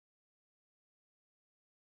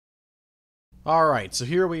Alright, so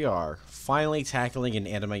here we are, finally tackling an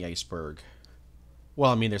anime iceberg.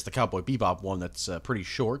 Well, I mean, there's the Cowboy Bebop one that's pretty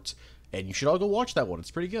short, and you should all go watch that one,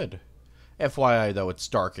 it's pretty good. FYI, though, it's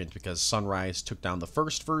darkened because Sunrise took down the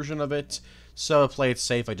first version of it, so to play it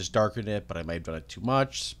safe, I just darkened it, but I might have done it too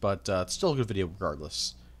much, but it's still a good video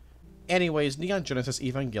regardless. Anyways, Neon Genesis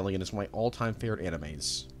Evangelion is one of my all-time favorite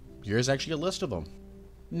animes. Here's actually a list of them.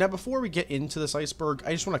 Now, before we get into this iceberg,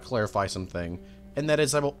 I just want to clarify something, and that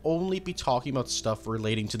is I will only be talking about stuff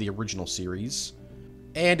relating to the original series,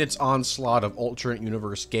 and its onslaught of alternate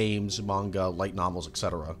universe games, manga, light novels,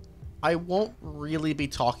 etc. I won't really be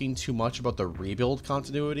talking too much about the rebuild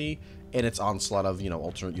continuity and its onslaught of,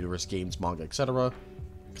 alternate universe games, manga, etc.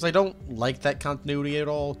 Because I don't like that continuity at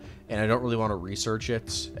all, and I don't really want to research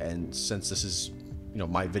it, and since this is,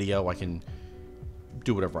 my video, I can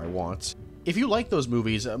do whatever I want. If you like those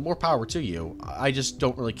movies, more power to you. I just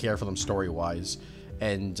don't really care for them story-wise,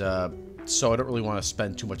 and so I don't really want to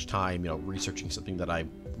spend too much time, researching something that I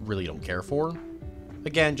really don't care for.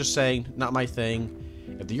 Again, just saying, not my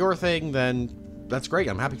thing. If they're your thing, then that's great,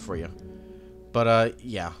 I'm happy for you. But,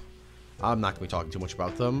 yeah. I'm not going to be talking too much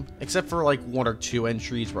about them, except for, like, one or two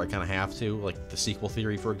entries where I kind of have to, like the sequel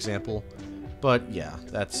theory, for example. But, yeah,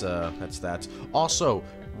 that's that. Also,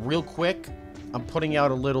 real quick, I'm putting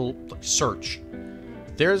out a little search.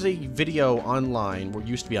 There's a video online, or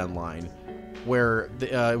used to be online, where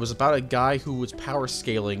it was about a guy who was power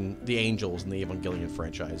scaling the angels in the Evangelion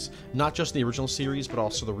franchise. Not just the original series, but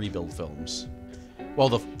also the rebuild films. Well,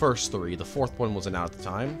 the first three. The fourth one wasn't out at the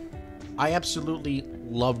time. I absolutely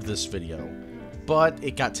loved this video, but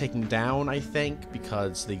it got taken down, I think,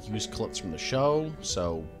 because they used clips from the show,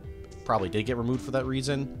 so probably did get removed for that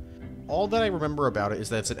reason. All that I remember about it is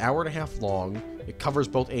that it's an hour and a half long, it covers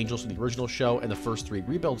both angels from the original show and the first three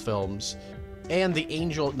rebuild films, and the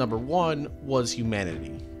angel number one was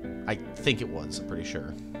humanity. I think it was, I'm pretty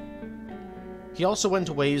sure. He also went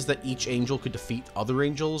into ways that each angel could defeat other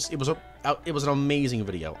angels. It was an amazing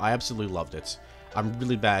video. I absolutely loved it. I'm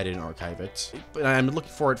really bad in archive it. I'm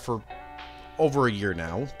looking for it for over a year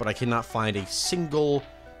now, but I cannot find a single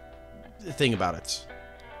thing about it.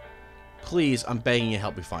 Please, I'm begging you,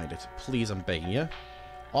 help me find it. Please, I'm begging you.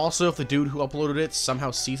 Also, if the dude who uploaded it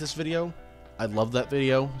somehow sees this video, I love that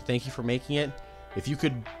video. Thank you for making it. If you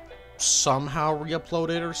could somehow re-upload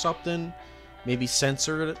it or something, maybe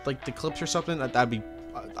censor it, like the clips or something, that'd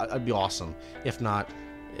be awesome. If not,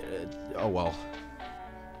 oh well.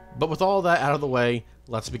 But with all that out of the way,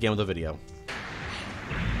 let's begin with the video.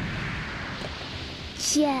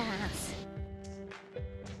 Yes.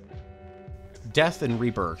 Death and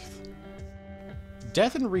Rebirth.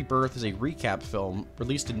 Death and Rebirth is a recap film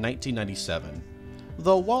released in 1997.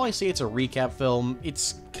 Though while I say it's a recap film,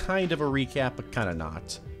 it's kind of a recap, but kind of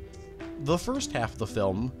not. The first half of the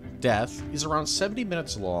film, Death, is around 70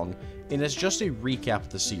 minutes long and is just a recap of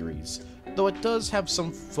the series, though it does have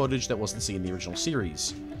some footage that wasn't seen in the original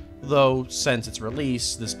series. Though, since its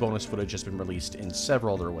release, this bonus footage has been released in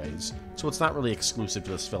several other ways, so it's not really exclusive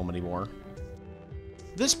to this film anymore.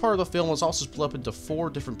 This part of the film was also split up into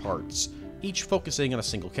 4 different parts, each focusing on a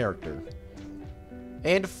single character.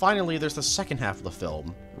 And finally, there's the second half of the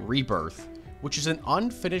film, Rebirth, which is an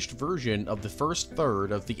unfinished version of the first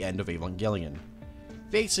third of the end of Evangelion.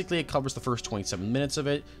 Basically, it covers the first 27 minutes of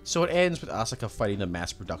it, so it ends with Asuka fighting the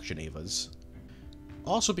mass production Evas.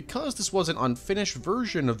 Also, because this was an unfinished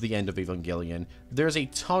version of the end of Evangelion, there's a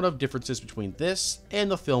ton of differences between this and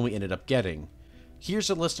the film we ended up getting. Here's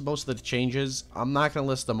a list of most of the changes. I'm not going to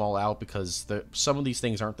list them all out because some of these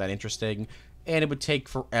things aren't that interesting, and it would take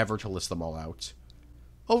forever to list them all out.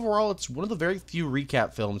 Overall, it's one of the very few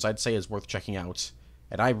recap films I'd say is worth checking out,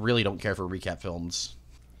 and I really don't care for recap films.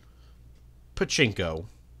 Pachinko.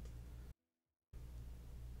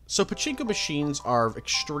 So pachinko machines are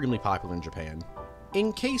extremely popular in Japan.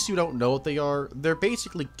 In case you don't know what they are, they're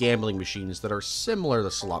basically gambling machines that are similar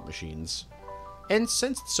to slot machines. And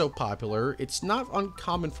since it's so popular, it's not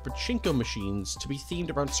uncommon for pachinko machines to be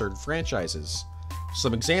themed around certain franchises.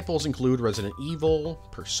 Some examples include Resident Evil,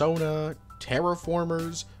 Persona,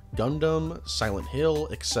 Terraformers, Gundam, Silent Hill,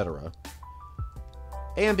 etc.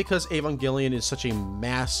 And because Evangelion is such a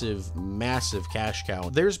massive, massive cash cow,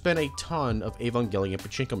 there's been a ton of Evangelion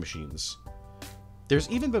pachinko machines. There's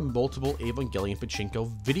even been multiple Evangelion pachinko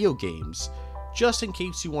video games, just in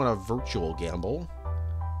case you want a virtual gamble.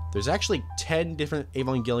 There's actually 10 different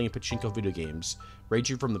Evangelion pachinko video games,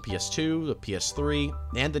 ranging from the PS2, the PS3,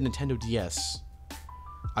 and the Nintendo DS.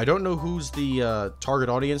 I don't know who's the target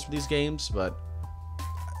audience for these games, but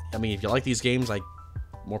I mean, if you like these games,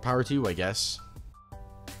 more power to you, I guess.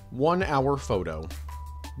 1 hour photo.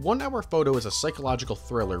 1 Hour Photo is a psychological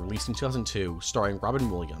thriller released in 2002 starring Robin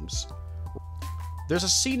Williams. There's a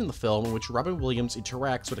scene in the film in which Robin Williams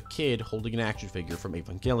interacts with a kid holding an action figure from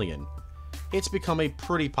Evangelion. It's become a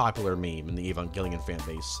pretty popular meme in the Evangelion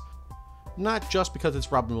fanbase. Not just because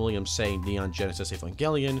it's Robin Williams saying Neon Genesis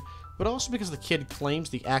Evangelion, but also because the kid claims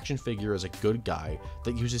the action figure is a good guy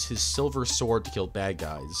that uses his silver sword to kill bad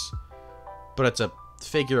guys. But it's a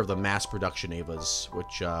figure of the mass production Evas,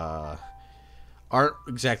 which, aren't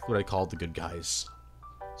exactly what I call the good guys.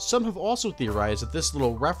 Some have also theorized that this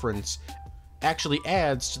little reference actually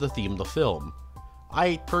adds to the theme of the film.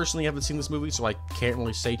 I personally haven't seen this movie, so I can't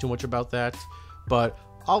really say too much about that, but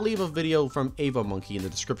I'll leave a video from Ava Monkey in the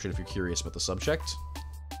description if you're curious about the subject.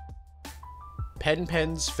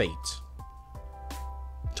 Pigpen's fate.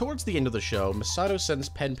 Towards the end of the show, Masato sends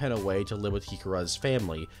Pigpen away to live with Hikura's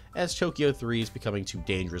family, as Tokyo 3 is becoming too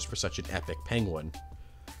dangerous for such an epic penguin.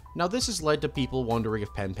 Now this has led to people wondering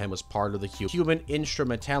if Pigpen was part of the human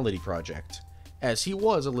instrumentality project, as he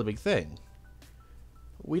was a living thing.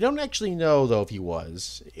 We don't actually know, though, if he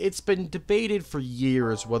was. It's been debated for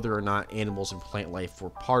years whether or not animals and plant life were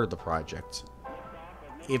part of the project.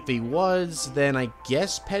 If he was, then I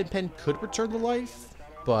guess Pigpen could return to life,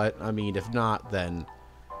 but, I mean, if not, then,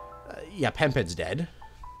 yeah, Pigpen's dead.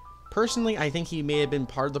 Personally, I think he may have been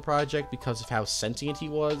part of the project because of how sentient he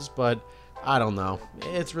was, but I don't know.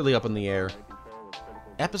 It's really up in the air.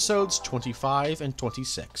 Episodes 25 and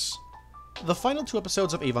 26. The final 2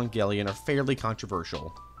 episodes of Evangelion are fairly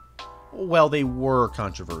controversial. Well, they were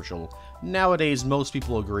controversial. Nowadays, most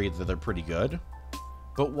people agree that they're pretty good.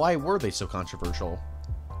 But why were they so controversial?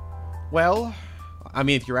 Well, I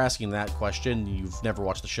mean, if you're asking that question, you've never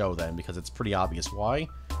watched the show then, because it's pretty obvious why.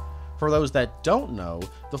 For those that don't know,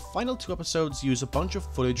 the final 2 episodes use a bunch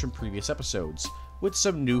of footage from previous episodes, with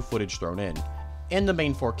some new footage thrown in, and the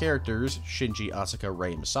main 4 characters, Shinji, Asuka,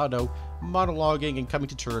 Rei, and Masato, monologuing and coming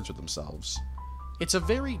to terms with themselves. It's a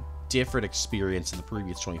very different experience than the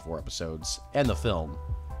previous 24 episodes, and the film.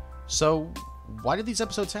 So, why did these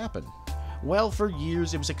episodes happen? Well, for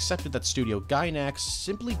years it was accepted that Studio Gainax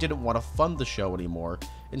simply didn't want to fund the show anymore,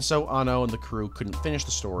 and so Anno and the crew couldn't finish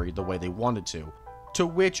the story the way they wanted to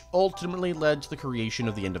which ultimately led to the creation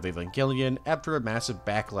of the end of Evangelion after a massive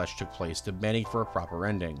backlash took place demanding for a proper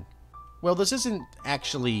ending. Well, this isn't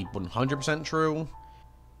actually 100% true.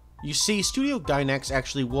 You see, Studio Gainax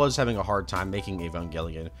actually was having a hard time making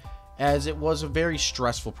Evangelion, as it was a very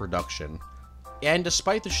stressful production. And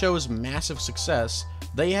despite the show's massive success,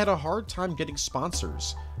 they had a hard time getting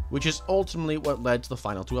sponsors, which is ultimately what led to the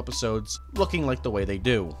final 2 episodes looking like the way they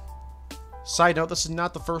do. Side note, this is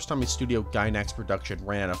not the first time a Studio Gainax production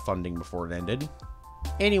ran out of funding before it ended.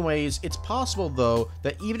 Anyways, it's possible though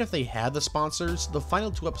that even if they had the sponsors, the final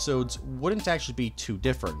 2 episodes wouldn't actually be too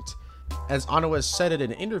different. As Anno has said in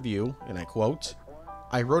an interview, and I quote,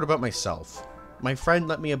 "I wrote about myself. My friend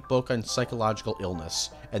lent me a book on psychological illness,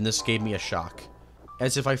 and this gave me a shock.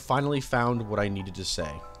 As if I finally found what I needed to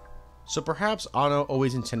say." So perhaps Anno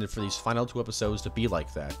always intended for these final 2 episodes to be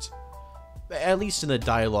like that. At least in the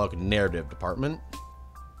dialogue narrative department.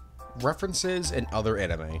 References and other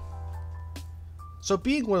anime. So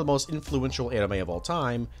being one of the most influential anime of all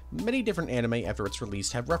time, many different anime after its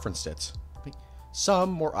release have referenced it.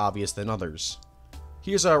 Some more obvious than others.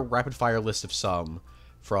 Here's a rapid-fire list of some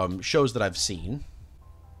from shows that I've seen.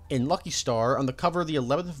 In Lucky Star, on the cover of the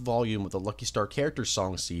 11th volume of the Lucky Star Character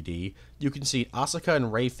Song CD, you can see Asuka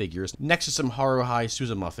and Rei figures next to some Haruhi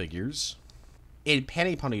Suzuma figures. In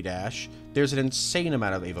Panty Punny Dash, there's an insane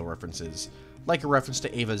amount of Eva references, like a reference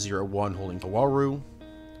to Eva 01 holding Kaworu,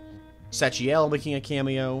 Sachiel making a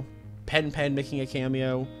cameo, Pigpen making a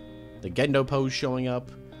cameo, the Gendo pose showing up,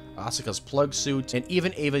 Asuka's plug suit, and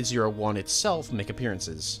even Eva 01 itself make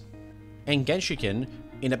appearances. In Genshiken,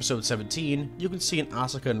 in episode 17, you can see an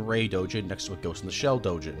Asuka and Rei doujin next to a Ghost in the Shell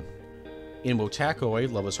doujin. In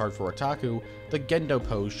Wotakoi, Love is Hard for Otaku, the Gendo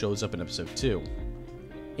pose shows up in episode 2.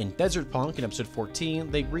 In Desert Punk, in episode 14,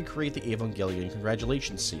 they recreate the Evangelion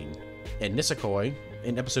congratulations scene. In Nisekoi,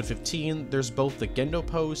 in episode 15, there's both the Gendo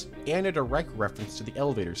pose and a direct reference to the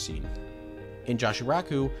elevator scene. In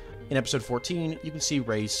Joshiraku, in episode 14, you can see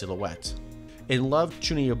Rei's silhouette. In Love,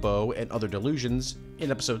 Chuniyabo, and Other Delusions, in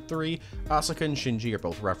episode 3, Asuka and Shinji are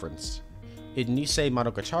both referenced. In Nisei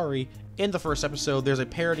Monogatari, in the first episode, there's a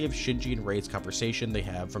parody of Shinji and Rei's conversation they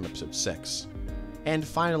have from episode 6. And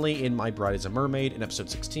finally, in My Bride is a Mermaid, in episode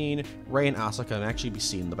 16, Rei and Asuka can actually be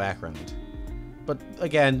seen in the background. But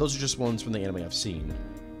again, those are just ones from the anime I've seen.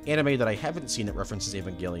 Anime that I haven't seen that references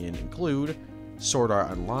Evangelion include Sword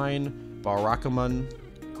Art Online, 'Barakamon,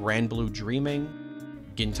 Grand Blue Dreaming,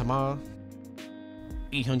 Gintama,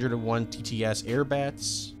 801 TTS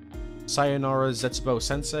Airbats, Sayonara Zetsubo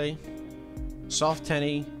Sensei, Soft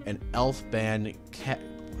Tenny, and Elf Band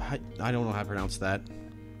I don't know how to pronounce that.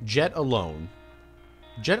 Jet Alone.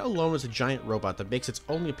 Jet Alone is a giant robot that makes its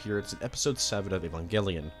only appearance in episode 7 of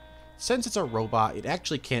Evangelion. Since it's a robot, it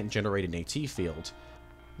actually can't generate an AT field,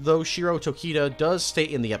 though Shiro Tokita does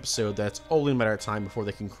state in the episode that it's only a matter of time before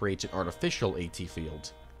they can create an artificial AT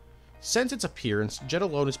field. Since its appearance, Jet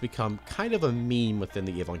Alone has become kind of a meme within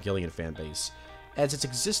the Evangelion fanbase, as its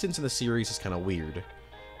existence in the series is kind of weird.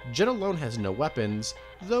 Jet Alone has no weapons,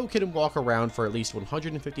 though can walk around for at least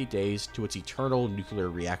 150 days to its eternal nuclear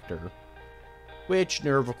reactor, which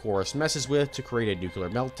NERV of course messes with to create a nuclear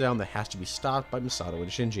meltdown that has to be stopped by Masato and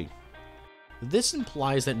Shinji. This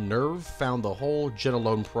implies that NERV found the whole Jet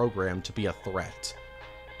Alone program to be a threat,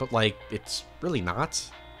 but like, it's really not.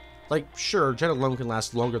 Like, sure, Jet Alone can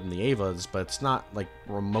last longer than the Evas, but it's not like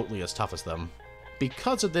remotely as tough as them.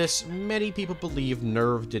 Because of this, many people believe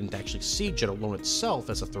NERV didn't actually see Jet Alone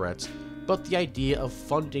itself as a threat, but the idea of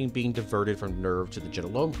funding being diverted from NERV to the Jet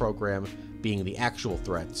Alone program being the actual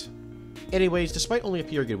threat. Anyways, despite only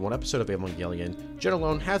appearing in one episode of Evangelion, Jet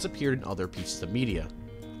Alone has appeared in other pieces of media.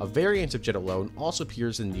 A variant of Jet Alone also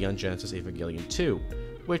appears in Neon Genesis Evangelion 2,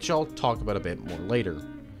 which I'll talk about a bit more later.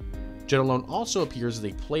 Jet Alone also appears as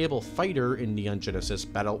a playable fighter in Neon Genesis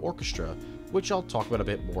Battle Orchestra, which I'll talk about a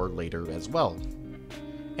bit more later as well.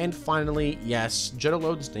 And finally, yes, Jet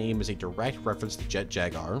Alone's name is a direct reference to Jet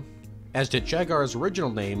Jaguar, as Jet Jaguar's original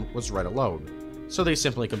name was Red Alone, so they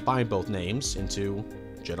simply combined both names into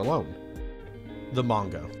Jet Alone. The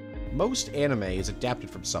manga. Most anime is adapted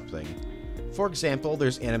from something. For example,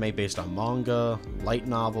 there's anime based on manga, light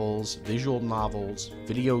novels, visual novels,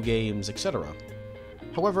 video games, etc.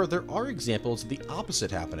 However, there are examples of the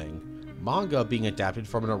opposite happening, manga being adapted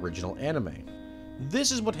from an original anime.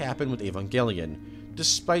 This is what happened with Evangelion,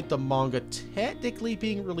 despite the manga technically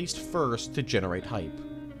being released first to generate hype.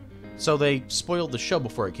 So they spoiled the show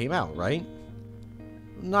before it came out, right?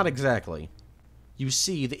 Not exactly. You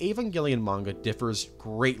see, the Evangelion manga differs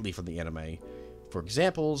greatly from the anime. For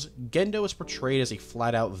examples, Gendo is portrayed as a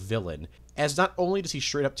flat-out villain, as not only does he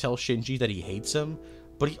straight up tell Shinji that he hates him,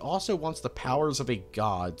 but he also wants the powers of a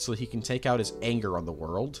god so he can take out his anger on the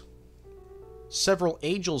world. Several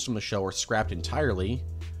angels from the show are scrapped entirely.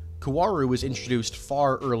 Kaworu was introduced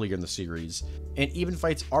far earlier in the series, and even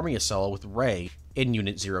fights Army Assault with Rei in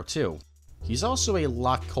Unit 02. He's also a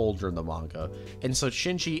lot colder in the manga, and so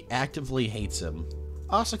Shinji actively hates him.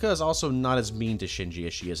 Asuka is also not as mean to Shinji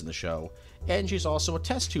as she is in the show, and she's also a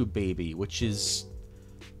test tube baby, which is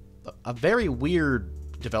a very weird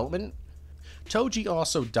development. Toji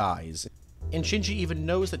also dies, and Shinji even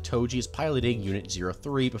knows that Toji is piloting Unit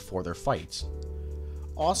 03 before their fight.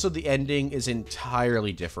 Also, the ending is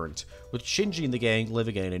entirely different, with Shinji and the gang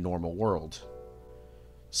living in a normal world.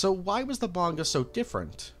 So why was the manga so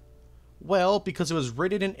different? Well, because it was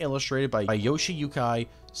written and illustrated by Yoshiyuki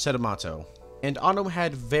Sadamoto, and Ono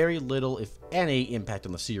had very little, if any, impact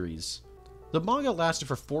on the series. The manga lasted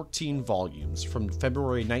for 14 volumes, from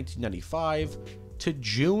February 1995 to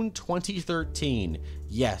June 2013.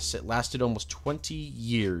 Yes, it lasted almost 20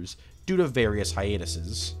 years, due to various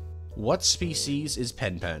hiatuses. What species is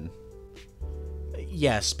Pigpen?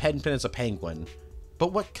 Yes, Pigpen is a penguin,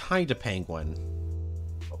 but what kind of penguin?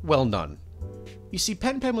 Well, none. You see,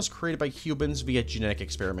 Pigpen was created by humans via genetic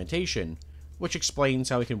experimentation, which explains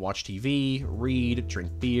how he can watch TV, read,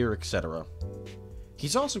 drink beer, etc.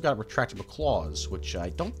 He's also got retractable claws, which I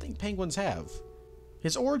don't think penguins have.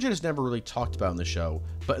 His origin is never really talked about in the show,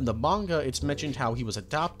 but in the manga it's mentioned how he was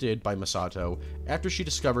adopted by Masato after she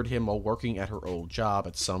discovered him while working at her old job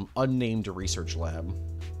at some unnamed research lab.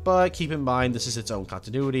 But keep in mind this is its own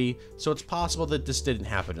continuity, so it's possible that this didn't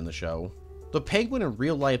happen in the show. The penguin in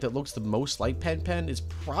real life that looks the most like Pigpen is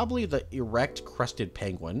probably the erect crested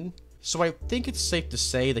penguin, so I think it's safe to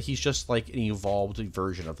say that he's just like an evolved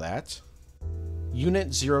version of that. Unit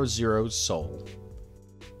 00's soul.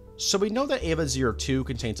 So we know that Eva 02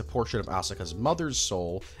 contains a portion of Asuka's mother's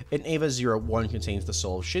soul, and Eva 01 contains the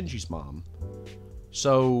soul of Shinji's mom.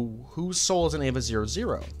 So whose soul is in Eva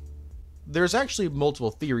 00? There's actually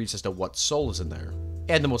multiple theories as to what soul is in there,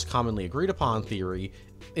 and the most commonly agreed upon theory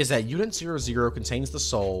is that Unit 00 contains the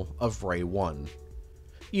soul of Rei 1.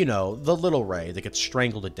 You know, the little Rei that gets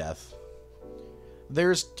strangled to death.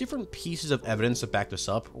 There's different pieces of evidence that back this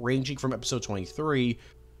up, ranging from episode 23,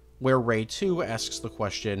 where Rei 2 asks the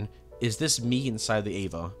question, is this me inside the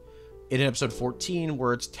Eva? And in episode 14,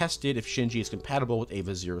 where it's tested if Shinji is compatible with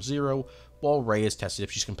Eva 00, while Rei is tested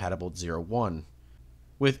if she's compatible with 01.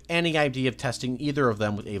 With any idea of testing either of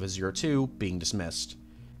them with Eva 02 being dismissed.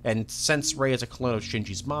 And since Rei is a clone of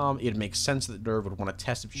Shinji's mom, it makes sense that NERV would want to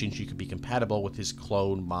test if Shinji could be compatible with his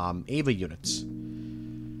clone mom Eva units.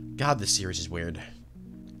 God, this series is weird.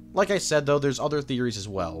 Like I said though, there's other theories as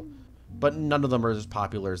well, but none of them are as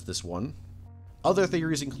popular as this one. Other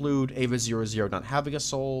theories include Eva 00 not having a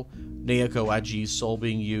soul, Naoko Aji's soul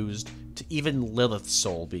being used, to even Lilith's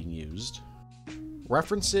soul being used.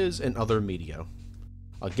 References and other media.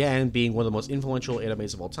 Again, being one of the most influential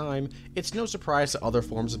animes of all time, it's no surprise that other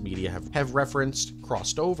forms of media have referenced,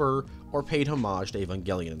 crossed over, or paid homage to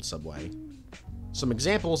Evangelion in some way. Some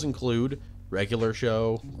examples include Regular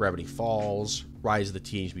Show, Gravity Falls, Rise of the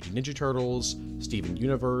Teenage Mutant Ninja Turtles, Steven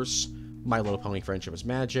Universe, My Little Pony Friendship is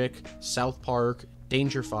Magic, South Park,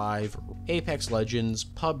 Danger 5, Apex Legends,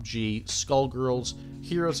 PUBG, Skullgirls,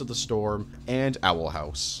 Heroes of the Storm, and Owl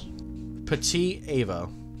House. Petit Eva,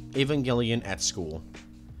 Evangelion at School.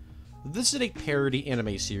 This is a parody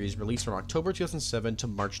anime series released from October 2007 to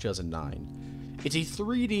March 2009. It's a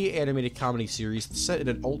 3D animated comedy series that's set in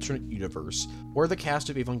an alternate universe, where the cast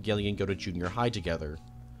of Evangelion go to junior high together.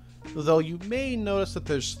 Though you may notice that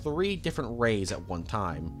there's 3 different Reis at one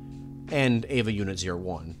time, and Eva Unit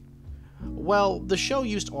 01. Well, the show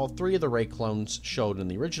used all 3 of the Rei clones shown in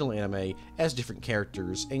the original anime as different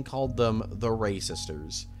characters, and called them the Rei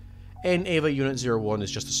Sisters. And Eva Unit 01 is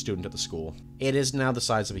just a student at the school. It is now the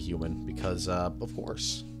size of a human, because, of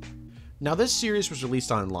course. Now this series was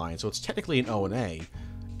released online, so it's technically an ONA,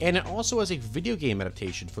 and it also has a video game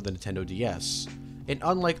adaptation for the Nintendo DS. And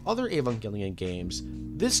unlike other Evangelion games,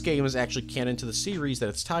 this game is actually canon to the series that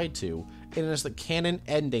it's tied to, and it is the canon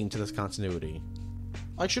ending to this continuity.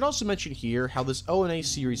 I should also mention here how this ONA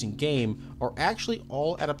series and game are actually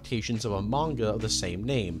all adaptations of a manga of the same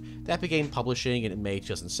name that began publishing in May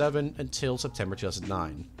 2007 until September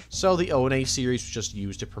 2009. So the ONA series was just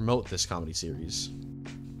used to promote this comedy series.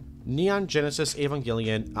 Neon Genesis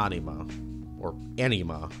Evangelion Anima, or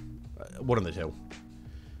Anima, one of the two.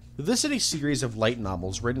 This is a series of light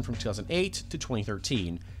novels written from 2008 to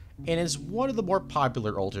 2013, and is one of the more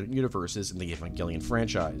popular alternate universes in the Evangelion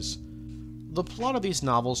franchise. The plot of these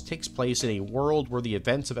novels takes place in a world where the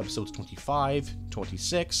events of episodes 25,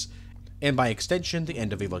 26, and by extension the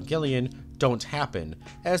end of Evangelion, don't happen,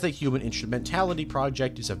 as the Human Instrumentality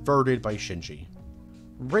Project is averted by Shinji.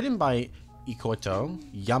 Written by Ikoto,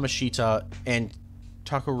 Yamashita, and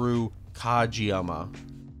Takeru Kajiyama.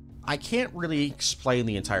 I can't really explain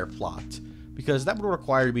the entire plot, because that would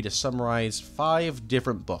require me to summarize 5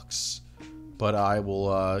 different books, but I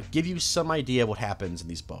will give you some idea of what happens in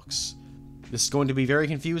these books. This is going to be very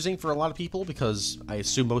confusing for a lot of people, because I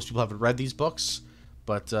assume most people haven't read these books,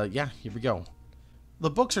 but yeah, here we go. The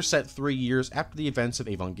books are set 3 years after the events of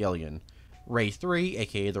Evangelion. Rei 3,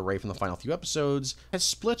 aka the Rei from the final few episodes, has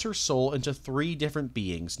split her soul into 3 different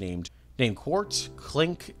beings named Quartz,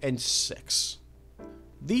 Clink, and Six.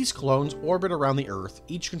 These clones orbit around the Earth,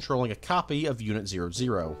 each controlling a copy of Unit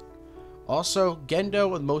 00. Also,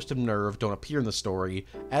 Gendo and most of NERV don't appear in the story,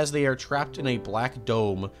 as they are trapped in a black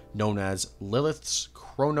dome known as Lilith's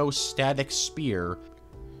Chronostatic Spear.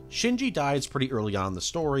 Shinji dies pretty early on in the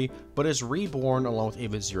story, but is reborn along with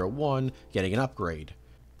Eva 01, getting an upgrade.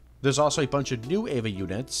 There's also a bunch of new Eva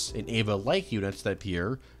units, and Eva-like units that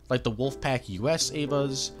appear, like the Wolfpack US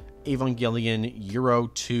Evas, Evangelion Euro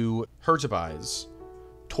 2 Hertobis,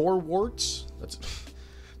 Torwart,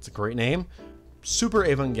 that's a great name, Super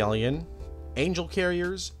Evangelion, Angel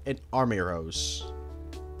Carriers, and Armeros.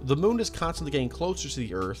 The moon is constantly getting closer to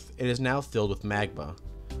the Earth and is now filled with magma.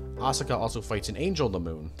 Asuka also fights an angel on the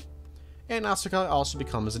moon. And Asuka also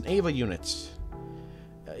becomes an Eva unit.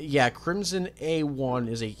 Yeah, Crimson A1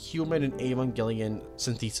 is a human and Evangelion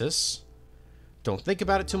synthesis. Don't think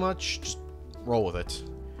about it too much, just roll with it.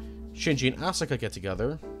 Shinji and Asuka get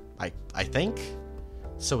together, I think.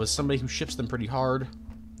 So as somebody who ships them pretty hard,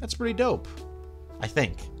 that's pretty dope. I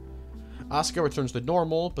think. Asuka returns to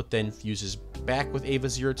normal, but then fuses back with Eva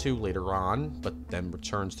 02 later on, but then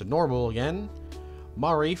returns to normal again.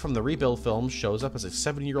 Mari from the Rebuild film shows up as a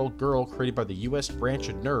 7-year-old girl created by the US branch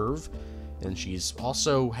of NERV, and she's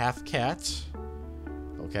also half cat.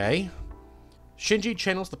 Okay. Shinji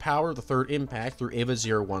channels the power of the third impact through Eva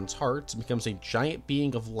 01's heart and becomes a giant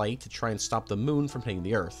being of light to try and stop the moon from hitting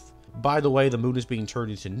the Earth. By the way, the moon is being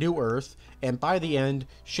turned into New Earth, and by the end,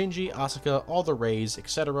 Shinji, Asuka, all the Reis,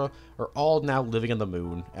 etc. are all now living on the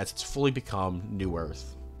moon, as it's fully become New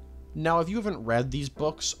Earth. Now, if you haven't read these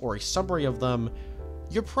books, or a summary of them,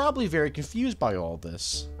 you're probably very confused by all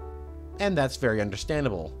this. And that's very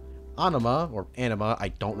understandable. Anima, or Anima, I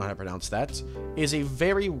don't know how to pronounce that, is a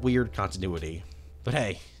very weird continuity. But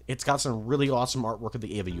hey, it's got some really awesome artwork of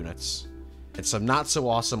the Eva units. and some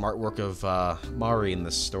not-so-awesome artwork of Mari in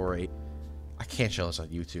this story. I can't show this on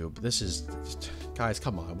YouTube. This is... Guys,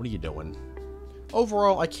 come on, what are you doing?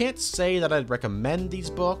 Overall, I can't say that I'd recommend these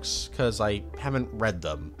books, because I haven't read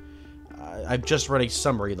them. I've just read a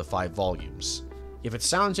summary of the 5 volumes. If it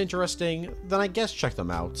sounds interesting, then I guess check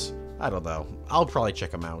them out. I don't know. I'll probably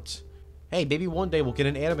check them out. Hey, maybe one day we'll get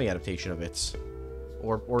an anime adaptation of it.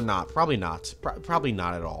 Or not. Probably not. Probably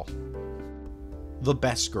not at all. The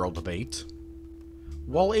best girl debate.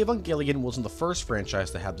 While Evangelion wasn't the first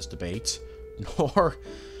franchise to have this debate, nor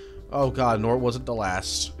was it the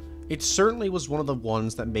last, it certainly was one of the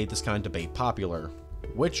ones that made this kind of debate popular.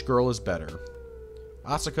 Which girl is better?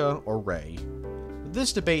 Asuka or Rei?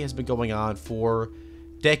 This debate has been going on for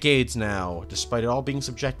decades now, despite it all being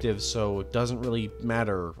subjective, so it doesn't really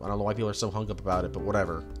matter. I don't know why people are so hung up about it, but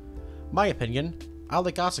whatever. My opinion, I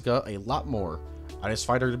like Asuka a lot more. I just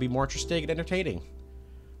find her to be more interesting and entertaining.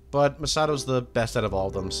 But Masato's the best out of all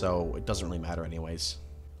of them, so it doesn't really matter anyways.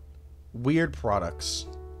 Weird products.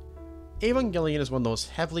 Evangelion is one of the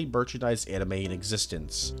most heavily merchandised anime in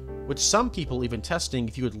existence, with some people even testing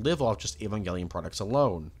if you would live off just Evangelion products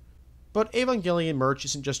alone. But Evangelion merch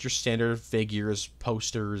isn't just your standard figures,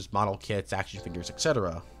 posters, model kits, action figures,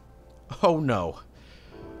 etc. Oh no.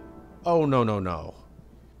 Oh no.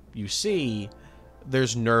 You see,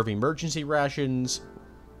 there's Nerve emergency rations,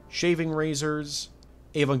 shaving razors,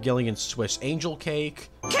 Evangelion Swiss angel cake,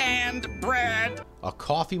 canned bread, a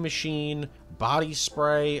coffee machine, body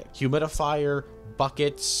spray, humidifier,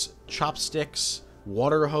 buckets, chopsticks,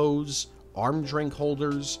 water hose, arm drink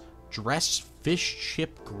holders, dress fish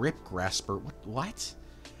chip grip grasper, what?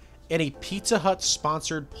 And a Pizza Hut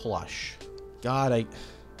sponsored plush. God,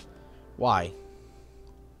 why?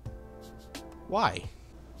 Why?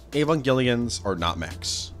 Evangelions are not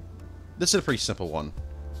mechs. This is a pretty simple one.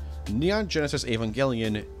 Neon Genesis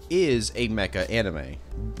Evangelion is a mecha anime,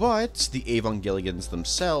 but the Evangelions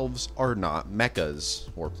themselves are not mechas,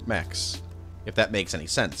 or mechs, if that makes any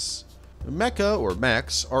sense. Mecha, or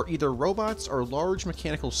mechs, are either robots or large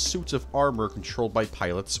mechanical suits of armor controlled by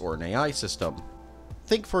pilots or an AI system.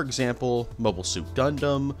 Think, for example, Mobile Suit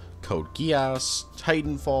Gundam, Code Geass,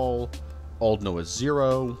 Titanfall, Old Noah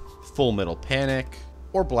Zero, Full Metal Panic,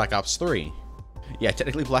 or Black Ops 3. Yeah,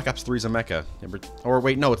 technically Black Ops 3 is a mecha. Or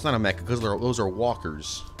wait, no, it's not a mecha, because those are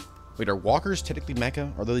walkers. Wait, are walkers technically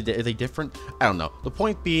mecha? Are they different? I don't know. The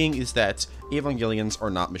point being is that Evangelions are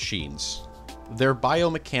not machines. They're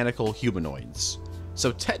biomechanical humanoids.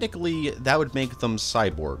 So technically, that would make them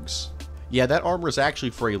cyborgs. Yeah, that armor is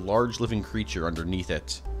actually for a large living creature underneath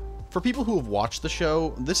it. For people who have watched the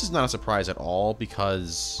show, this is not a surprise at all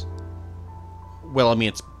because... well, I mean,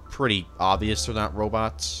 it's pretty obvious they're not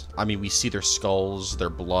robots. I mean, we see their skulls, their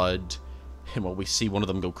blood, and well, we see one of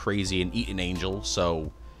them go crazy and eat an angel,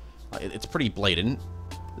 so it's pretty blatant.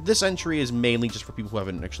 This entry is mainly just for people who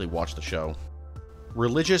haven't actually watched the show.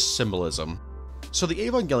 Religious symbolism. So the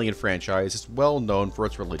Evangelion franchise is well known for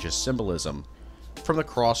its religious symbolism. From the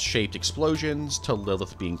cross-shaped explosions, to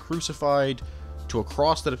Lilith being crucified, to a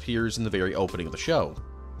cross that appears in the very opening of the show.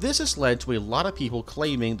 This has led to a lot of people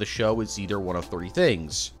claiming the show is either one of 3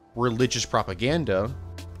 things: religious propaganda,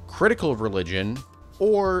 critical of religion,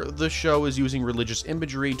 or the show is using religious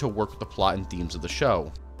imagery to work with the plot and themes of the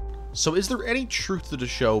show. So is there any truth to the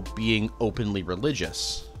show being openly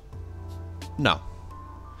religious? No.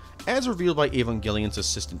 As revealed by Evangelion's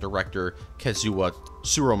assistant director, Kazuo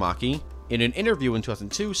Tsuromaki, in an interview in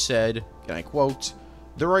 2002 said, and I quote,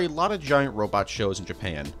 "There are a lot of giant robot shows in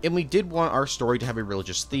Japan, and we did want our story to have a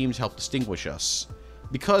religious theme to help distinguish us.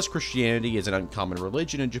 Because Christianity is an uncommon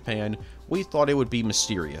religion in Japan, we thought it would be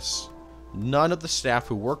mysterious. None of the staff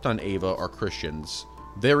who worked on Eva are Christians.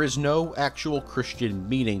 There is no actual Christian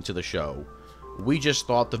meaning to the show. We just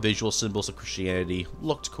thought the visual symbols of Christianity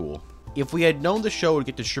looked cool. If we had known the show would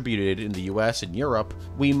get distributed in the US and Europe,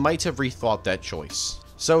 we might have rethought that choice.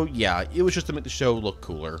 So yeah, it was just to make the show look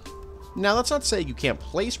cooler." Now, that's not saying you can't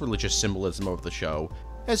place religious symbolism over the show,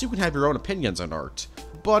 as you can have your own opinions on art,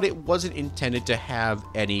 but it wasn't intended to have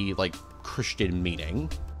any, Christian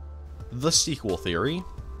meaning. The sequel theory.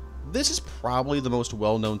 This is probably the most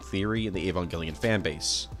well-known theory in the Evangelion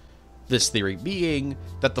fanbase. This theory being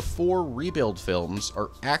that the 4 Rebuild films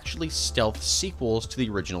are actually stealth sequels to the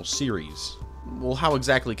original series. Well, how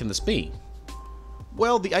exactly can this be?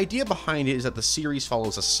 Well, the idea behind it is that the series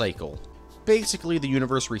follows a cycle. Basically, the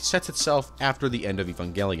universe resets itself after the end of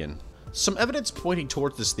Evangelion. Some evidence pointing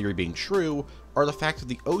towards this theory being true are the fact that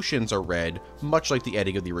the oceans are red, much like the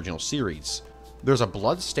ending of the original series. There's a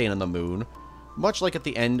blood stain on the moon, much like at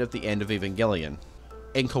the end of Evangelion.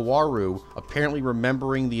 And Kaworu apparently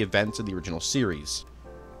remembering the events of the original series.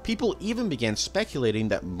 People even began speculating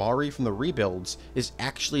that Mari from the rebuilds is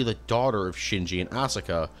actually the daughter of Shinji and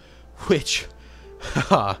Asuka, which,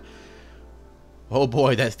 oh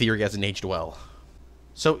boy, that theory hasn't aged well.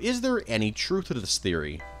 So is there any truth to this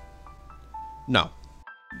theory? No.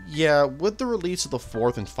 Yeah, with the release of the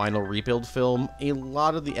fourth and final rebuild film, a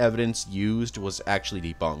lot of the evidence used was actually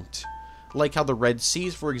debunked. Like how the Red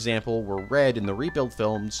Seas, for example, were red in the rebuild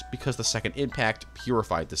films because the second impact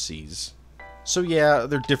purified the seas. So yeah,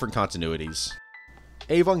 they're different continuities.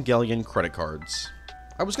 Evangelion credit cards.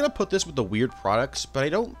 I was gonna put this with the weird products, but I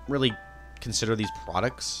don't really consider these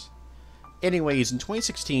products. Anyways, in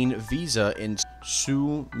 2016, Visa and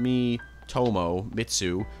Sumitomo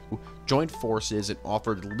Mitsui joined forces and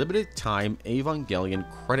offered limited-time Evangelion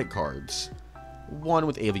credit cards. One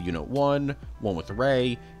with Eva Unit 1, one with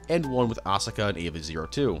Rei, and one with Asuka and Eva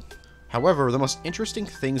 02. However, the most interesting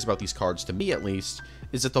things about these cards, to me at least,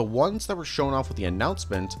 is that the ones that were shown off with the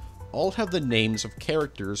announcement all have the names of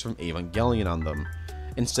characters from Evangelion on them,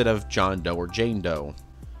 instead of John Doe or Jane Doe.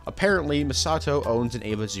 Apparently, Misato owns an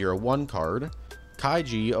Eva 01 card,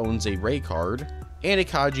 Kaiji owns a Rei card, and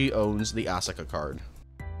Akaji owns the Asuka card.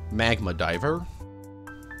 Magma Diver.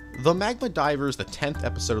 The Magma Diver is the 10th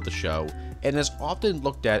episode of the show, and is often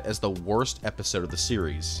looked at as the worst episode of the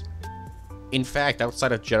series. In fact,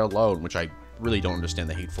 outside of Jet Alone, which I really don't understand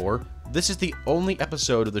the hate for, this is the only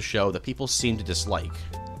episode of the show that people seem to dislike.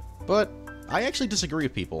 But I actually disagree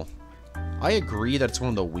with people. I agree that it's one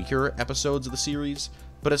of the weaker episodes of the series,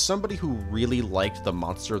 but as somebody who really liked the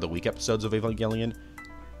Monster of the Week episodes of Evangelion,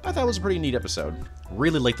 I thought it was a pretty neat episode.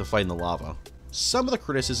 Really liked the fight in the lava. Some of the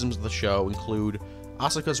criticisms of the show include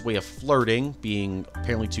Asuka's way of flirting being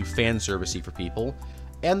apparently too fan servicey for people,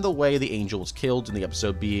 and the way the angel was killed in the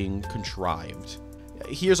episode being contrived.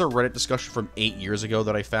 Here's a Reddit discussion from 8 years ago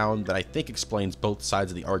that I found that I think explains both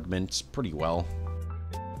sides of the argument pretty well.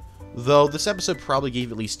 Though this episode probably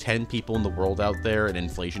gave at least 10 people in the world out there an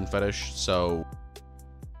inflation fetish, so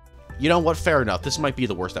you know what, fair enough, this might be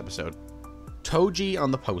the worst episode. Toji on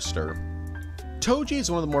the poster. Toji is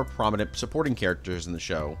one of the more prominent supporting characters in the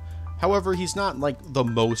show. However, he's not, like, the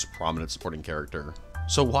most prominent supporting character.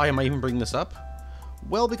 So why am I even bringing this up?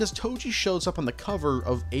 Well, because Toji shows up on the cover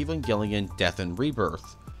of Evangelion Death and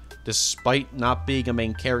Rebirth, despite not being a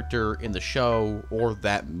main character in the show or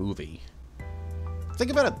that movie. Think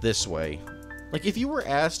about it this way. Like, if you were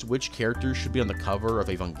asked which characters should be on the cover of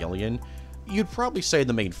Evangelion, you'd probably say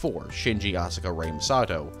the main four, Shinji, Asuka, Rei, and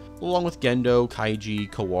Misato, along with Gendo, Kaiji,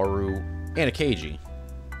 Kaworu, and Akaji.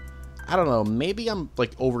 I don't know, maybe I'm,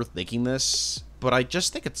 like, overthinking this, but I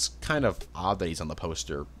just think it's kind of odd that he's on the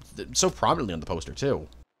poster. So prominently on the poster, too.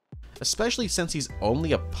 Especially since he's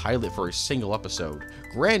only a pilot for a single episode.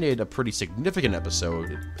 Granted, a pretty significant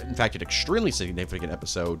episode, in fact, an extremely significant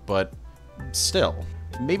episode, but still.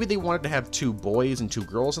 Maybe they wanted to have 2 boys and 2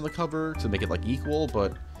 girls on the cover to make it, like, equal,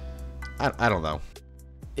 but I don't know.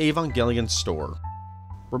 Evangelion Store.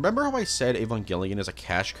 Remember how I said Evangelion is a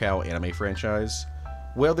cash cow anime franchise?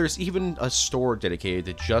 Well, there's even a store dedicated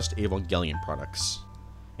to just Evangelion products.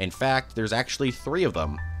 In fact, there's actually 3 of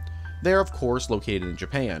them. They're, of course, located in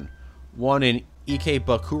Japan. One in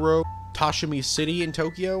Ikebukuro, Toshimi City in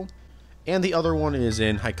Tokyo, and the other one is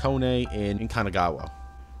in Hakone in Kanagawa.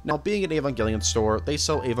 Now, being an Evangelion store, they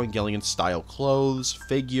sell Evangelion-style clothes,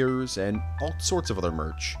 figures, and all sorts of other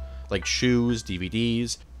merch, like shoes,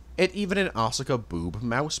 DVDs, and even an Asuka boob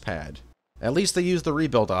mousepad. At least they used the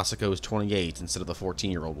rebuilt Asuka's 28 instead of the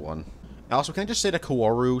 14-year-old one. Also, can I just say that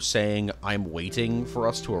Kaworu saying, "I'm waiting for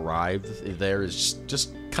us to arrive" there is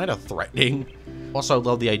just kind of threatening. Also, I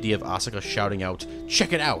love the idea of Asuka shouting out,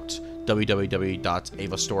 "Check it out!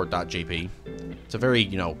 www.evastore.jp." It's a very,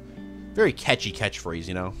 very catchy catchphrase,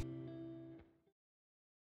 you know?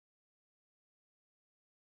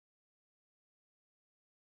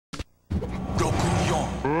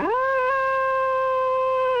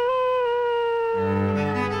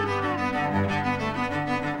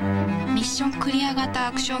 Mission クリア型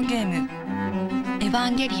アクションゲームエヴ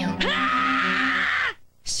ァンゲリオン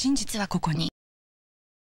真実はここに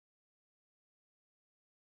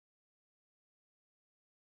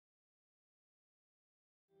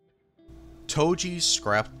Toji's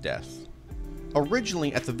scrapped death.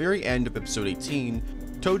 Originally, at the very end of episode 18,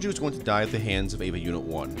 Toji was going to die at the hands of Eva Unit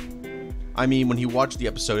 1. I mean, when you watch the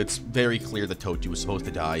episode, it's very clear that Toji was supposed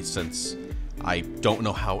to die, since I don't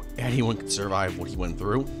know how anyone could survive what he went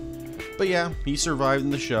through. But yeah, he survived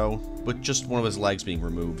in the show, with just one of his legs being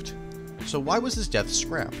removed. So why was his death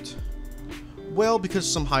scrapped? Well,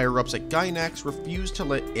 because some higher-ups at Gainax refused to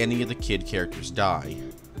let any of the kid characters die.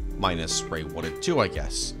 Minus Rei 1 and 2, I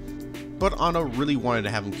guess. but Anno really wanted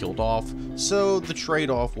to have him killed off, so the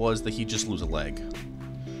trade-off was that he'd just lose a leg.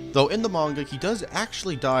 Though in the manga, he does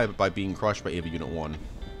actually die by being crushed by Eva Unit 1.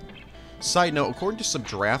 Side note, according to some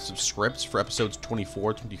drafts of scripts for episodes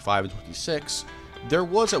 24, 25, and 26, there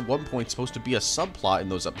was at one point supposed to be a subplot in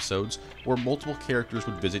those episodes where multiple characters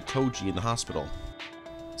would visit Toji in the hospital.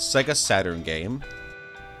 Sega Saturn game.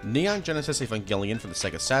 Neon Genesis Evangelion for the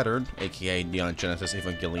Sega Saturn, aka Neon Genesis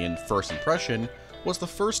Evangelion First Impression, was the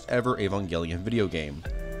first ever Evangelion video game.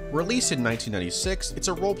 Released in 1996, it's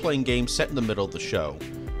a role-playing game set in the middle of the show.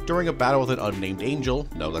 During a battle with an unnamed angel,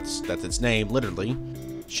 no, that's its name, literally,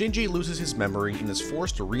 Shinji loses his memory and is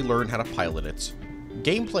forced to relearn how to pilot it.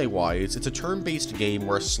 Gameplay-wise, it's a turn-based game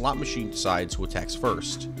where a slot machine decides who attacks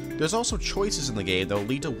first. There's also choices in the game that will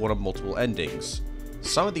lead to one of multiple endings.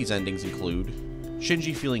 Some of these endings include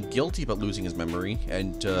Shinji feeling guilty about losing his memory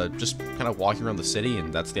and just kind of walking around the city,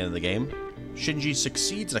 and that's the end of the game. Shinji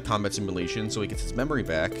succeeds in a combat simulation so he gets his memory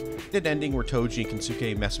back, and an ending where Toji and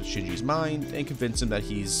Kensuke mess with Shinji's mind and convince him that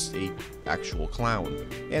he's a actual clown,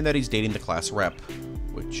 and that he's dating the class rep.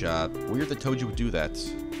 Which, weird that Toji would do that.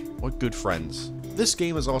 What good friends. This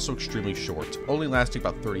game is also extremely short, only lasting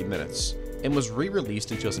about 30 minutes, and was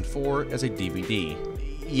re-released in 2004 as a DVD.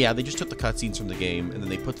 Yeah, they just took the cutscenes from the game, and then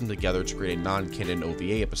they put them together to create a non-canon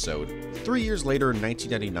OVA episode. 3 years later, in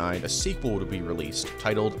 1999, a sequel would be released,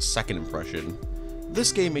 titled Second Impression.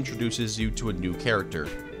 This game introduces you to a new character,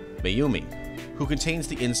 Mayumi, who contains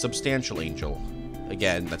the insubstantial angel.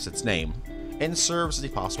 Again, that's its name. And serves as a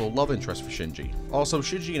possible love interest for Shinji. Also,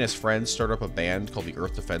 Shinji and his friends start up a band called the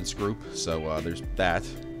Earth Defense Group, so there's that.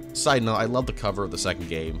 Side note, I love the cover of the second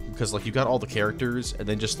game, because like you got all the characters, and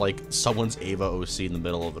then just like someone's Ava OC in the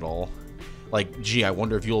middle of it all. Like, gee, I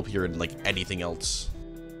wonder if you'll appear in like anything else.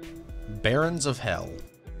 Barons of Hell.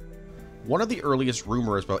 One of the earliest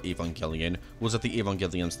rumors about Evangelion was that the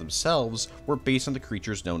Evangelions themselves were based on the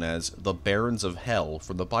creatures known as the Barons of Hell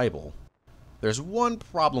from the Bible. There's one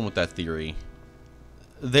problem with that theory.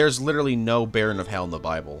 There's literally no Baron of Hell in the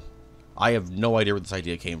Bible. I have no idea where this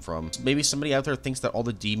idea came from. Maybe somebody out there thinks that all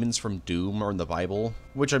the demons from Doom are in the Bible,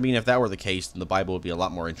 which I mean, if that were the case, then the Bible would be a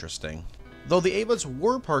lot more interesting. Though the Evas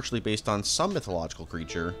were partially based on some mythological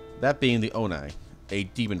creature, that being the Onai, a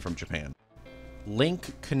demon from Japan.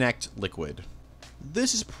 Link Connect Liquid.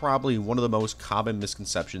 This is probably one of the most common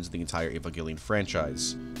misconceptions in the entire Evangelion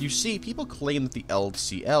franchise. You see, people claim that the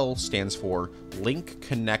LCL stands for Link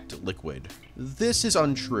Connect Liquid. This is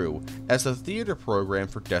untrue, as the theater program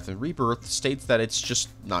for Death and Rebirth states that it's just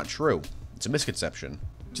not true. It's a misconception.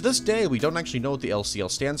 To this day, we don't actually know what the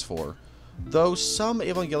LCL stands for, though some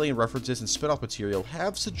Evangelion references and spin-off material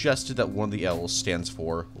have suggested that one of the L's stands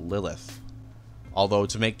for Lilith. Although,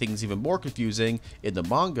 to make things even more confusing, in the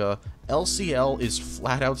manga, LCL is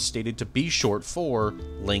flat out stated to be short for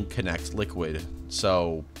Link Connect Liquid.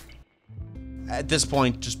 So, at this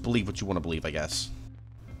point, just believe what you want to believe, I guess.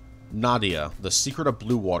 Nadia, the Secret of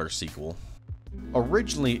Blue Water sequel.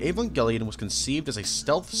 Originally, Evangelion was conceived as a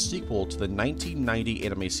stealth sequel to the 1990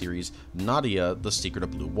 anime series Nadia, the Secret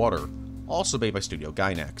of Blue Water, also made by Studio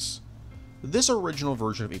Gainax. This original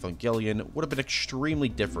version of Evangelion would have been extremely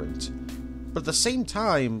different, but at the same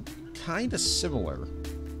time, kinda similar.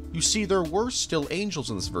 You see, there were still angels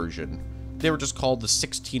in this version. They were just called the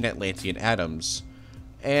 16 Atlantean Atoms,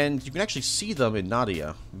 and you can actually see them in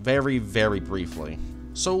Nadia, very, very briefly.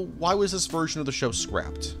 So why was this version of the show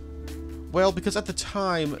scrapped? Well, because at the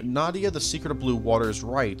time, Nadia, the Secret of Blue Water's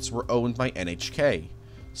rights were owned by NHK,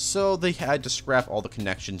 so they had to scrap all the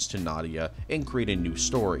connections to Nadia and create a new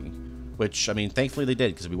story. Which, I mean, thankfully they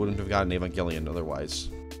did, because we wouldn't have gotten Evangelion otherwise.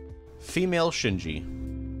 Female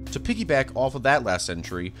Shinji. To piggyback off of that last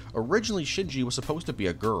entry, originally Shinji was supposed to be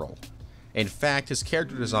a girl. In fact, his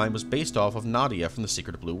character design was based off of Nadia from The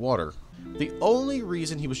Secret of Blue Water. The only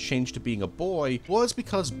reason he was changed to being a boy was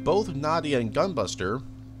because both Nadia and Gunbuster,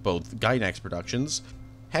 both Gainax productions,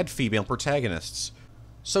 had female protagonists,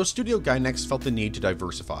 so Studio Gainax felt the need to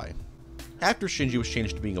diversify. After Shinji was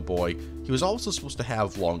changed to being a boy, he was also supposed to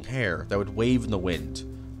have long hair that would wave in the wind,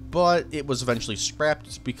 but it was eventually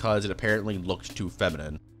scrapped because it apparently looked too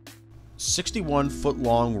feminine.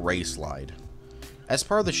 61-foot-long Ray Slide. As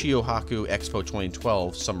part of the Shiohaku Expo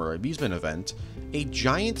 2012 summer amusement event, a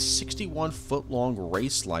giant 61-foot-long Ray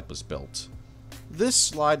Slide was built. This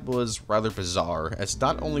slide was rather bizarre, as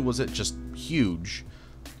not only was it just huge,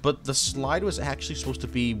 but the slide was actually supposed to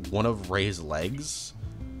be one of Ray's legs.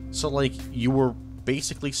 So, like, you were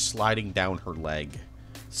basically sliding down her leg.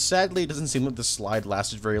 Sadly, it doesn't seem like the slide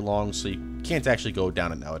lasted very long, so you can't actually go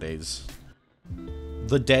down it nowadays.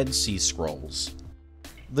 The Dead Sea Scrolls.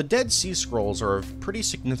 The Dead Sea Scrolls are a pretty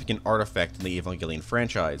significant artifact in the Evangelion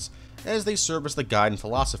franchise, as they serve as the guide and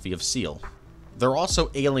philosophy of Seal. They're also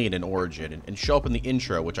alien in origin, and show up in the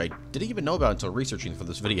intro, which I didn't even know about until researching for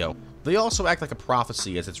this video. They also act like a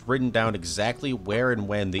prophecy, as it's written down exactly where and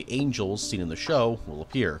when the angels seen in the show will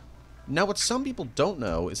appear. Now, what some people don't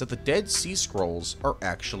know is that the Dead Sea Scrolls are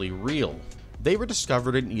actually real. They were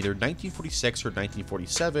discovered in either 1946 or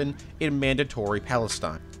 1947 in Mandatory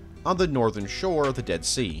Palestine, on the northern shore of the Dead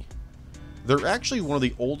Sea. They're actually one of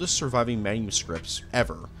the oldest surviving manuscripts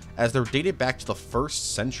ever, as they're dated back to the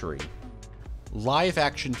 1st century.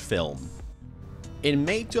 Live-action film. In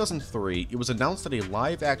May 2003, it was announced that a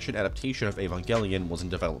live-action adaptation of Evangelion was in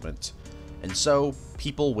development, and so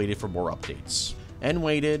people waited for more updates. And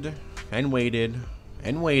waited, and waited,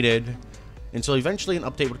 and waited, until eventually an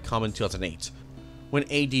update would come in 2008, when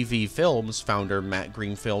ADV Films founder Matt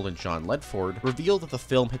Greenfield and John Ledford revealed that the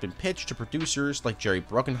film had been pitched to producers like Jerry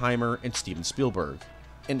Bruckheimer and Steven Spielberg.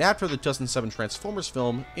 And after the 2007 Transformers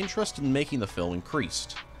film, interest in making the film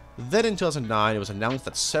increased. Then in 2009, it was announced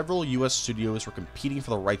that several US studios were competing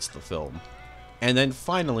for the rights to the film. And then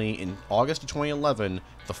finally, in August of 2011,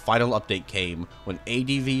 the final update came when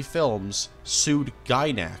ADV Films sued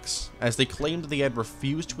Gainax, as they claimed that they had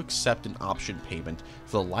refused to accept an option payment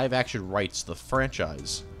for the live-action rights to the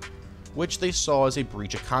franchise, which they saw as a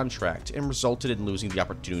breach of contract and resulted in losing the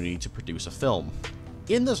opportunity to produce a film.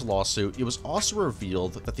 In this lawsuit, it was also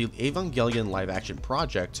revealed that the Evangelion live-action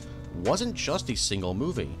project wasn't just a single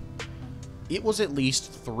movie. It was at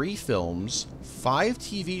least 3 films, 5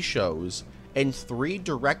 TV shows, and 3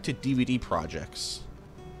 direct-to-DVD projects.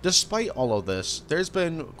 Despite all of this, there's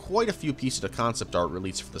been quite a few pieces of concept art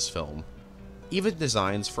released for this film. Even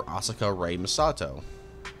designs for Asuka, Rei, Misato.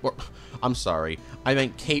 Or, I'm sorry, I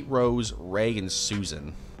meant Kate, Rose, Rei, and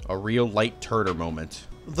Susan. A real light Turner moment.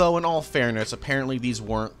 Though in all fairness, apparently these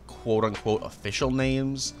weren't quote-unquote official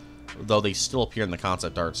names, though they still appear in the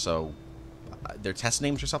concept art, so they're test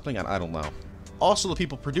names or something? I don't know. Also, the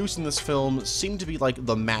people producing this film seem to be like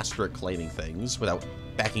the master at claiming things without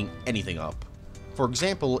backing anything up. For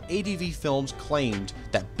example, ADV Films claimed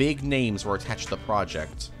that big names were attached to the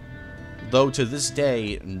project, though to this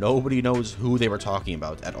day, nobody knows who they were talking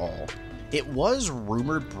about at all. It was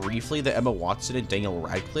rumored briefly that Emma Watson and Daniel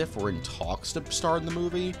Radcliffe were in talks to star in the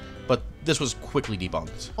movie, but this was quickly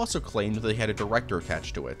debunked. Also claimed that they had a director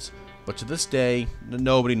attached to it, but to this day,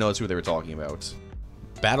 nobody knows who they were talking about.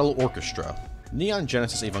 Battle Orchestra. Neon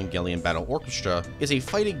Genesis Evangelion Battle Orchestra is a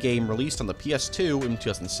fighting game released on the PS2 in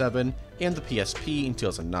 2007 and the PSP in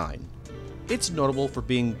 2009. It's notable for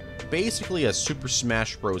being basically a Super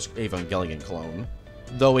Smash Bros. Evangelion clone,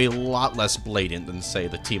 though a lot less blatant than, say,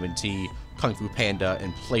 the TMNT, Kung Fu Panda,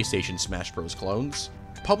 and PlayStation Smash Bros. Clones.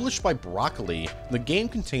 Published by Broccoli, the game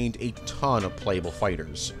contained a ton of playable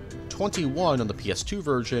fighters, 21 on the PS2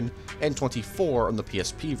 version and 24 on the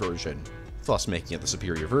PSP version, thus making it the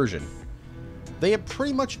superior version. They had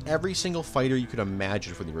pretty much every single fighter you could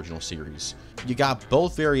imagine from the original series. You got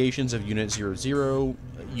both variations of Unit 00,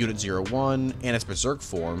 Unit 01, and its Berserk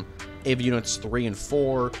form, Ava Units 3 and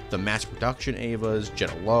 4, the mass production Avas,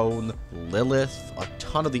 Jet Alone, Lilith, a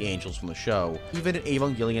ton of the angels from the show, even an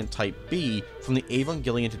Evangelion Type B from the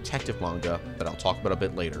Evangelion Detective manga that I'll talk about a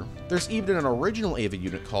bit later. There's even an original Ava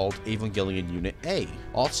unit called Evangelion Unit A.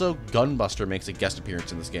 Also, Gunbuster makes a guest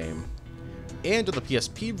appearance in this game. And on the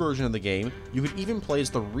PSP version of the game, you could even play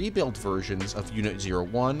as the rebuild versions of Unit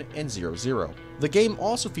 01 and 00. The game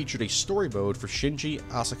also featured a story mode for Shinji,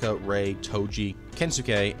 Asuka, Rei, Toji,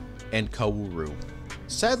 Kensuke, and Kaworu.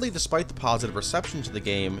 Sadly, despite the positive reception to the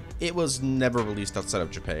game, it was never released outside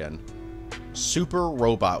of Japan. Super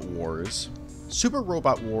Robot Wars. Super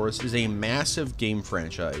Robot Wars is a massive game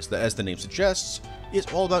franchise that, as the name suggests, is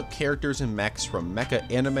all about characters and mechs from mecha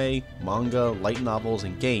anime, manga, light novels,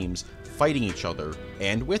 and games fighting each other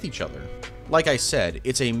and with each other. Like I said,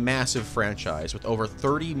 it's a massive franchise with over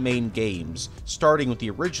 30 main games, starting with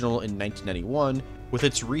the original in 1991, with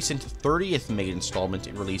its recent 30th main installment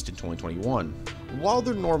released in 2021. While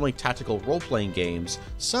they're normally tactical role-playing games,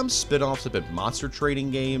 some spin-offs have been monster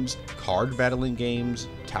trading games, card battling games,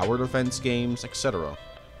 tower defense games, etc.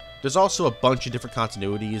 There's also a bunch of different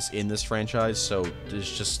continuities in this franchise, so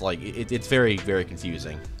it's just like, it's very, very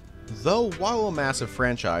confusing. Though, while a massive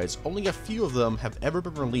franchise, only a few of them have ever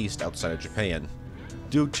been released outside of Japan,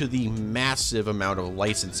 due to the massive amount of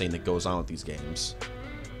licensing that goes on with these games.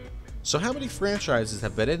 So how many franchises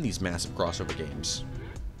have been in these massive crossover games?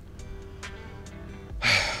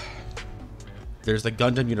 There's the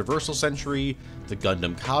Gundam Universal Century, the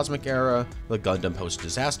Gundam Cosmic Era, the Gundam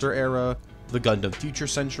Post-Disaster Era, the Gundam Future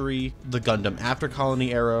Century, the Gundam After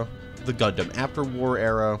Colony Era, the Gundam After War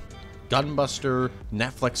era, Gunbuster,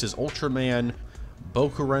 Netflix's Ultraman,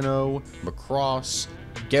 Bokureno, Macross,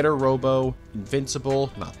 Getter Robo,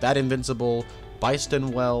 Invincible, not that Invincible,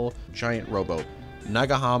 Bystonwell, Giant Robo,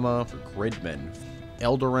 Nagahama, Gridman,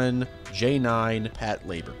 Eldoran, J9, Pat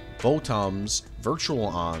Labor, Votums, Virtual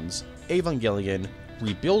Ons, Evangelion,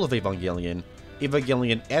 Rebuild of Evangelion,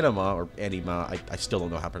 Evangelion Anima, or Anima, I still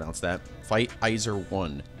don't know how to pronounce that, Fight Iser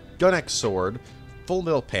 1, Gun Sword, Full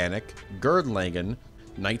Metal Panic, Gurdlangen,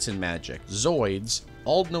 Knights in Magic, Zoids,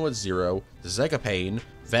 Aldnoah Zero, Zegapane,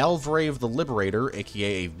 Valvrave the Liberator,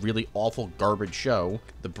 aka a really awful garbage show,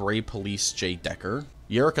 The Brave Police J. Decker,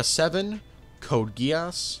 Eureka 7, Code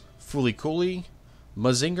Geass, Fooly Cooly,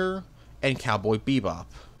 Mazinger, and Cowboy Bebop.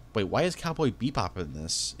 Wait, why is Cowboy Bebop in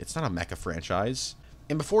this? It's not a mecha franchise.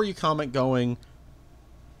 And before you comment going,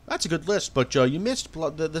 that's a good list, but you missed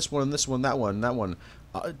this one, this one, that one, that one.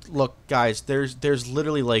 Look, guys, there's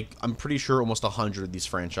literally, like, I'm pretty sure almost 100 of these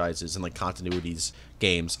franchises and, like, continuities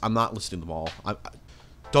games. I'm not listing them all.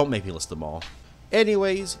 Don't make me list them all.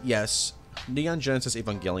 Anyways, yes, Neon Genesis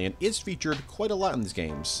Evangelion is featured quite a lot in these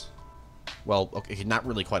games. Well, okay, not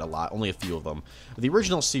really quite a lot, only a few of them. The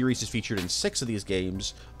original series is featured in 6 of these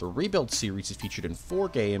games, the Rebuild series is featured in 4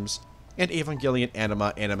 games, and Evangelion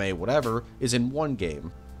Anima, Anime, whatever, is in 1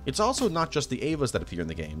 game. It's also not just the Evas that appear in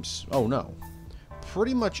the games. Oh no.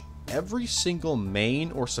 Pretty much every single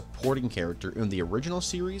main or supporting character in the original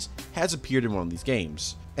series has appeared in one of these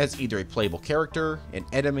games, as either a playable character, an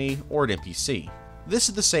enemy, or an NPC. This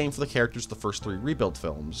is the same for the characters of the first 3 Rebuild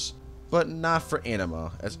films, but not for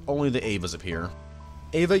Anima, as only the Evas appear.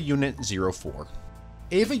 Eva Unit 04.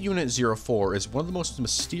 Eva Unit 04 is one of the most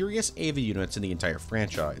mysterious Eva units in the entire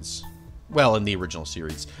franchise. Well, in the original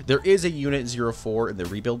series. There is a Unit 04 in the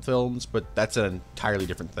Rebuild films, but that's an entirely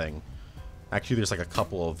different thing. Actually, there's like a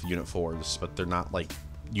couple of Unit 4s, but they're not like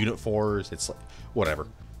Unit 4s, it's like, whatever.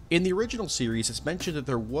 In the original series, it's mentioned that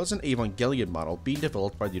there was an Evangelion model being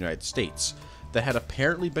developed by the United States that had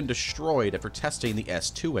apparently been destroyed after testing the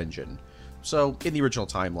S2 engine. So, in the original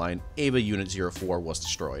timeline, Eva Unit 04 was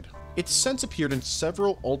destroyed. It's since appeared in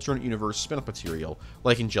several alternate universe spin-off material,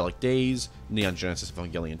 like Angelic Days, Neon Genesis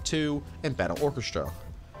Evangelion 2, and Battle Orchestra.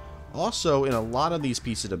 Also, in a lot of these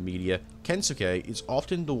pieces of media, Kensuke is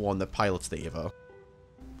often the one that pilots the Eva.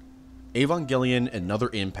 Evangelion Another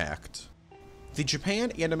Impact. The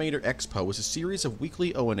Japan Animator Expo is a series of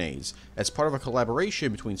weekly ONAs as part of a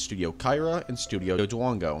collaboration between Studio Kaira and Studio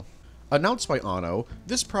Dwango. Announced by Anno,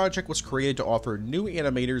 this project was created to offer new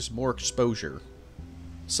animators more exposure.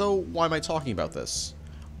 So why am I talking about this?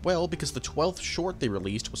 Well, because the 12th short they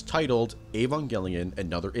released was titled Evangelion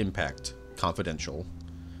Another Impact, Confidential.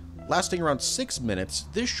 Lasting around 6 minutes,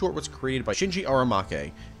 this short was created by Shinji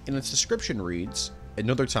Aramake, and its description reads,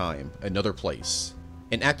 Another time, another place.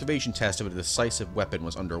 An activation test of a decisive weapon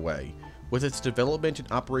was underway, with its development and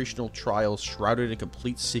operational trials shrouded in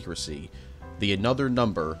complete secrecy. The Another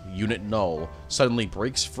Number, Unit Null, suddenly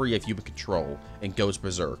breaks free of human control and goes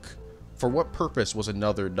berserk. For what purpose was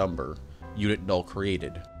Another Number, Unit Null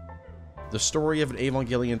created? The story of an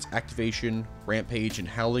Evangelion's activation, rampage, and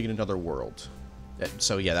howling in another world.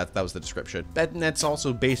 So yeah, that was the description. That's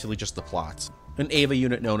also basically just the plot. An Eva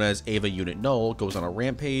unit known as Eva Unit Null goes on a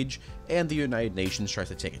rampage, and the United Nations tries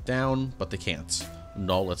to take it down, but they can't.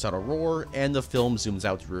 Null lets out a roar, and the film zooms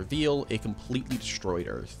out to reveal a completely destroyed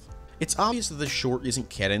Earth. It's obvious that this short isn't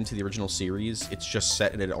canon to the original series, it's just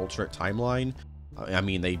set in an alternate timeline. I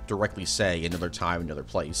mean, they directly say another time, another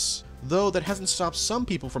place. Though that hasn't stopped some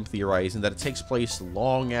people from theorizing that it takes place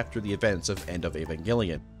long after the events of End of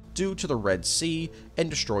Evangelion, due to the Red Sea and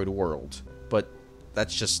destroyed world. But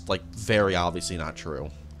that's just, like, very obviously not true.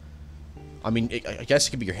 I mean, I guess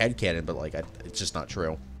it could be your headcanon, but, like, it's just not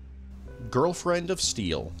true. Girlfriend of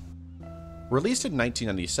Steel. Released in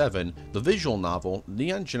 1997, the visual novel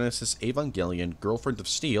Neon Genesis Evangelion Girlfriend of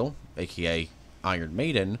Steel, aka Iron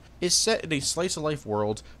Maiden, is set in a slice-of-life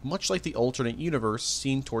world much like the alternate universe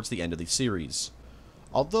seen towards the end of the series.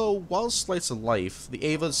 Although, while slice-of-life, the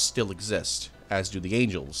Evas still exist, as do the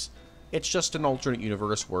Angels. It's just an alternate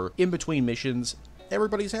universe where, in between missions,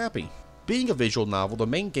 everybody's happy. Being a visual novel, the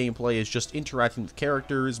main gameplay is just interacting with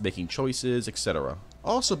characters, making choices, etc.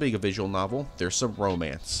 Also being a visual novel, there's some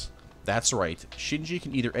romance. That's right, Shinji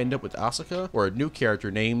can either end up with Asuka or a new character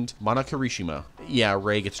named Mana Kirishima. Yeah,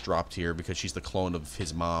 Rei gets dropped here because she's the clone of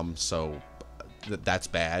his mom, so that's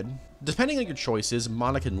bad. Depending on your choices,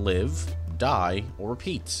 Mana can live, die, or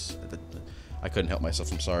repeat. I couldn't help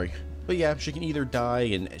myself, I'm sorry. But yeah, she can either die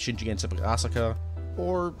and Shinji ends up with Asuka,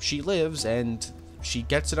 or she lives and she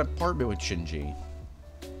gets an apartment with Shinji.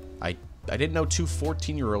 I I didn't know two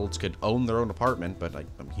 14-year-olds could own their own apartment, but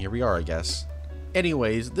here we are, I guess.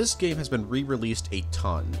 Anyways, this game has been re-released a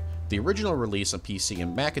ton. The original release on PC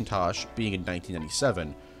and Macintosh being in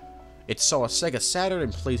 1997. It saw a Sega Saturn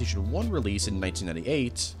and PlayStation 1 release in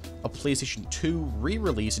 1998, a PlayStation 2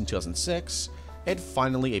 re-release in 2006, and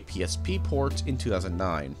finally a PSP port in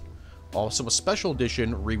 2009. Also a special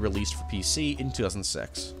edition re-released for PC in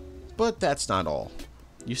 2006. But that's not all.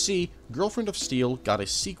 You see, Girlfriend of Steel got a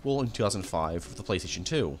sequel in 2005 for the PlayStation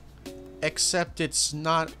 2. Except it's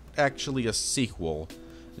not actually a sequel.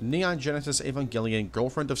 Neon Genesis Evangelion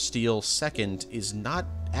Girlfriend of Steel 2nd is not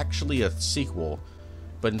actually a sequel,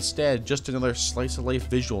 but instead just another slice-of-life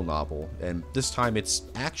visual novel, and this time it's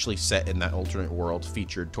actually set in that alternate world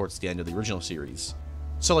featured towards the end of the original series.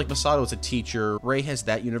 So like Masato is a teacher, Rei has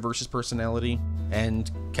that universe's personality,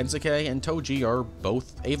 and Kensuke and Toji are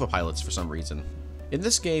both Eva pilots for some reason. In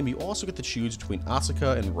this game, you also get to choose between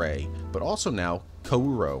Asuka and Rei, but also now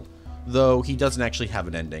Kouro, though he doesn't actually have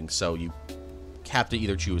an ending, so you have to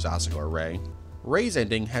either choose Asuka or Rei. Rei's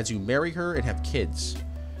ending has you marry her and have kids.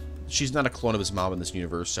 She's not a clone of his mom in this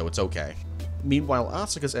universe, so it's okay. Meanwhile,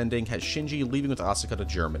 Asuka's ending has Shinji leaving with Asuka to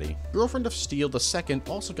Germany. Girlfriend of Steel 2nd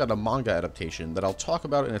also got a manga adaptation that I'll talk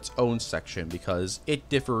about in its own section because it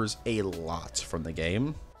differs a lot from the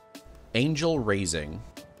game. Angel Raising.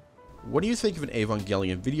 What do you think of an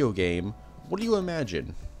Evangelion video game? What do you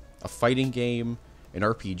imagine? A fighting game? An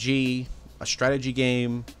RPG? A strategy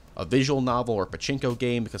game? A visual novel or pachinko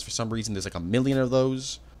game, because for some reason there's like a million of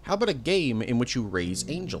those? How about a game in which you raise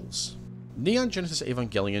angels? Neon Genesis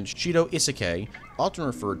Evangelion Shido Isekai, often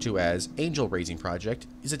referred to as Angel Raising Project,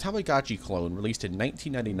 is a Tamagotchi clone released in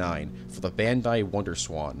 1999 for the Bandai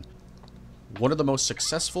WonderSwan, one of the most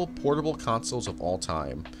successful portable consoles of all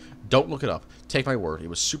time. Don't look it up, take my word, it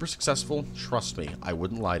was super successful, trust me, I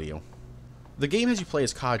wouldn't lie to you. The game has you play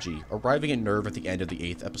as Kaji, arriving at Nerve at the end of the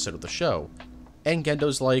 8th episode of the show, and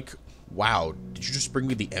Gendo's like, wow, did you just bring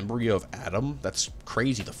me the embryo of Adam? That's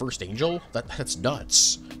crazy, the first angel? That's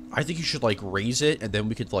nuts. I think you should, like, raise it, and then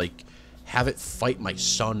we could, like, have it fight my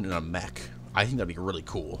son in a mech. I think that'd be really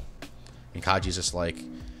cool. And Kaji's just like,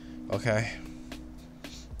 okay.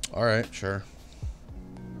 Alright, sure.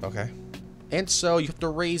 Okay. And so you have to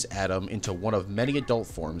raise Adam into one of many adult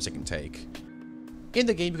forms it can take. In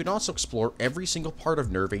the game, you can also explore every single part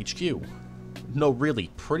of Nerve HQ. No, really,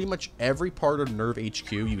 pretty much every part of Nerve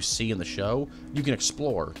HQ you see in the show, you can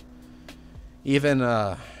explore. Even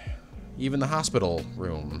the hospital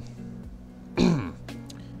room.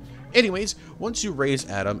 Anyways, once you raise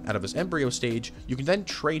Adam out of his embryo stage, you can then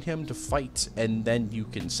train him to fight, and then you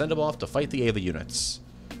can send him off to fight the Eva units.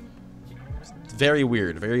 Very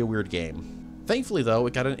weird game. Thankfully though,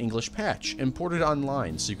 it got an English patch, and ported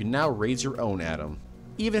online, so you can now raise your own Adam.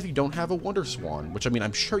 Even if you don't have a WonderSwan, which I mean,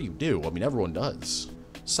 I'm sure you do, I mean, everyone does.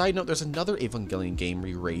 Side note, there's another Evangelion game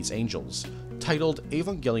where you raise angels. Titled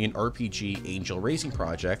Evangelion RPG Angel Raising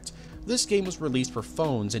Project, this game was released for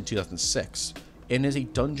phones in 2006, and is a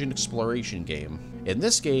dungeon exploration game. In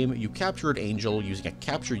this game, you capture an angel using a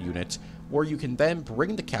capture unit, where you can then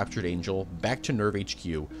bring the captured angel back to Nerve HQ,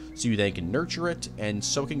 so you then can nurture it, and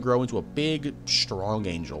so it can grow into a big, strong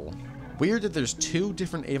angel. Weird that there's two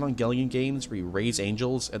different Evangelion games where you raise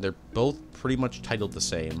angels, and they're both pretty much titled the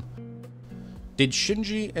same. Did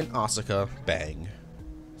Shinji and Asuka bang?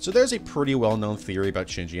 So there's a pretty well-known theory about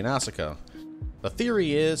Shinji and Asuka. The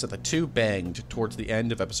theory is that the two banged towards the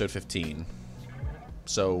end of episode 15.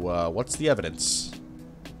 So, what's the evidence?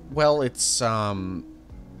 Well, it's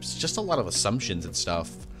just a lot of assumptions and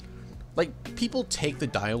stuff. Like, people take the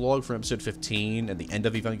dialogue from episode 15 and the end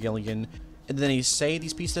of Evangelion, and then they say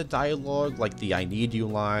these pieces of dialogue, like the I need you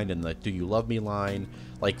line and the do you love me line,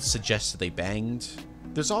 like, suggests that they banged.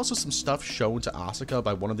 There's also some stuff shown to Asuka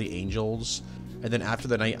by one of the angels, and then after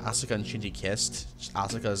the night Asuka and Shinji kissed,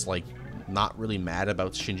 Asuka's, like, not really mad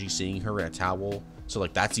about Shinji seeing her in a towel, so,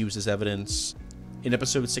 like, that's used as evidence. In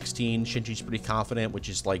episode 16, Shinji's pretty confident, which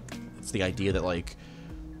is, like, it's the idea that, like,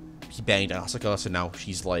 he banged Asuka, so now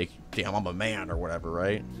she's like, damn, I'm a man, or whatever,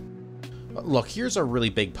 right? Look, here's a really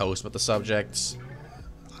big post about the subject.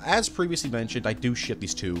 As previously mentioned, I do ship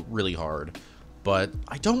these two really hard, but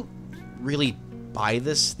I don't really buy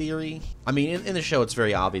this theory. I mean, in the show, it's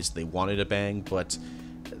very obvious they wanted to bang, but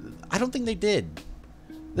I don't think they did.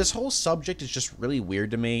 This whole subject is just really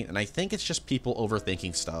weird to me, and I think it's just people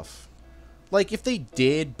overthinking stuff. Like, if they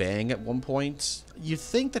did bang at one point, you'd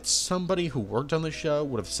think that somebody who worked on the show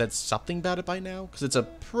would have said something about it by now, because it's a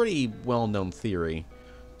pretty well-known theory.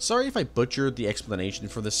 Sorry if I butchered the explanation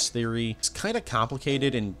for this theory. It's kind of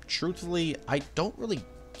complicated, and truthfully, I don't really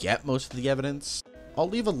get most of the evidence. I'll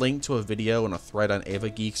leave a link to a video and a thread on Ava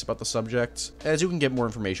Geeks about the subject, as you can get more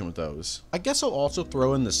information with those. I guess I'll also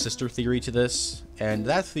throw in the sister theory to this, and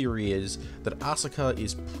that theory is that Asuka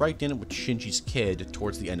is pregnant with Shinji's kid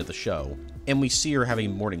towards the end of the show, and we see her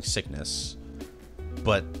having morning sickness.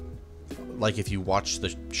 But, like, if you watch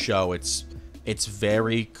the show, it's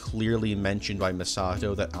very clearly mentioned by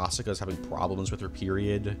Misato that Asuka's having problems with her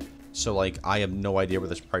period, so, like, I have no idea where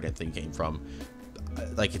this pregnant thing came from.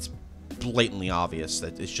 Like, it's blatantly obvious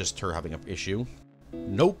that it's just her having an issue.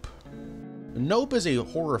 Nope. Nope is a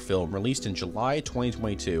horror film released in July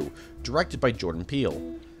 2022, directed by Jordan Peele,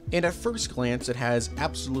 and at first glance it has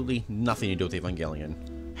absolutely nothing to do with Evangelion.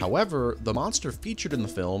 However, the monster featured in the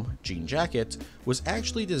film, Jean Jacket, was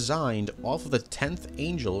actually designed off of the 10th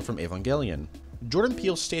angel from Evangelion. Jordan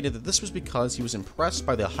Peele stated that this was because he was impressed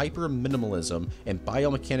by the hyper-minimalism and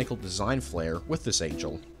biomechanical design flair with this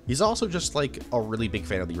angel. He's also just like a really big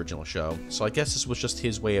fan of the original show, so I guess this was just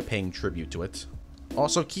his way of paying tribute to it.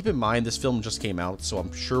 Also, keep in mind this film just came out, so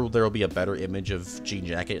I'm sure there will be a better image of Jean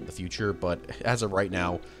Jacket in the future, but as of right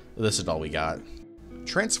now, this is all we got.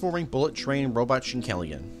 Transforming Bullet Train Robot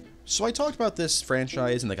Shinkelion. So I talked about this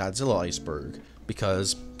franchise in the Godzilla Iceberg,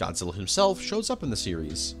 because Godzilla himself shows up in the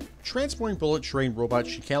series. Transforming Bullet Train Robot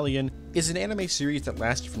Shinkelion is an anime series that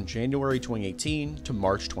lasted from January 2018 to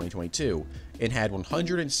March 2022, and had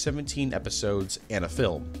 117 episodes and a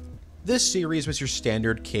film. This series was your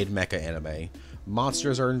standard kid mecha anime.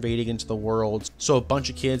 Monsters are invading into the world, so a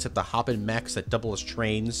bunch of kids have to hop in mechs that double as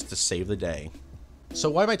trains to save the day. So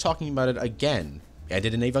why am I talking about it again? I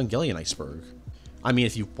did an Evangelion Iceberg. I mean,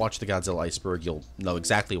 if you watch the Godzilla Iceberg, you'll know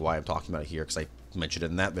exactly why I'm talking about it here, because I mentioned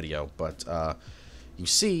it in that video, but you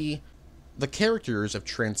see, the characters of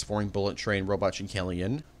Transforming Bullet Train Robot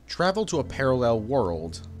Shinkelion travel to a parallel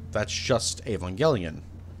world that's just Evangelion.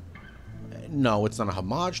 No, it's not a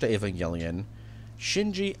homage to Evangelion.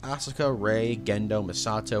 Shinji, Asuka, Rei, Gendo,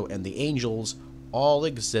 Misato, and the Angels all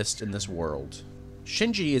exist in this world.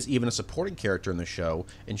 Shinji is even a supporting character in the show,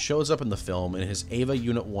 and shows up in the film in his Eva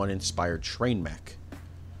Unit 1 inspired train mech.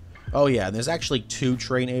 Oh yeah, and there's actually 2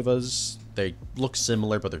 train Evas. They look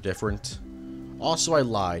similar, but they're different. Also, I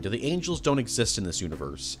lied. The Angels don't exist in this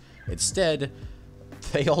universe. Instead,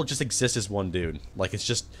 they all just exist as one dude. Like, it's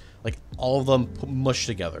just, like, all of them mushed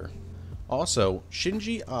together. Also,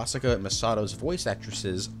 Shinji, Asuka, and Misato's voice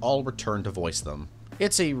actresses all return to voice them.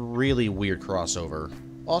 It's a really weird crossover.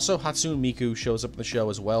 Also, Hatsune Miku shows up in the show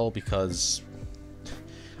as well because,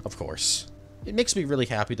 of course. It makes me really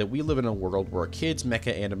happy that we live in a world where a kid's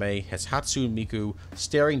mecha anime has Hatsune Miku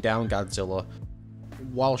staring down Godzilla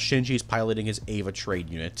while Shinji's piloting his Eva trade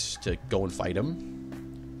unit to go and fight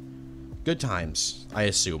him. Good times, I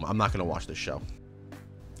assume. I'm not going to watch this show.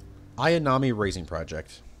 Ayanami Racing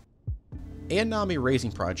Project. Ayanami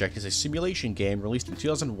Racing Project is a simulation game released in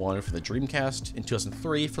 2001 for the Dreamcast and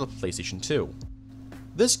 2003 for the PlayStation 2.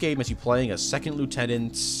 This game is you playing a second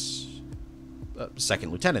lieutenant,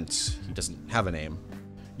 he doesn't have a name.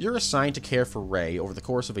 You're assigned to care for Rei over the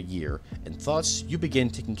course of a year, and thus you begin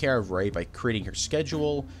taking care of Rei by creating her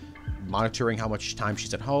schedule, monitoring how much time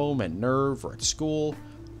she's at home, at Nerve, or at school,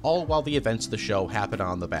 all while the events of the show happen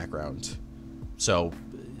on the background. So,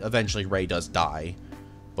 eventually Rei does die,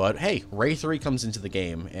 but hey, Rei 3 comes into the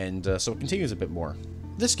game, and so it continues a bit more.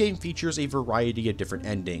 This game features a variety of different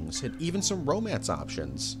endings, and even some romance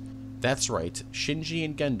options. That's right, Shinji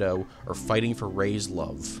and Gendo are fighting for Rei's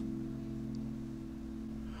love.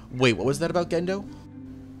 Wait, what was that about Gendo?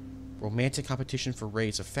 Romantic competition for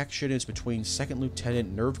Rei's affection is between Second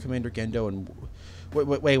Lieutenant Nerve Commander Gendo and...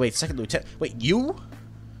 Wait, Second Lieutenant... Wait, you?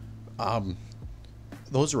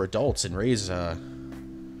 Those are adults, and Rei's, Oh,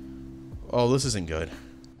 this isn't good.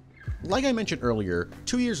 Like I mentioned earlier,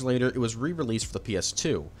 2 years later it was re-released for the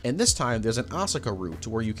PS2, and this time there's an Asuka route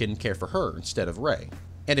where you can care for her instead of Rei.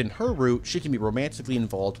 And in her route, she can be romantically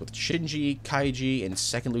involved with Shinji, Kaiji, and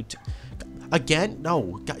Second Lieutenant... Again?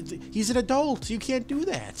 No, he's an adult, you can't do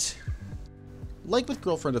that! Like with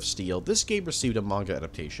Girlfriend of Steel, this game received a manga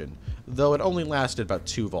adaptation, though it only lasted about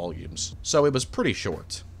 2 volumes, so it was pretty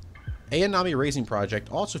short. Ayanami Racing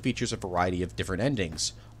Project also features a variety of different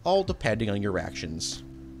endings, all depending on your actions.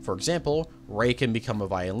 For example, Rei can become a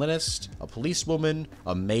violinist, a policewoman,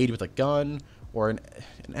 a maid with a gun, or an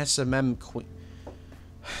SMM queen.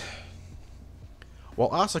 While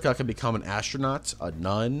Asuka can become an astronaut, a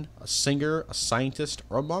nun, a singer, a scientist,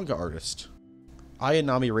 or a manga artist.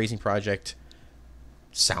 Ayanami Racing Project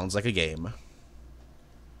sounds like a game.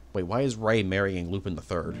 Wait, why is Rei marrying Lupin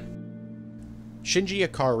III? Shinji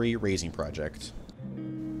Ikari Racing Project.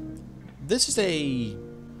 This is a...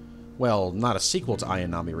 well, not a sequel to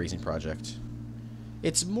Ayanami Racing Project.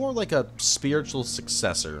 It's more like a spiritual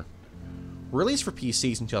successor. Released for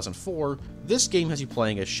PCs in 2004, this game has you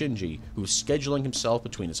playing as Shinji, who's scheduling himself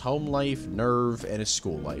between his home life, nerve, and his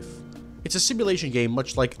school life. It's a simulation game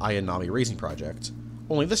much like Ayanami Racing Project,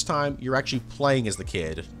 only this time you're actually playing as the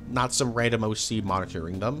kid, not some random OC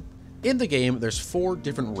monitoring them. In the game, there's 4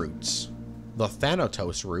 different routes. The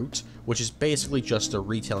Thanatos route, which is basically just a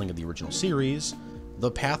retelling of the original series,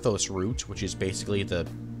 the Pathos route, which is basically the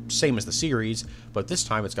same as the series, but this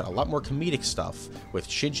time it's got a lot more comedic stuff, with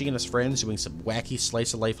Shinji and his friends doing some wacky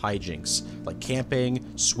slice-of-life hijinks, like camping,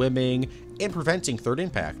 swimming, and preventing third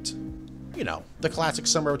impact. You know, the classic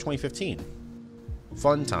summer of 2015.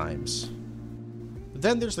 Fun times.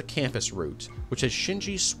 Then there's the campus route, which has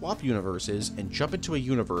Shinji swap universes and jump into a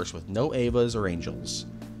universe with no Evas or angels.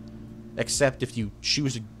 Except if you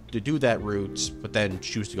choose to do that route, but then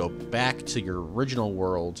choose to go back to your original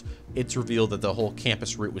world, it's revealed that the whole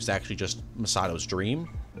campus route was actually just Masato's dream.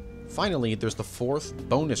 Finally, there's the 4th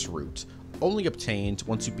bonus route, only obtained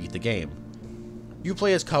once you beat the game. You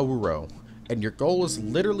play as Kaoru, and your goal is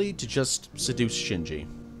literally to just seduce Shinji.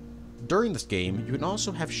 During this game, you can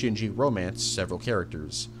also have Shinji romance several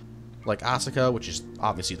characters, like Asuka, which is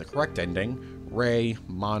obviously the correct ending, Rei,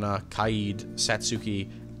 Mana, Kaid, Satsuki,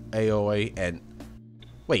 Aoi, and...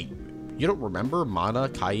 Wait, you don't remember Mana,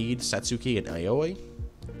 Kaid, Satsuki, and Aoi?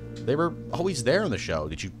 They were always there in the show,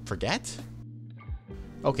 did you forget?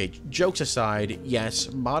 Okay, jokes aside,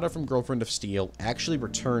 yes, Mana from Girlfriend of Steel actually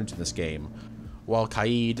returned in this game, while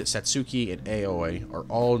Kaid, Satsuki, and Aoi are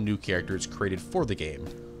all new characters created for the game.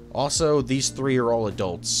 Also, these 3 are all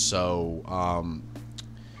adults, so,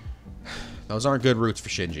 those aren't good routes for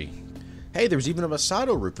Shinji. Hey, there's even a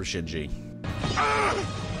Masato route for Shinji.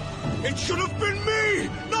 It should have been me,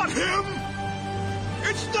 not him!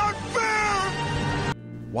 It's not fair!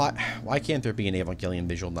 Why can't there be an Evangelion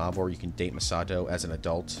visual novel where you can date Masato as an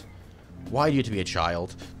adult? Why do you have to be a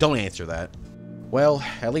child? Don't answer that. Well,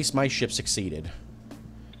 at least my ship succeeded.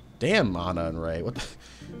 Damn, Mana and Rei,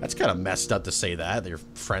 that's kind of messed up to say that at your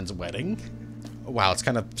friend's wedding. Wow, it's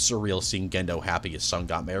kind of surreal seeing Gendo happy his son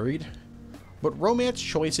got married. But romance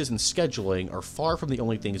choices and scheduling are far from the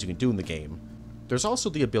only things you can do in the game. There's also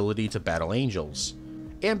the ability to battle angels.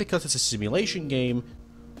 And because it's a simulation game,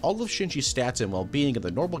 all of Shinji's stats and well-being in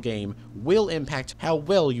the normal game will impact how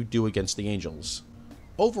well you do against the angels.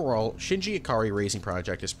 Overall, Shinji Ikari Racing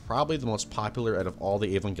Project is probably the most popular out of all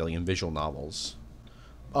the Evangelion visual novels.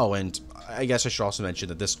 Oh, and I guess I should also mention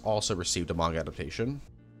that this also received a manga adaptation.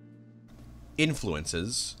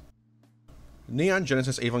 Influences. Neon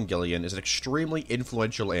Genesis Evangelion is an extremely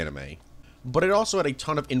influential anime, but it also had a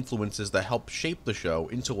ton of influences that helped shape the show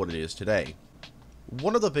into what it is today.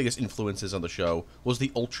 One of the biggest influences on the show was the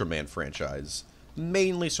Ultraman franchise,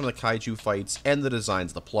 mainly some of the kaiju fights and the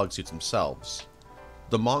designs of the plug suits themselves.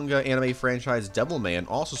 The manga anime franchise Devilman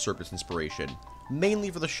also served as inspiration, mainly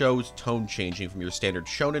for the show's tone changing from your standard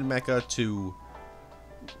shonen mecha to,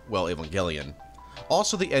 well, Evangelion.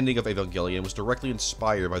 Also, the ending of Evangelion was directly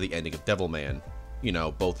inspired by the ending of Devilman. You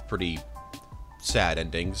know, both pretty sad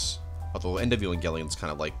endings, although the end of Evangelion is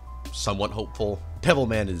kind of like somewhat hopeful.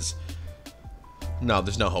 Devilman is... no,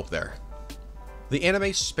 there's no hope there. The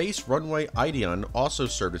anime Space Runway Ideon also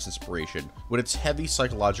served as inspiration, with its heavy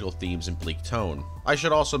psychological themes and bleak tone. I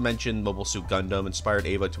should also mention Mobile Suit Gundam inspired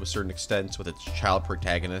Eva to a certain extent, with its child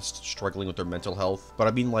protagonist struggling with their mental health, but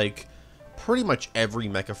I mean, like, pretty much every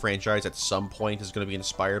mecha franchise at some point is going to be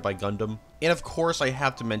inspired by Gundam. And of course I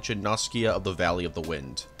have to mention Nausicaa of the Valley of the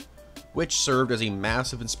Wind, which served as a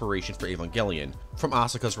massive inspiration for Evangelion, from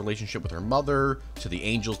Asuka's relationship with her mother, to the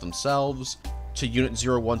angels themselves, to Unit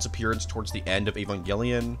 01's appearance towards the end of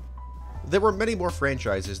Evangelion. There were many more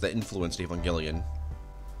franchises that influenced Evangelion.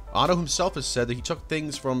 Anno himself has said that he took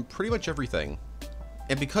things from pretty much everything.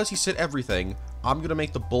 And because he said everything, I'm going to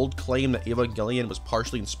make the bold claim that Evangelion was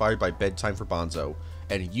partially inspired by Bedtime for Bonzo,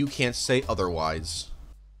 and you can't say otherwise.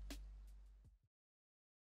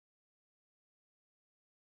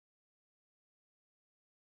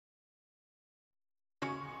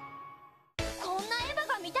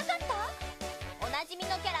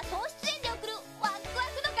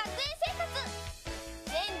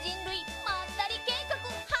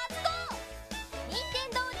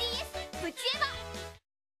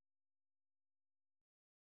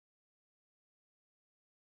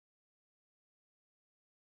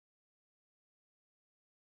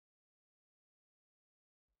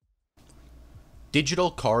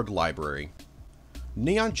 Digital Card Library.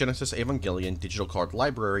 Neon Genesis Evangelion Digital Card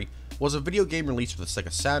Library was a video game released for the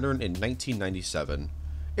Sega Saturn in 1997.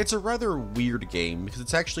 It's a rather weird game because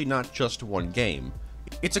it's actually not just one game.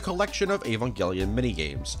 It's a collection of Evangelion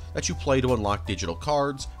minigames that you play to unlock digital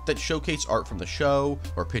cards that showcase art from the show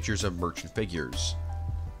or pictures of merchant figures.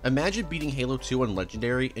 Imagine beating Halo 2 on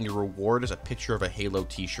Legendary and your reward is a picture of a Halo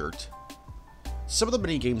t-shirt. Some of the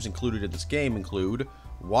minigames included in this game include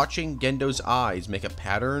watching Gendo's eyes make a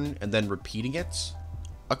pattern and then repeating it,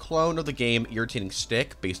 a clone of the game Irritating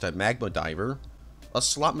Stick based on Magma Diver, a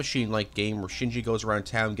slot machine-like game where Shinji goes around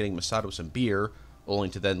town getting Masato some beer, only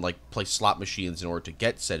to then play slot machines in order to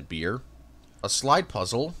get said beer, a slide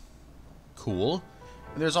puzzle, cool,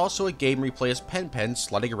 and there's also a game where you play as Pigpen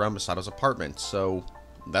sliding around Masato's apartment, so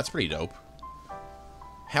that's pretty dope.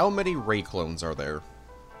 How many Rei clones are there?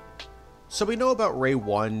 So we know about Rei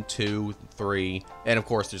 1, 2, 3, and of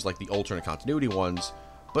course there's the alternate continuity ones,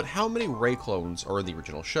 but how many Rei clones are in the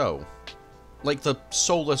original show? Like the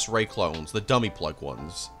soulless Rei clones, the dummy plug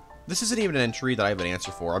ones. This isn't even an entry that I have an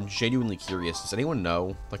answer for. I'm genuinely curious. Does anyone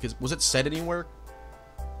know? Was it said anywhere?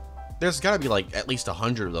 There's gotta be at least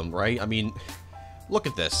 100 of them, right? I mean, look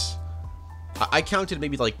at this. I counted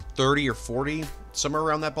maybe 30 or 40, somewhere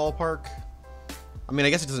around that ballpark. I mean, I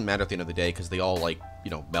guess it doesn't matter at the end of the day because they all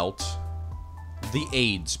melt. The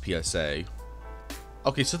AIDS PSA.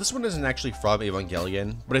 Okay, so this one isn't actually from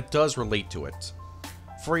Evangelion, but it does relate to it.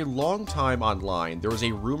 For a long time online, there was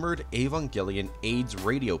a rumored Evangelion AIDS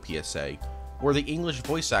radio PSA, where the English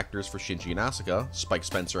voice actors for Shinji and Asuka, Spike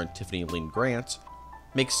Spencer and Tiffany Lynn Grant,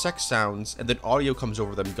 make sex sounds and then audio comes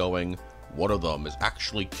over them going, "One of them is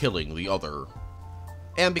actually killing the other."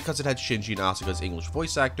 And because it had Shinji and Asuka's English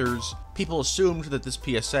voice actors, people assumed that this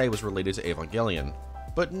PSA was related to Evangelion.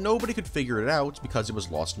 But nobody could figure it out because it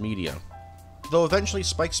was lost media. Though eventually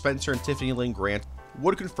Spike Spencer and Tiffany Lynn Grant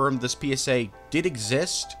would confirm this PSA did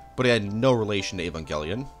exist, but it had no relation to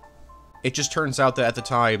Evangelion. It just turns out that at the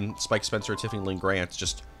time, Spike Spencer and Tiffany Lynn Grant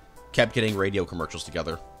just kept getting radio commercials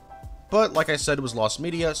together. But like I said, it was lost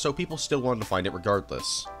media, so people still wanted to find it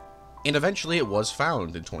regardless. And eventually it was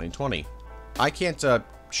found in 2020. I can't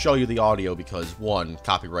show you the audio because 1,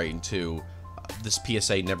 copyright, and 2, this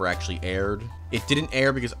PSA never actually aired. It didn't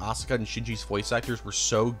air because Asuka and Shinji's voice actors were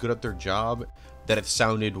so good at their job that it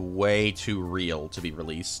sounded way too real to be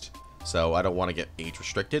released. So I don't want to get age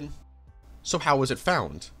restricted. So how was it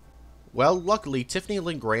found? Well, luckily, Tiffany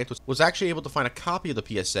Lynn Grant was actually able to find a copy of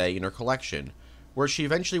the PSA in her collection, where she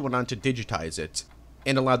eventually went on to digitize it,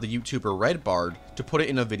 and allowed the YouTuber Redbard to put it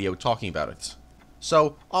in a video talking about it.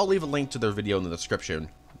 So I'll leave a link to their video in the description,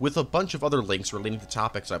 with a bunch of other links relating to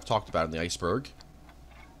topics I've talked about in the Iceberg.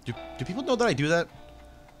 Do people know that I do that?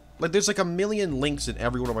 There's a million links in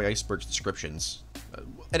every one of my Iceberg's descriptions.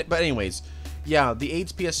 But anyways, yeah, the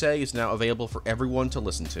AIDS PSA is now available for everyone to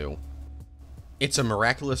listen to. It's a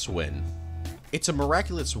Miraculous Win. It's a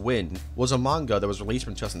Miraculous Win was a manga that was released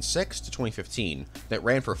from 2006 to 2015 that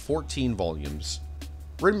ran for 14 volumes.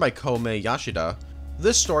 Written by Kome Yashida,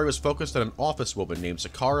 this story was focused on an office woman named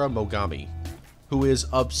Sakura Mogami, who is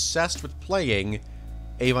obsessed with playing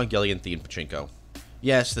Evangelion-themed pachinko.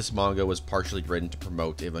 Yes, this manga was partially written to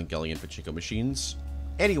promote Evangelion pachinko machines.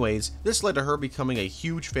 Anyways, this led to her becoming a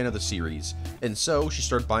huge fan of the series, and so she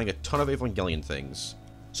started buying a ton of Evangelion things.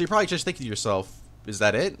 So you're probably just thinking to yourself, is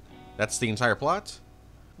that it? That's the entire plot?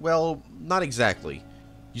 Well, not exactly.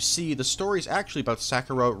 You see, the story is actually about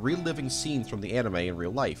Sakura reliving scenes from the anime in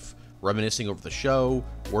real life, reminiscing over the show,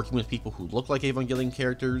 working with people who look like Evangelion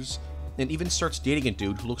characters, and even starts dating a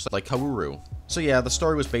dude who looks like Kaworu. So yeah, the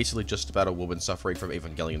story was basically just about a woman suffering from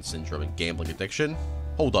Evangelion syndrome and gambling addiction.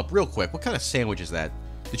 Hold up, real quick, what kind of sandwich is that?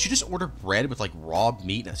 Did she just order bread with raw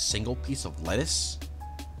meat and a single piece of lettuce?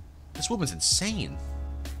 This woman's insane.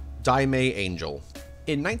 Daime Angel.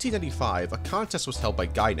 In 1995, a contest was held by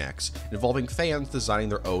Gainax, involving fans designing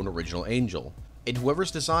their own original angel, and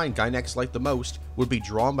whoever's design Gainax liked the most would be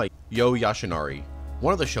drawn by Yo Yashinari,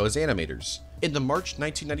 one of the show's animators, in the March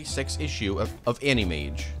 1996 issue of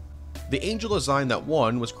Animage. The angel design that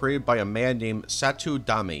won was created by a man named Satu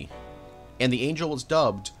Dame, and the angel was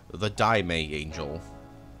dubbed the Daime Angel.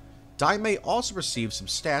 Daime also received some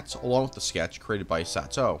stats along with the sketch created by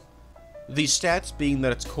Sato. These stats being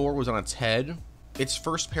that its core was on its head, its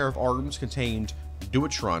first pair of arms contained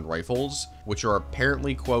Duotron rifles, which are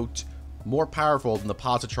apparently, quote, more powerful than the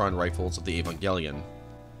positron rifles of the Evangelion.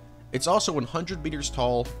 It's also 100 meters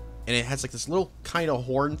tall, and it has this little kind of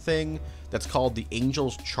horn thing that's called the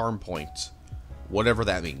Angel's Charm Point, whatever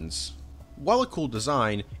that means. While a cool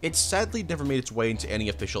design, it sadly never made its way into any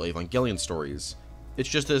official Evangelion stories. It's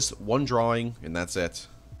just this one drawing, and that's it.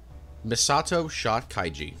 Misato shot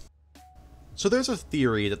Kaiji. So there's a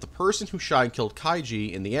theory that the person who shot and killed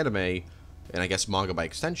Kaiji in the anime, and I guess manga by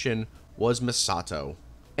extension, was Misato.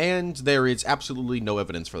 And there is absolutely no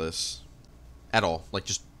evidence for this. At all. Like,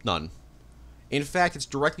 just none. In fact, it's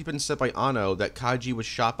directly been said by Anno that Kaji was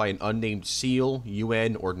shot by an unnamed SEAL,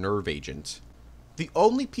 UN, or nerve agent. The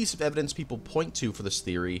only piece of evidence people point to for this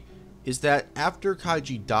theory is that after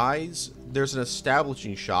Kaji dies, there's an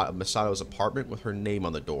establishing shot of Misato's apartment with her name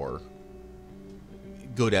on the door.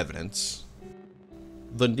 Good evidence.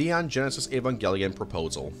 The Neon Genesis Evangelion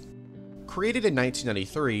Proposal. Created in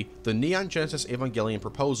 1993, the Neon Genesis Evangelion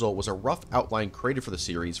Proposal was a rough outline created for the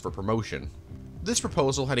series for promotion. This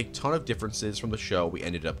proposal had a ton of differences from the show we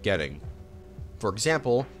ended up getting. For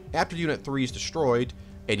example, after Unit 3 is destroyed,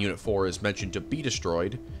 and Unit 4 is mentioned to be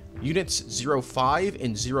destroyed, Units 05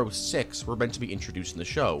 and 06 were meant to be introduced in the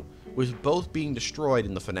show, with both being destroyed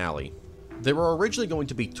in the finale. There were originally going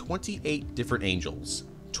to be 28 different angels,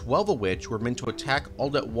 12 of which were meant to attack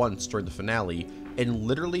all at once during the finale and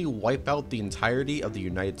literally wipe out the entirety of the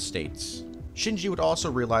United States. Shinji would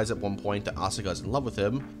also realize at one point that Asuka is in love with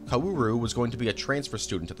him, Kaworu was going to be a transfer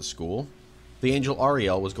student at the school, the angel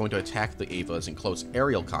Ariel was going to attack the Evas in close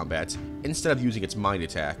aerial combat instead of using its mind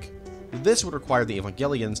attack. This would require the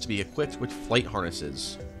Evangelions to be equipped with flight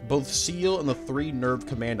harnesses. Both Seal and the 3 Nerve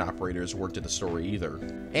Command operators weren't in the story either.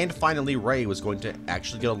 And finally, Rei was going to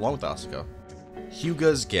actually get along with Asuka.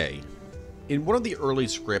 Hyuga's gay. In one of the early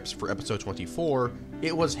scripts for episode 24,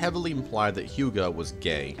 it was heavily implied that Hyuga was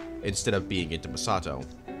gay, instead of being into Misato.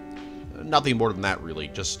 Nothing more than that really,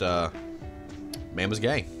 just, man was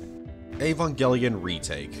gay. Evangelion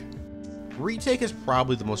Retake. Retake is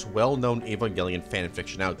probably the most well-known Evangelion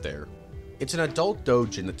fanfiction out there. It's an adult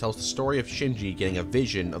doujin that tells the story of Shinji getting a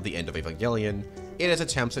vision of the end of Evangelion, and his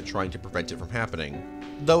attempts at trying to prevent it from happening,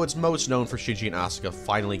 though it's most known for Shinji and Asuka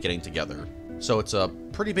finally getting together. So it's a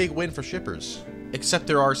pretty big win for shippers. Except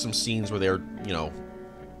there are some scenes where they're, you know,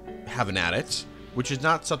 having at it, which is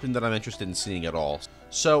not something that I'm interested in seeing at all.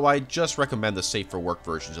 So I just recommend the safe for work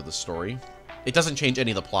versions of the story. It doesn't change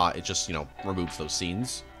any of the plot, it just, you know, removes those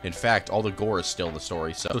scenes. In fact, all the gore is still in the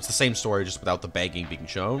story, so it's the same story just without the banging being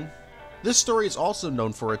shown. This story is also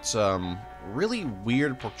known for its, really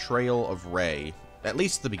weird portrayal of Rei. At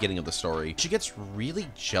least at the beginning of the story. She gets really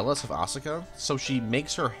jealous of Asuka, so she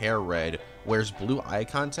makes her hair red, wears blue eye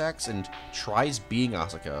contacts, and tries being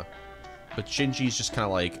Asuka. But Shinji's just kind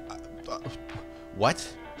of like,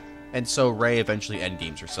 what? And so Rei eventually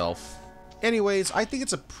endgames herself. Anyways, I think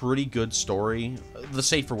it's a pretty good story. The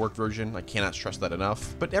safe for work version, I cannot stress that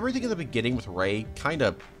enough. But everything in the beginning with Rei kind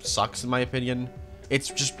of sucks in my opinion. It's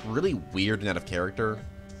just really weird and out of character.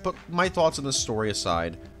 But my thoughts on this story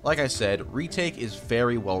aside, like I said, Retake is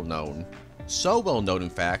very well known. So well known, in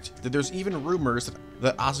fact, that there's even rumors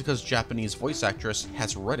that Asuka's Japanese voice actress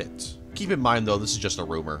has read it. Keep in mind though, this is just a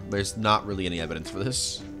rumor. There's not really any evidence for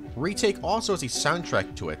this. Retake also has a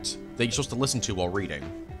soundtrack to it that you're supposed to listen to while reading.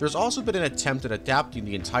 There's also been an attempt at adapting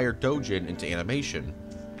the entire doujin into animation.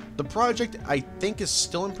 The project, I think, is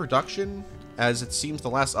still in production, as it seems the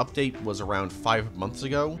last update was around 5 months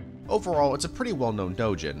ago. Overall, it's a pretty well-known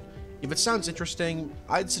doujin. If it sounds interesting,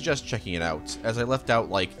 I'd suggest checking it out, as I left out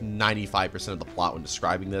like 95% of the plot when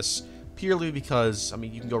describing this, purely because, I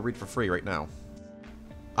mean, you can go read it for free right now.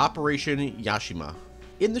 Operation Yashima.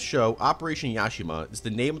 In the show, Operation Yashima is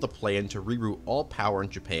the name of the plan to reroute all power in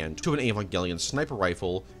Japan to an Evangelion sniper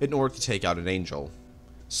rifle in order to take out an angel.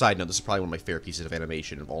 Side note, this is probably one of my favorite pieces of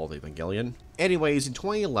animation of all of Evangelion. Anyways, in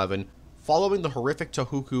 2011, following the horrific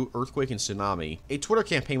Tohoku earthquake and tsunami, a Twitter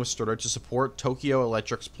campaign was started to support Tokyo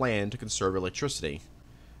Electric's plan to conserve electricity.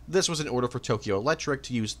 This was in order for Tokyo Electric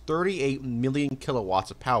to use 38 million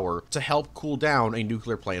kilowatts of power to help cool down a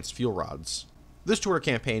nuclear plant's fuel rods. This Twitter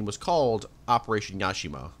campaign was called Operation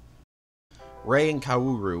Yashima. Rei and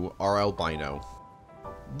Kaworu are albino.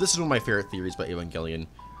 This is one of my favorite theories about Evangelion.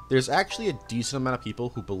 There's actually a decent amount of people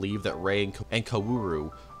who believe that Rei and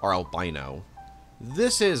Kaworu are albino.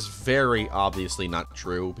 This is very obviously not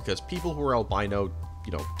true, because people who are albino,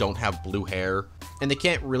 you know, don't have blue hair, and they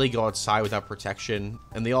can't really go outside without protection,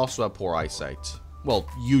 and they also have poor eyesight. Well,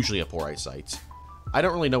 usually have poor eyesight. I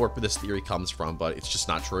don't really know where this theory comes from, but it's just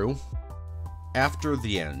not true. After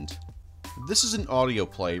the End. This is an audio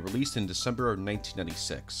play released in December of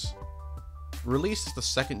 1996. Released as the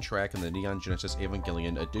second track in the Neon Genesis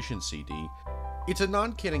Evangelion Edition CD, it's a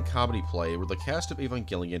non-canon comedy play where the cast of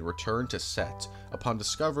Evangelion return to set upon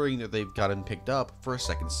discovering that they've gotten picked up for a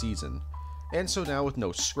second season. And so now with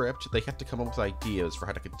no script, they have to come up with ideas for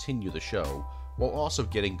how to continue the show, while also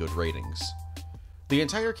getting good ratings. The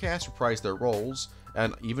entire cast reprise their roles,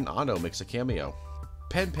 and even Anno makes a cameo.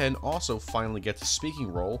 Pigpen also finally gets a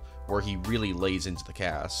speaking role where he really lays into the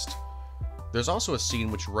cast. There's also a scene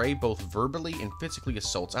in which Rei both verbally and physically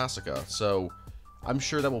assaults Asuka, so I'm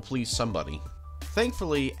sure that will please somebody.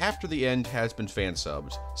 Thankfully, After the End has been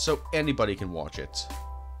fan-subbed, so anybody can watch it.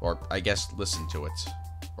 Or, I guess, listen to it.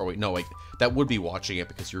 Or wait, no, wait, that would be watching it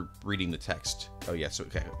because you're reading the text. Oh yeah, so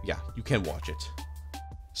okay, yeah, you can watch it.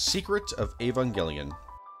 Secret of Evangelion.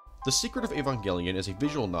 The Secret of Evangelion is a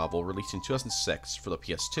visual novel released in 2006 for the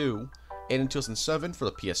PS2, and in 2007 for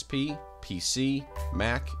the PSP, PC,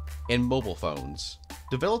 Mac, and mobile phones.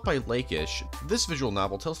 Developed by Lakeish, this visual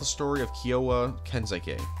novel tells the story of Kyowa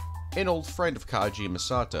Kenseike, an old friend of Kaji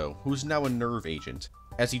Misato, who is now a nerve agent,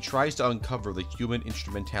 as he tries to uncover the Human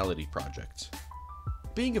Instrumentality Project.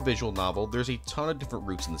 Being a visual novel, there's a ton of different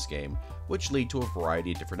routes in this game, which lead to a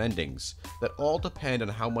variety of different endings, that all depend on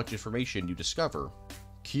how much information you discover.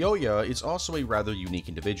 Kyoya is also a rather unique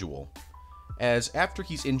individual, as after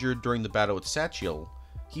he's injured during the battle with Sachiel,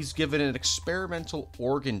 he's given an experimental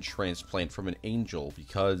organ transplant from an angel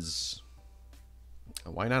because...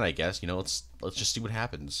 why not, I guess, you know, let's just see what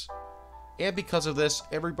happens. And because of this,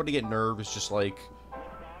 everybody at Nerve is just like,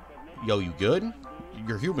 yo, you good?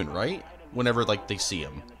 You're human, right? Whenever, like, they see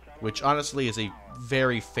him. Which, honestly, is a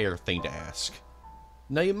very fair thing to ask.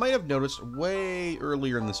 Now, you might have noticed way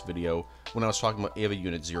earlier in this video, when I was talking about Eva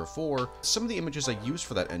Unit 04, some of the images I used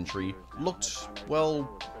for that entry looked,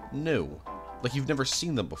 well, new. Like you've never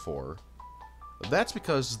seen them before. That's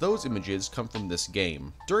because those images come from this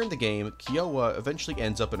game. During the game, Kyowa eventually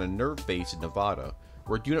ends up in a Nerve base in Nevada,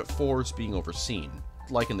 where Unit 4 is being overseen.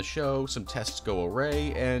 Like in the show, some tests go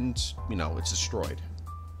awry, and, you know, it's destroyed.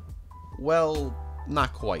 Well,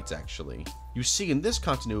 not quite, actually. You see, in this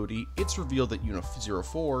continuity, it's revealed that Unit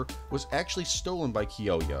 04 was actually stolen by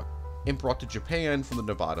Kyoya, and brought to Japan from the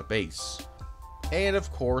Nevada base. And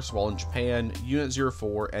of course, while in Japan, Unit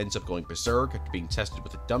 04 ends up going berserk after being tested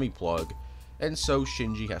with a dummy plug, and so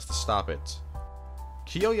Shinji has to stop it.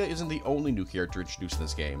 Kyoya isn't the only new character introduced in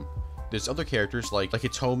this game. There's other characters like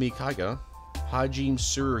Hitomi Kaiga, Hajime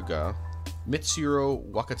Suruga, Mitsuro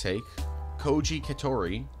Wakatake, Koji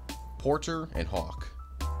Katori, Porter, and Hawk.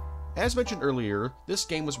 As mentioned earlier, this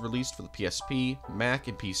game was released for the PSP, Mac,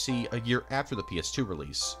 and PC a year after the PS2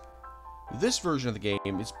 release. This version of the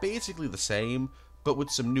game is basically the same, but with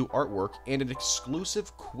some new artwork and an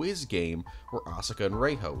exclusive quiz game where Asuka and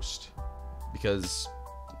Rei host. Because,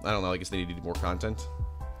 I don't know, I guess they needed more content.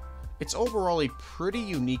 It's overall a pretty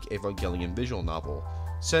unique Evangelion visual novel,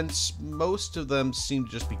 since most of them seem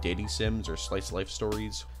to just be dating sims or slice-of-life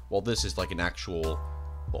stories, while this is like an actual,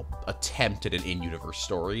 well, attempt at an in-universe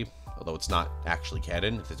story, although it's not actually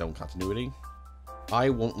canon, it's its own continuity. I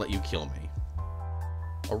won't let you kill me.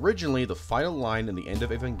 Originally, the final line in the end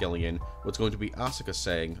of Evangelion was going to be Asuka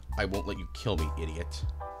saying, "I won't let you kill me, idiot."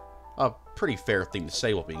 A pretty fair thing to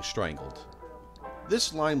say while being strangled.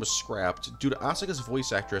 This line was scrapped due to Asuka's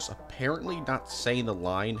voice actress apparently not saying the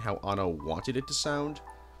line how Anno wanted it to sound,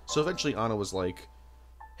 so eventually Anno was like,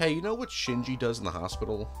 "Hey, you know what Shinji does in the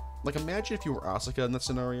hospital? Like, imagine if you were Asuka in that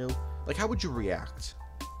scenario, like, how would you react?"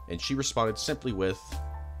 And she responded simply with,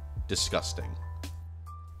 "Disgusting."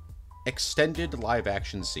 Extended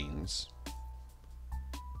live-action scenes.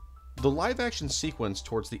 The live-action sequence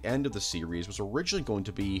towards the end of the series was originally going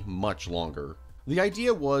to be much longer. The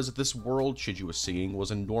idea was that this world Shinji was seeing was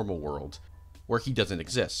a normal world, where he doesn't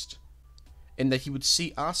exist, and that he would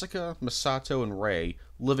see Asuka, Misato, and Rei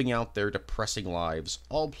living out their depressing lives,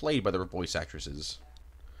 all played by their voice actresses.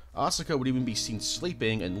 Asuka would even be seen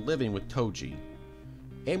sleeping and living with Toji,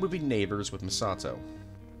 and would be neighbors with Misato.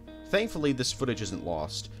 Thankfully, this footage isn't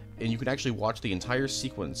lost, and you can actually watch the entire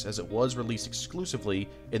sequence as it was released exclusively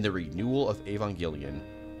in the renewal of Evangelion,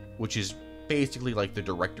 which is basically like the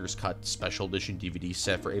director's cut special edition DVD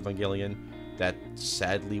set for Evangelion that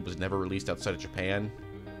sadly was never released outside of Japan.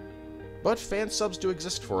 But fan subs do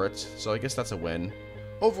exist for it, so I guess that's a win.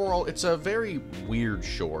 Overall, it's a very weird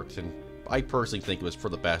short, and I personally think it was for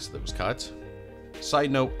the best that it was cut.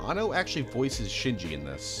 Side note, Anno actually voices Shinji in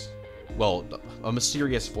this. Well, a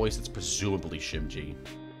mysterious voice that's presumably Shinji.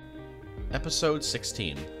 Episode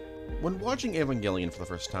 16. When watching Evangelion for the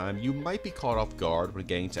first time, you might be caught off guard when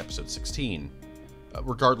getting to episode 16,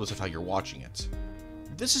 regardless of how you're watching it.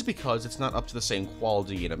 This is because it's not up to the same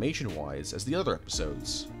quality animation-wise as the other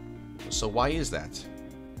episodes. So why is that?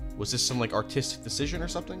 Was this some like artistic decision or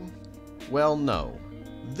something? Well, no.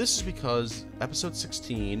 This is because episode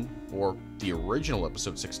 16, or the original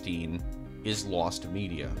episode 16, is lost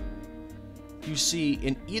media. You see,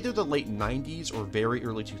 in either the late 90s or very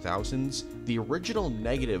early 2000s, the original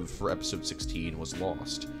negative for episode 16 was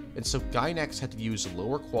lost, and so Gainax had to use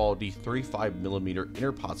lower quality 35mm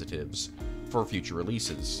interpositives for future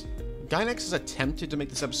releases. Gainax has attempted to make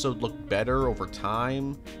this episode look better over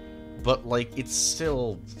time, but like, it's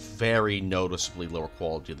still very noticeably lower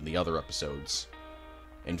quality than the other episodes.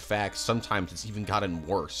 In fact, sometimes it's even gotten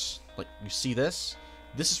worse. Like, you see this?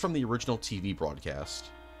 This is from the original TV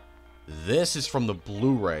broadcast. This is from the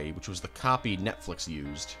Blu-ray, which was the copy Netflix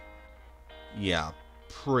used. Yeah,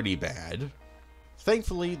 pretty bad.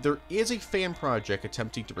 Thankfully, there is a fan project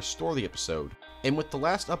attempting to restore the episode, and with the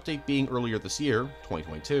last update being earlier this year,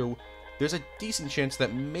 2022, there's a decent chance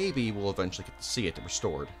that maybe we'll eventually get to see it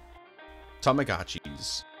restored.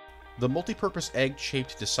 Tamagotchis. The multi-purpose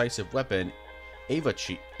egg-shaped decisive weapon,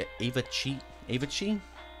 Avachi?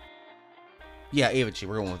 Yeah, Avachi,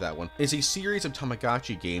 we're going with that one, is a series of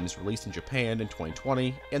Tamagotchi games released in Japan in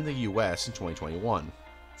 2020 and the US in 2021.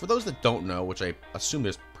 For those that don't know, which I assume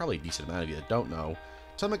there's probably a decent amount of you that don't know,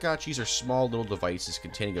 Tamagotchis are small little devices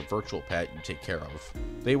containing a virtual pet you take care of.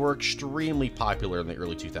 They were extremely popular in the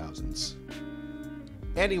early 2000s.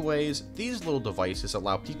 Anyways, these little devices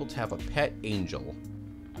allow people to have a pet angel.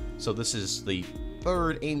 So this is the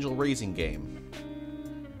third angel raising game.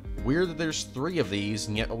 Weird that there's 3 of these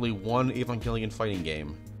and yet only 1 Evangelion fighting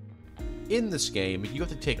game. In this game, you have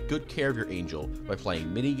to take good care of your angel by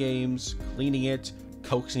playing mini-games, cleaning it,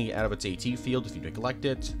 coaxing it out of its AT field if you neglect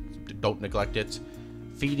it, don't neglect it,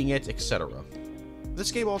 feeding it, etc.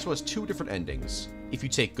 This game also has 2 different endings. If you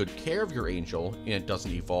take good care of your angel and it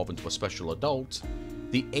doesn't evolve into a special adult,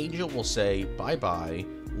 the angel will say bye-bye,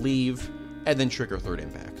 leave, and then trigger third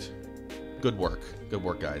impact. Good work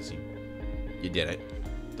guys, you did it.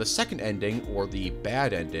 The second ending, or the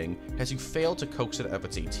bad ending, has you fail to coax it out of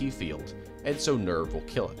its AT field, and so Nerve will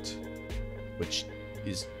kill it. Which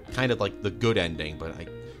is kind of like the good ending, but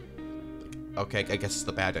okay, I guess it's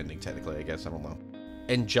the bad ending technically, I guess, I don't know.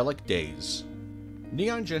 Angelic Days.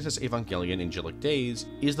 Neon Genesis Evangelion Angelic Days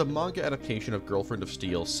is the manga adaptation of Girlfriend of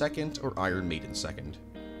Steel 2nd or Iron Maiden 2nd,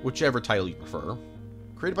 whichever title you prefer.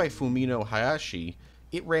 Created by Fumino Hayashi,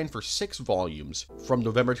 it ran for 6 volumes from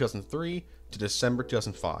November 2003 to December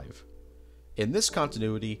 2005. In this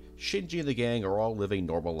continuity, Shinji and the gang are all living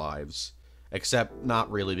normal lives. Except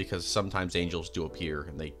not really, because sometimes angels do appear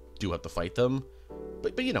and they do have to fight them.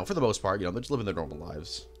 But you know, for the most part, you know, they're just living their normal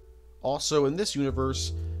lives. Also, in this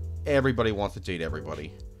universe, everybody wants to date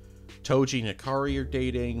everybody. Toji and Hikari are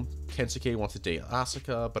dating, Kensuke wants to date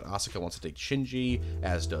Asuka, but Asuka wants to date Shinji,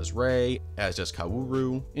 as does Rei, as does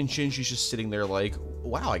Kaworu, and Shinji's just sitting there like,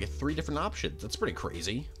 wow, I get 3 different options, that's pretty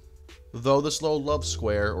crazy. Though this little love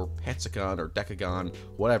square, or hexagon, or decagon,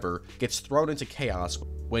 whatever, gets thrown into chaos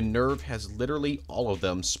when Nerve has literally all of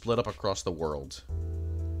them split up across the world.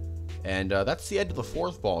 And that's the end of the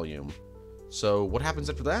 4th volume. So what happens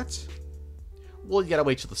after that? Well, you gotta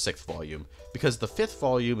wait till the 6th volume, because the 5th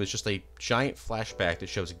volume is just a giant flashback that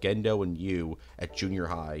shows Gendo and Yu at junior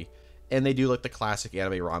high, and they do like the classic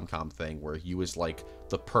anime rom-com thing where Yu is like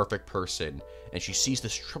the perfect person, and she sees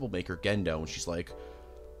this troublemaker Gendo, and she's like,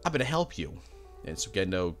 I'm gonna help you. And so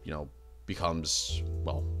Gendo, you know, becomes,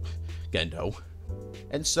 well, Gendo.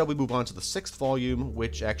 And so we move on to the 6th volume,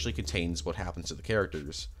 which actually contains what happens to the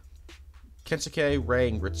characters. Kensuke, Rei,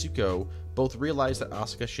 and Ritsuko both realize that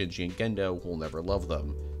Asuka, Shinji, and Gendo will never love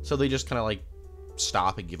them, so they just kind of like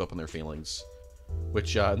stop and give up on their feelings.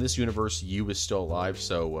 Which, in this universe, Yu is still alive,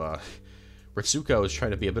 so Ritsuko is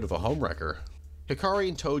trying to be a bit of a homewrecker. Hikari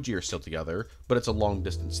and Toji are still together, but it's a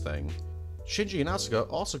long-distance thing. Shinji and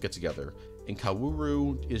Asuka also get together, and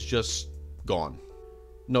Kaworu is just gone.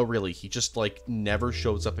 No, really, he just, like, never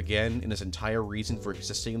shows up again, and his entire reason for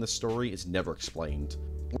existing in this story is never explained.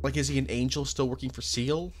 Like, is he an angel still working for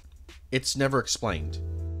Seal? It's never explained.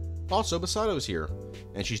 Also, Misato's here,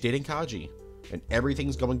 and she's dating Kaji, and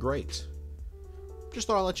everything's going great. Just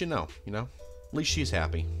thought I'd let you know, you know? At least she's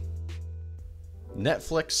happy.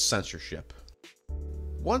 Netflix censorship.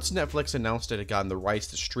 Once Netflix announced it had gotten the rights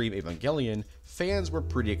to stream Evangelion, fans were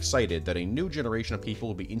pretty excited that a new generation of people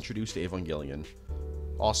would be introduced to Evangelion.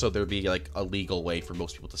 Also, there'd be like a legal way for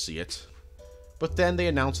most people to see it. But then they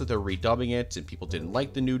announced that they're redubbing it, and people didn't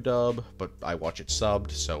like the new dub, but I watch it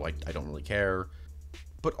subbed, so I don't really care.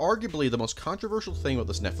 But arguably the most controversial thing about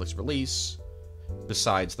this Netflix release,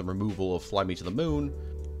 besides the removal of Fly Me to the Moon,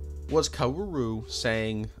 was Kaworu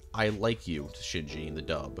saying, I like you to Shinji in the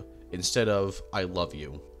dub, instead of I love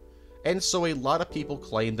you. And so a lot of people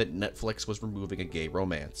claim that Netflix was removing a gay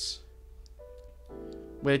romance.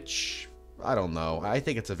 Which, I don't know, I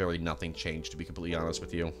think it's a very nothing change, to be completely honest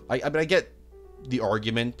with you. I mean, I get the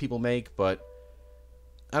argument people make, but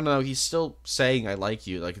I don't know, he's still saying I like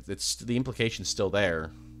you, like, it's the implication's still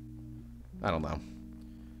there. I don't know.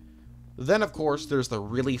 Then, of course, there's the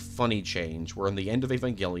really funny change, where in the end of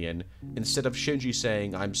Evangelion, instead of Shinji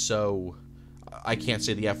saying, I can't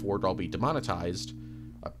say the F word, I'll be demonetized,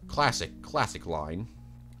 a classic line,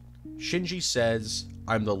 Shinji says,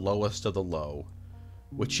 I'm the lowest of the low.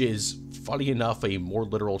 which is, funny enough, a more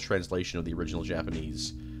literal translation of the original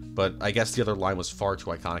Japanese, but I guess the other line was far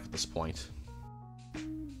too iconic at this point.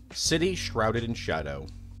 City Shrouded in Shadow.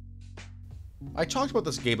 I talked about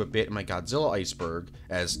this game a bit in my Godzilla Iceberg,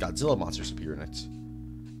 as Godzilla monsters appear in it.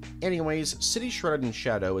 Anyways, City Shrouded in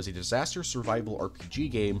Shadow is a disaster survival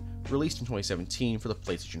RPG game released in 2017 for the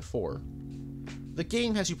PlayStation 4. The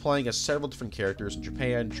game has you playing as several different characters in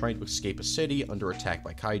Japan trying to escape a city under attack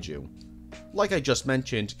by kaiju. Like I just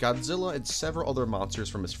mentioned, Godzilla and several other monsters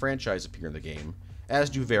from his franchise appear in the game, as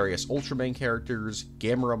do various Ultraman characters,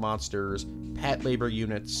 Gamera monsters, Pat Labor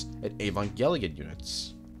units, and Evangelion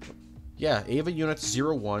units. Yeah, Eva units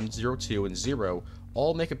 01, 02, and 0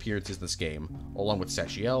 all make appearances in this game, along with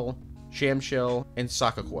Sachiel, Shamshell, and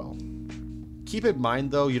Sakaquel. Keep in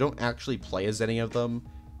mind though, you don't actually play as any of them.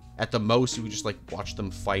 At the most, you just watch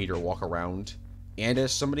them fight or walk around. And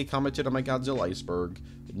as somebody commented on my Godzilla Iceberg,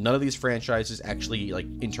 none of these franchises actually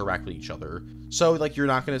interact with each other. So you're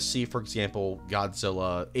not going to see, for example,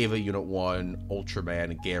 Godzilla, Eva Unit 1,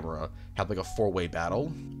 Ultraman, and Gamera have a 4-way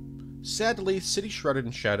battle. Sadly, City Shrouded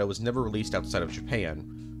in Shadow was never released outside of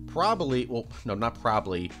Japan. Probably, well, no, not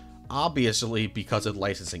probably, obviously because of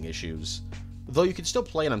licensing issues. Though you can still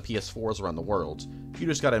play it on PS4s around the world, you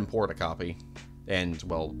just gotta import a copy. And,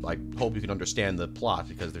 well, I hope you can understand the plot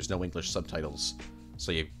because there's no English subtitles,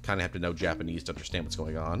 so you kinda have to know Japanese to understand what's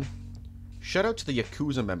going on. Shout out to the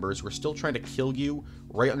Yakuza members who are still trying to kill you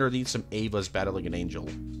right underneath some Evas battling an angel.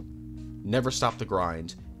 Never stop the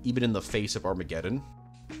grind, even in the face of Armageddon.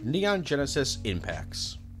 Neon Genesis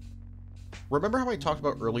Impacts. Remember how I talked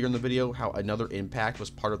about earlier in the video how Another Impact was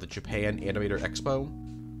part of the Japan Animator Expo?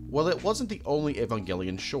 Well, it wasn't the only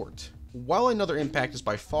Evangelion short. While Another Impact is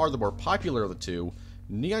by far the more popular of the two,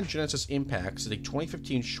 Neon Genesis Impacts is a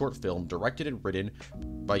 2015 short film directed and written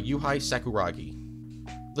by Yuhei Sakuragi.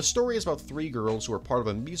 The story is about 3 girls who are part of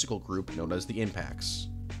a musical group known as the Impacts,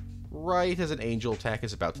 right as an angel attack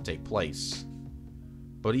is about to take place.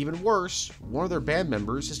 But even worse, one of their band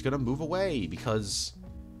members is going to move away because,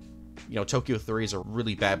 Tokyo 3 is a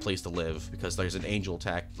really bad place to live because there's an angel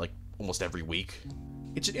attack almost every week.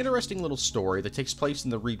 It's an interesting little story that takes place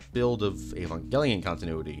in the rebuild of Evangelion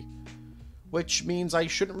continuity, which means I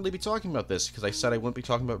shouldn't really be talking about this because I said I wouldn't be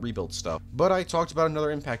talking about rebuild stuff. But I talked about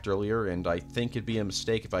Another Impact earlier, and I think it'd be a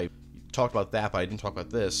mistake if I talked about that but I didn't talk about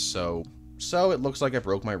this, so it looks like I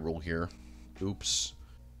broke my rule here. Oops.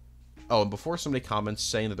 Oh, and before somebody comments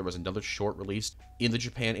saying that there was another short released in the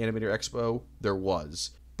Japan Animator Expo, there was.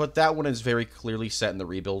 But that one is very clearly set in the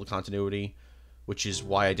rebuild continuity, which is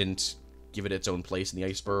why I didn't give it its own place in the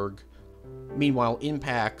Iceberg. Meanwhile,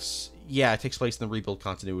 Impacts, yeah, it takes place in the rebuild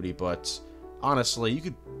continuity, but honestly, you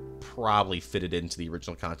could probably fit it into the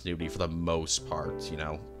original continuity for the most part,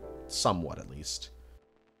 somewhat at least.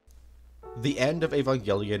 The end of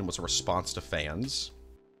Evangelion was a response to fans.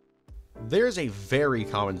 There's a very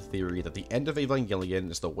common theory that the end of Evangelion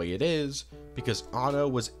is the way it is because Anno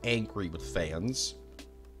was angry with fans.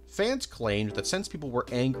 Fans claimed that since people were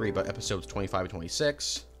angry about episodes 25 and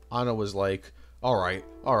 26, Anno was like, alright,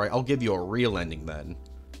 I'll give you a real ending then.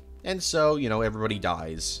 And so, everybody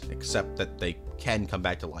dies, except that they can come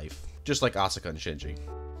back to life, just like Asuka and Shinji.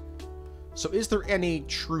 So is there any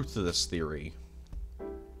truth to this theory?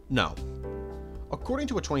 No. According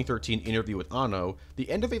to a 2013 interview with Anno, the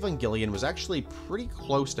end of Evangelion was actually pretty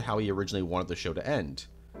close to how he originally wanted the show to end.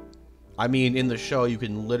 I mean, in the show, you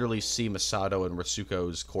can literally see Masato and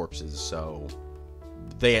Rasuko's corpses, so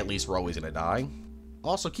they at least were always gonna die.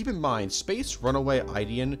 Also, keep in mind, Space Runaway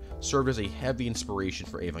Ideon served as a heavy inspiration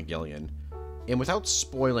for Evangelion. And without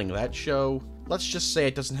spoiling that show, let's just say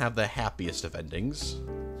it doesn't have the happiest of endings.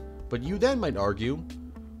 But you then might argue,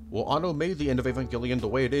 well, Anno made the end of Evangelion the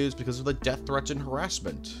way it is because of the death threats and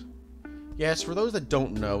harassment. Yes, for those that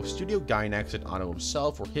don't know, Studio Gainax and Anno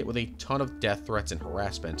himself were hit with a ton of death threats and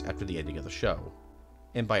harassment after the ending of the show.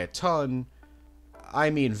 And by a ton, I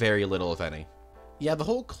mean very little if any. Yeah, the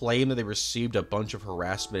whole claim that they received a bunch of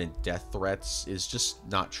harassment and death threats is just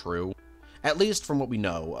not true. At least from what we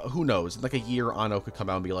know. Who knows, in a year Anno could come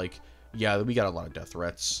out and be like, yeah, we got a lot of death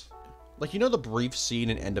threats. The brief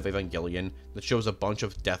scene in End of Evangelion that shows a bunch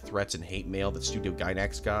of death threats and hate mail that Studio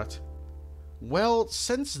Gainax got? Well,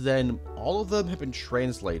 since then, all of them have been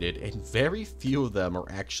translated, and very few of them are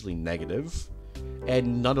actually negative,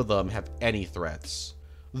 and none of them have any threats.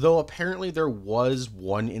 Though apparently there was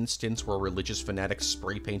one instance where a religious fanatic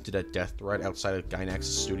spray-painted a death threat outside of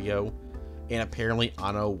Gainax's studio, and apparently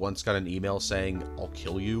Anno once got an email saying, "I'll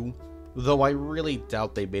kill you." Though I really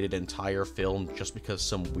doubt they made an entire film just because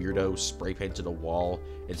some weirdo spray-painted a wall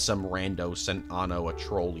and some rando sent Anno a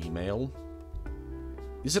troll email.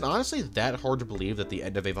 Is it honestly that hard to believe that the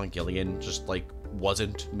end of Evangelion just, like,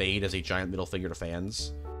 wasn't made as a giant middle finger to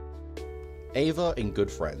fans? Eva and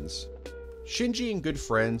Good Friends. Shinji and Good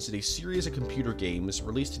Friends is a series of computer games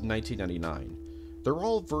released in 1999. They're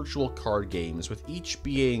all virtual card games, with each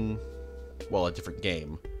being, well, a different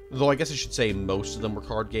game. Though I guess I should say most of them were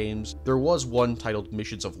card games. There was one titled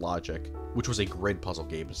Missions of Logic, which was a grid puzzle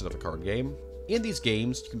game instead of a card game. In these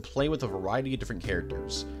games, you can play with a variety of different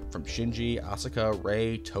characters, from Shinji, Asuka,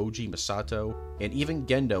 Rei, Toji, Masato, and even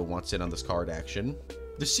Gendo wants in on this card action.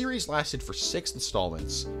 The series lasted for 6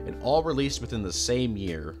 installments, and all released within the same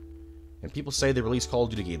year. And people say they release Call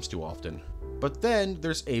of Duty games too often. But then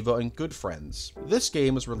there's Eva and Good Friends. This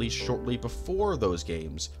game was released shortly before those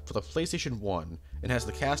games for the PlayStation 1, and has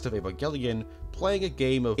the cast of Evangelion playing a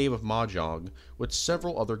game of Mahjong with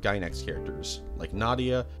several other Gainax characters, like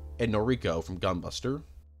Nadia and Noriko from Gunbuster.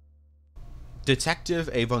 Detective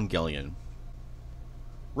Evangelion.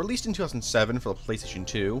 Released in 2007 for the PlayStation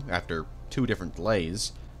 2, after 2 different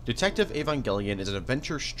delays, Detective Evangelion is an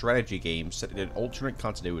adventure strategy game set in an alternate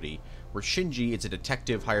continuity, where Shinji is a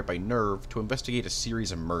detective hired by NERV to investigate a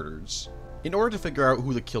series of murders. In order to figure out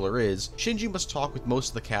who the killer is, Shinji must talk with most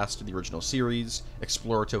of the cast of the original series,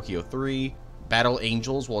 explore Tokyo 3, battle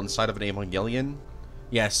angels while inside of an Evangelion.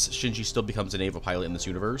 Yes, Shinji still becomes an Eva pilot in this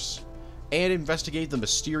universe. And investigate the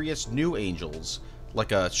mysterious new angels,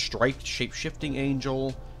 like a striped shape-shifting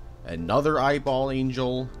angel, another eyeball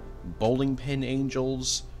angel, bowling pin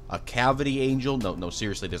angels, a cavity angel. No,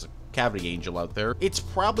 seriously, there's a cavity angel out there. It's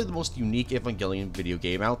probably the most unique Evangelion video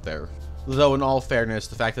game out there. Though, in all fairness,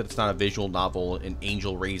 the fact that it's not a visual novel, an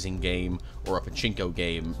angel-raising game, or a pachinko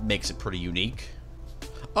game makes it pretty unique.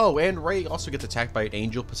 Oh, and Rei also gets attacked by an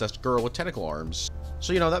angel-possessed girl with tentacle arms.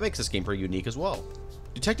 So, that makes this game pretty unique as well.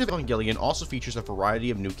 Detective Evangelion also features a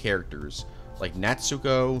variety of new characters, like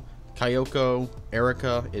Natsuko, Kyoko,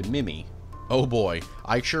 Erika, and Mimi. Oh boy,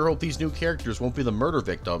 I sure hope these new characters won't be the murder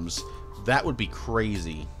victims. That would be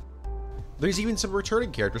crazy. There's even some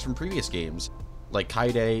returning characters from previous games, like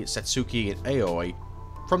Kaide, Satsuki, and Aoi,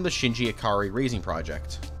 from the Shinji Ikari Raising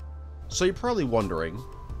Project. So you're probably wondering,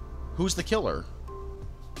 who's the killer?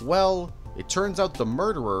 Well, it turns out the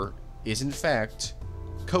murderer is in fact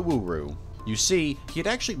Kawuru. You see, he had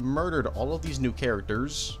actually murdered all of these new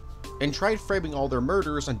characters, and tried framing all their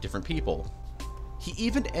murders on different people. He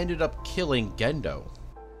even ended up killing Gendo.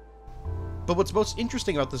 But what's most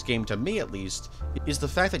interesting about this game, to me at least, is the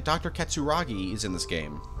fact that Dr. Katsuragi is in this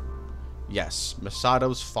game. Yes,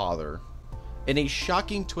 Masato's father. In a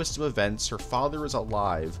shocking twist of events, her father is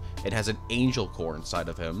alive and has an angel core inside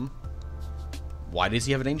of him. Why does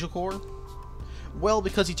he have an angel core? Well,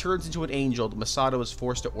 because he turns into an angel that Masato is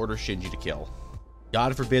forced to order Shinji to kill.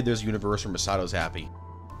 God forbid there's a universe where Masato's happy.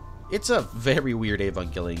 It's a very weird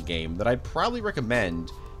Evangelion game that I'd probably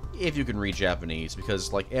recommend if you can read Japanese,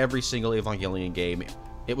 because like every single Evangelion game,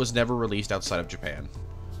 it was never released outside of Japan.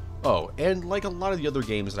 Oh, and like a lot of the other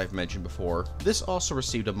games that I've mentioned before, this also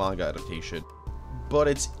received a manga adaptation, but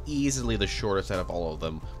it's easily the shortest out of all of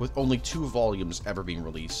them, with only 2 volumes ever being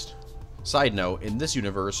released. Side note, in this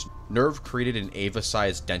universe, NERV created an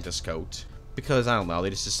Eva-sized dentist coat, because I don't know,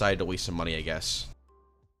 they just decided to waste some money, I guess.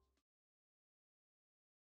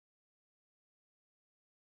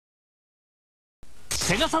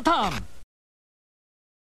 Sega Saturn!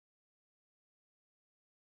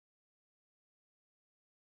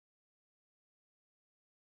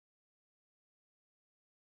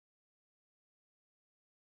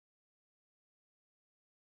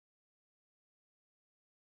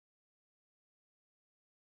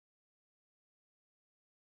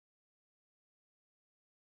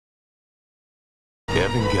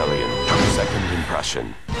 Evangelion, second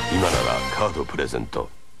impression. 今ならカードプレゼント。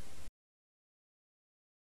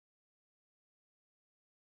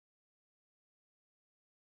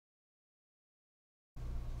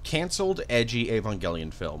Cancelled edgy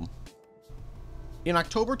Evangelion film. In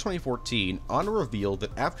October 2014, Anno revealed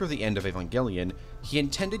that after the end of Evangelion, he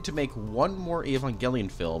intended to make one more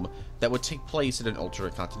Evangelion film that would take place in an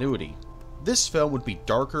alternate continuity. This film would be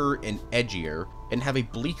darker and edgier, and have a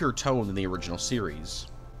bleaker tone than the original series.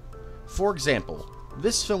 For example,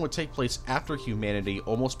 this film would take place after humanity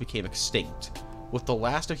almost became extinct, with the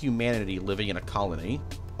last of humanity living in a colony,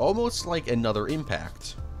 almost like Another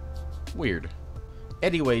Impact. Weird.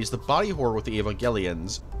 Anyways, the body horror with the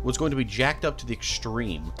Evangelions was going to be jacked up to the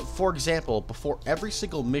extreme. For example, before every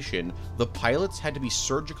single mission, the pilots had to be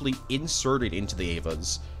surgically inserted into the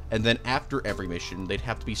Evas, and then after every mission, they'd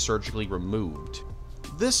have to be surgically removed.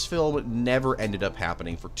 This film never ended up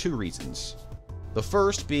happening for 2 reasons. The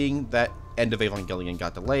first being that End of Evangelion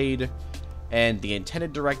got delayed, and the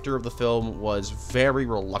intended director of the film was very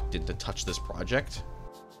reluctant to touch this project.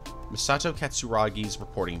 Masato Katsuragi's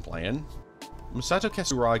reporting plan. Masato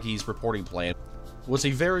Katsuragi's reporting plan was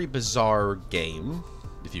a very bizarre game,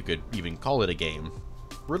 if you could even call it a game.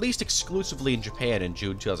 Released exclusively in Japan in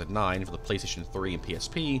June 2009 for the PlayStation 3 and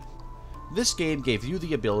PSP, this game gave you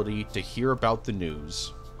the ability to hear about the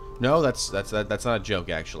news. No, that's not a joke,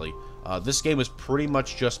 actually. This game was pretty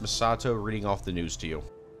much just Masato reading off the news to you.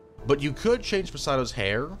 But you could change Masato's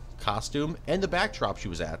hair, costume, and the backdrop she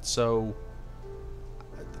was at, so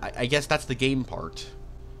I guess that's the game part.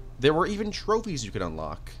 There were even trophies you could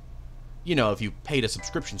unlock. You know, if you paid a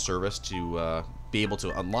subscription service to be able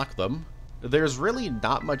to unlock them. There's really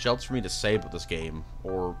not much else for me to say about this game,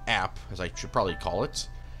 or app, as I should probably call it.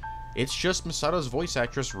 It's just Masato's voice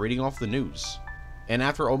actress reading off the news. And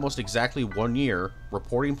after almost exactly 1 year,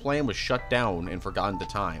 reporting plan was shut down and forgotten to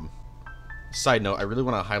time. Side note, I really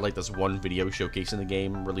want to highlight this one video showcasing the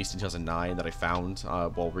game, released in 2009, that I found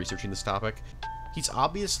while researching this topic. He's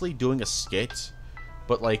obviously doing a skit,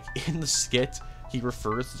 but like, in the skit, he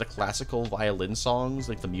refers to the classical violin songs,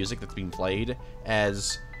 like the music that's being played,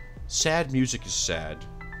 as sad music is sad.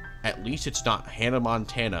 At least it's not Hannah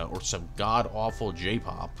Montana or some god-awful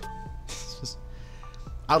J-pop.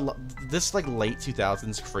 I love this, like, late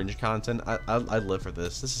 2000s cringe content. I live for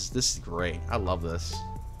this. This is great. I love this.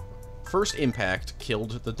 First Impact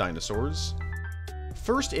killed the dinosaurs.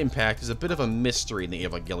 First Impact is a bit of a mystery in the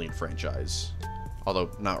Evangelion franchise.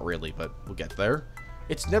 Although, not really, but we'll get there.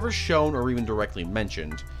 It's never shown or even directly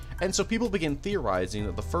mentioned, and so people begin theorizing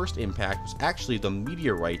that the First Impact was actually the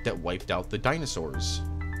meteorite that wiped out the dinosaurs.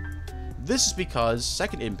 This is because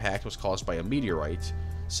Second Impact was caused by a meteorite,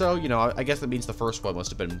 so, you know, I guess that means the first one must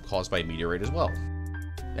have been caused by a meteorite as well.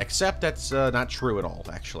 Except that's not true at all,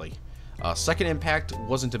 actually. Second Impact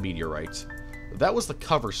wasn't a meteorite. That was the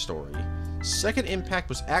cover story. Second Impact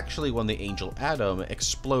was actually when the Angel Atom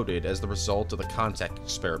exploded as the result of the contact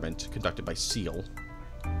experiment conducted by SEAL.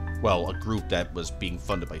 Well, a group that was being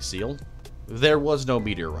funded by SEAL. There was no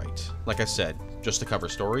meteorite. Like I said, just a cover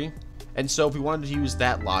story. And so if we wanted to use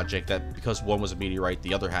that logic, that because one was a meteorite,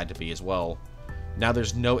 the other had to be as well, now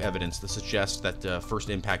there's no evidence to suggest that First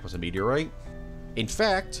Impact was a meteorite. In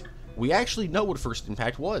fact, we actually know what First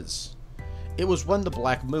Impact was. It was when the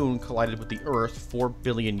Black Moon collided with the Earth 4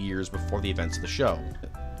 billion years before the events of the show.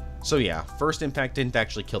 So yeah, First Impact didn't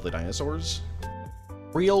actually kill the dinosaurs.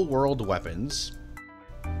 Real-world weapons.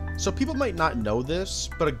 So people might not know this,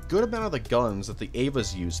 but a good amount of the guns that the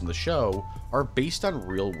Evas use in the show are based on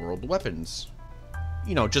real-world weapons.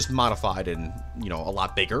 You know, just modified and, you know, a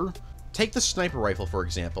lot bigger. Take the sniper rifle, for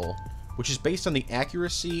example, which is based on the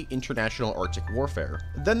Accuracy International Arctic Warfare.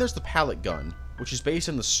 Then there's the pellet gun, which is based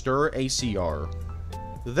on the Stur ACR.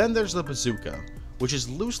 Then there's the bazooka, which is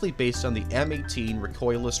loosely based on the M18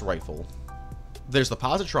 recoilless rifle. There's the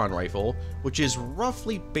positron rifle, which is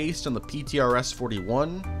roughly based on the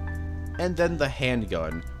PTRS-41, and then the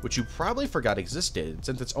handgun, which you probably forgot existed,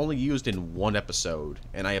 since it's only used in one episode,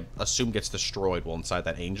 and I assume gets destroyed while inside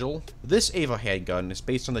that Angel. This Eva handgun is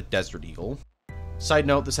based on the Desert Eagle. Side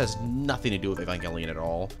note, this has nothing to do with Evangelion at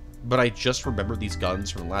all, but I just remembered these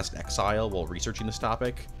guns from Last Exile while researching this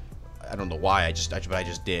topic. I don't know why, I just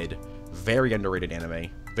did. Very underrated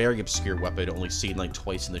anime, very obscure weapon, only seen like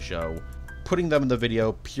twice in the show. Putting them in the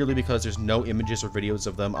video purely because there's no images or videos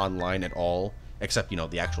of them online at all, except, you know,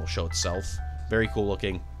 the actual show itself. Very cool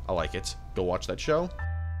looking, I like it. Go watch that show.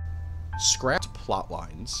 Scrapped plot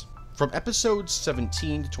lines. From episodes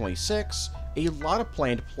 17 to 26, a lot of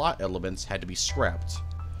planned plot elements had to be scrapped.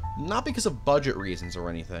 Not because of budget reasons or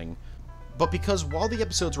anything, but because while the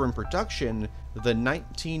episodes were in production, the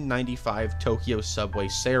 1995 Tokyo subway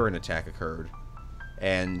sarin attack occurred.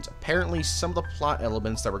 And apparently some of the plot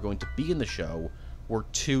elements that were going to be in the show were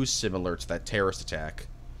too similar to that terrorist attack,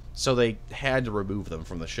 so they had to remove them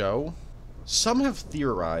from the show. Some have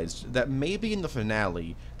theorized that maybe in the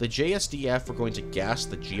finale, the JSDF were going to gas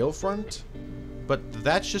the Geofront, but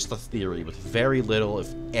that's just a theory with very little,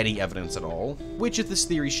 if any, evidence at all. Which, if this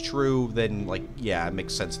theory's true, then, like, yeah, it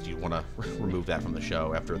makes sense that you'd want to remove that from the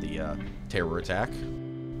show after the terror attack.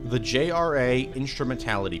 The JRA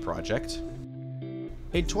Instrumentality Project.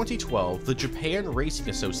 In 2012, the Japan Racing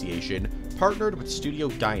Association partnered with Studio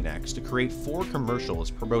Gainax to create 4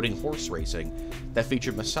 commercials promoting horse racing that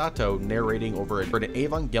featured Masato narrating over an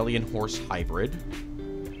Evangelion horse hybrid.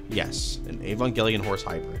 Yes, an Evangelion horse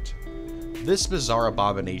hybrid. This bizarre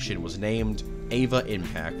abomination was named Eva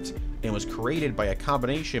Impact and was created by a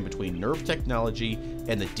combination between nerve technology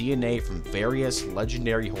and the DNA from various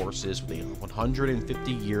legendary horses with a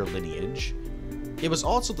 150-year lineage. It was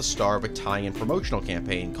also the star of a tie-in promotional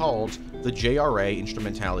campaign called the JRA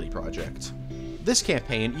Instrumentality Project. This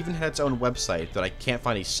campaign even had its own website that I can't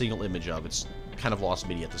find a single image of, it's kind of lost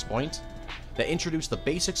media at this point, that introduced the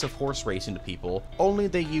basics of horse racing to people, only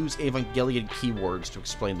they use Evangelion keywords to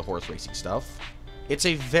explain the horse racing stuff. It's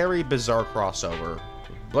a very bizarre crossover,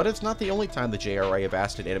 but it's not the only time the JRA have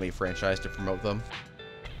asked an anime franchise to promote them.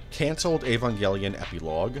 Cancelled Evangelion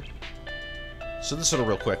Epilogue. So this is a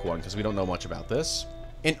real quick one, because we don't know much about this.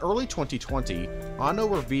 In early 2020, Anno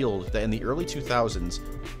revealed that in the early 2000s,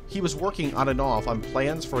 he was working on and off on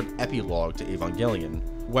plans for an epilogue to Evangelion.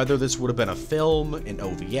 Whether this would have been a film, an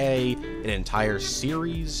OVA, an entire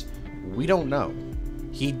series, we don't know.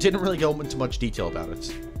 He didn't really go into much detail about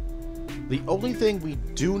it. The only thing we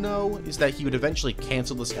do know is that he would eventually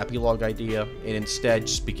cancel this epilogue idea and instead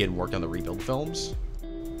just begin work on the rebuild films.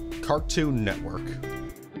 Cartoon Network.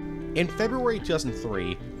 In February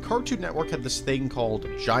 2003, Cartoon Network had this thing called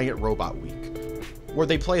Giant Robot Week, where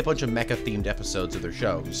they play a bunch of mecha-themed episodes of their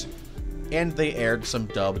shows, and they aired some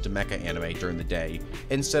dubbed mecha anime during the day,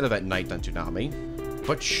 instead of at night on Toonami.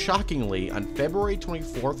 But shockingly, on February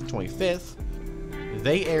 24th and 25th,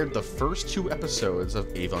 they aired the first 2 episodes of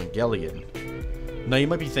Evangelion. Now you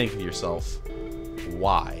might be thinking to yourself,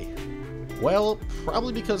 why? Well,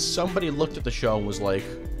 probably because somebody looked at the show and was like,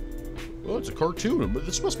 oh, it's a cartoon, but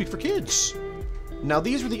this must be for kids. Now,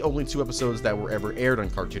 these were the only 2 episodes that were ever aired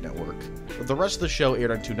on Cartoon Network. The rest of the show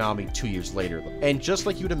aired on Toonami 2 years later, and just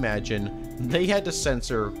like you'd imagine, they had to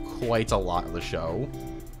censor quite a lot of the show.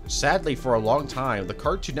 Sadly, for a long time, the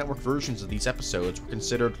Cartoon Network versions of these episodes were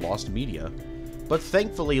considered lost media. But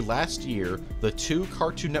thankfully, last year, the 2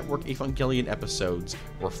 Cartoon Network Evangelion episodes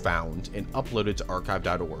were found and uploaded to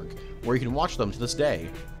archive.org, where you can watch them to this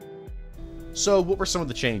day. So, what were some of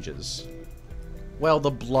the changes? Well,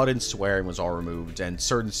 the blood and swearing was all removed, and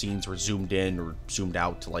certain scenes were zoomed in or zoomed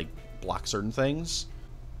out to, like, block certain things.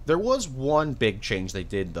 There was one big change they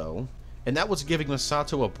did, though, and that was giving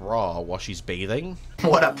Misato a bra while she's bathing.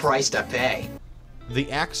 What a price to pay!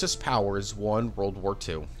 The Axis powers won World War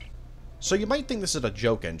II. So you might think this is a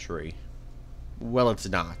joke entry. Well, it's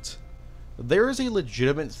not. There is a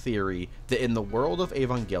legitimate theory that in the world of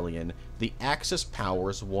Evangelion, the Axis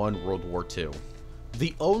powers won World War II.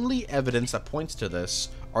 The only evidence that points to this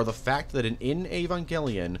are the fact that in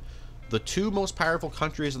Evangelion, the 2 most powerful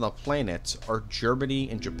countries on the planet are Germany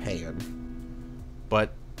and Japan.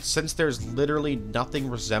 But since there's literally nothing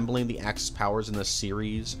resembling the Axis powers in this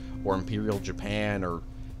series, or Imperial Japan, or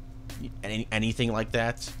anything like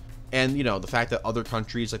that, and, you know, the fact that other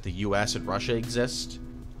countries like the US and Russia exist,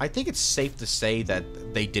 I think it's safe to say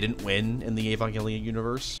that they didn't win in the Evangelion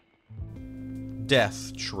universe.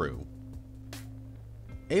 Death True.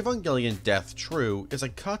 Evangelion Death True is a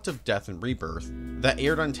cut of Death and Rebirth that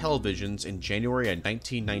aired on televisions in January of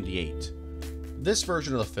 1998. This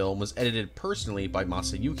version of the film was edited personally by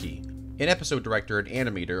Masayuki, an episode director and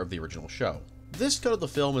animator of the original show. This cut of the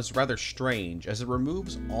film is rather strange as it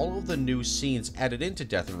removes all of the new scenes added into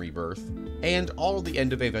Death and Rebirth, and all of the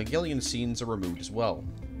End of Evangelion scenes are removed as well.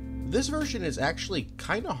 This version is actually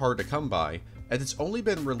kinda hard to come by, as it's only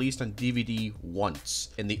been released on DVD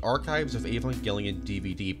once in the Archives of Evangelion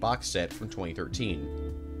DVD box set from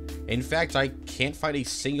 2013. In fact, I can't find a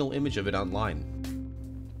single image of it online.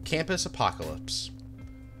 Campus Apocalypse.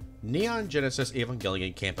 Neon Genesis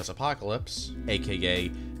Evangelion Campus Apocalypse, aka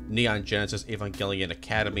Neon Genesis Evangelion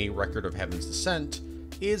Academy Record of Heaven's Descent,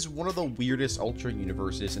 is one of the weirdest alternate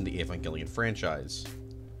universes in the Evangelion franchise.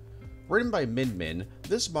 Written by Min Min,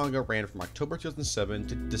 this manga ran from October 2007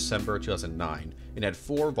 to December 2009 and had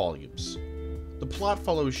 4 volumes. The plot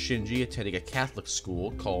follows Shinji attending a Catholic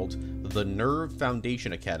school called the Nerve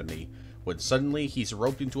Foundation Academy, when suddenly he's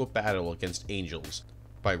roped into a battle against angels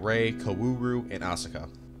by Rei, Kaworu, and Asuka.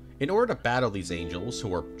 In order to battle these angels,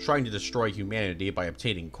 who are trying to destroy humanity by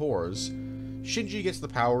obtaining cores, Shinji gets the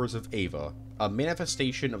powers of Eva, a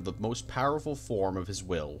manifestation of the most powerful form of his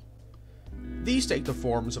will. These take the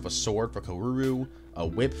forms of a sword for Kaworu, a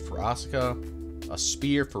whip for Asuka, a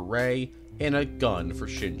spear for Rei, and a gun for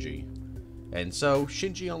Shinji. And so,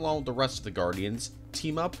 Shinji along with the rest of the Guardians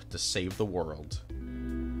team up to save the world.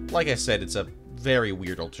 Like I said, it's a very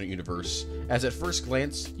weird alternate universe, as at first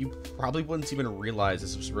glance, you probably wouldn't even realize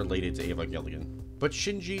this was related to Evangelion. But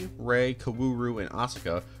Shinji, Rei, Kaworu, and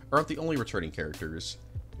Asuka aren't the only returning characters.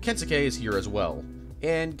 Kensuke is here as well,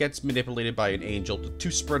 and gets manipulated by an angel to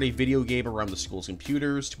spread a video game around the school's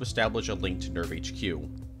computers to establish a link to Nerve HQ.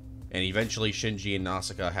 And eventually Shinji and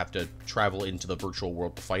Asuka have to travel into the virtual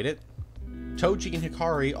world to fight it. Toji and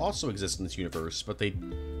Hikari also exist in this universe, but they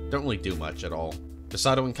don't really do much at all.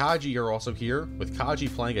 Misato and Kaji are also here, with Kaji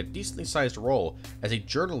playing a decently sized role as a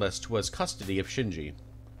journalist who has custody of Shinji.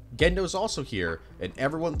 Gendo's also here, and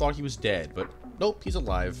everyone thought he was dead, but nope, he's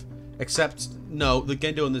alive. Except, no, the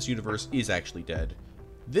Gendo in this universe is actually dead.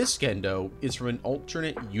 This Gendo is from an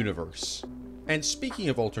alternate universe. And speaking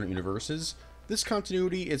of alternate universes, this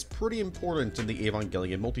continuity is pretty important in the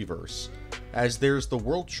Evangelion multiverse, as there's the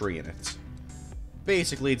world tree in it.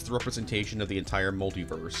 Basically, it's the representation of the entire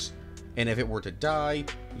multiverse, and if it were to die,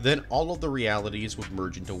 then all of the realities would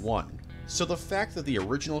merge into one. So the fact that the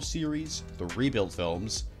original series, the rebuild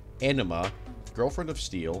films, Anima, Girlfriend of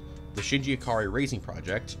Steel, the Shinji Ikari Racing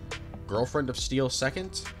Project, Girlfriend of Steel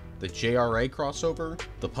 2nd, the JRA crossover,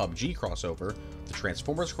 the PUBG crossover, the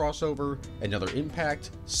Transformers crossover, Another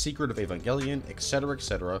Impact, Secret of Evangelion,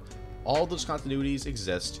 etc., all those continuities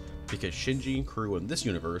exist because Shinji and crew in this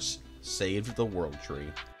universe saved the world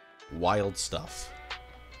tree. Wild stuff.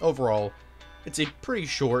 Overall, it's a pretty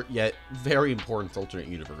short yet very important alternate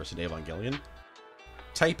universe in Evangelion.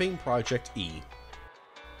 Typing Project E.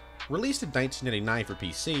 Released in 1999 for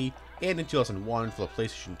PC and in 2001 for the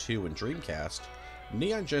PlayStation 2 and Dreamcast,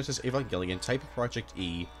 Neon Genesis Evangelion Typing Project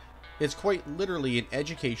E is quite literally an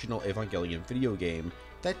educational Evangelion video game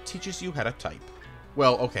that teaches you how to type.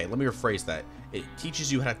 Well, okay, let me rephrase that. It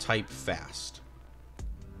teaches you how to type fast.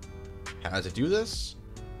 How does it do this?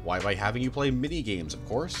 Why, by having you play mini-games, of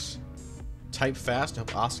course. Type fast to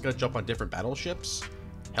help Asuka jump on different battleships.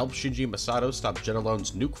 Help Shinji and Misato stop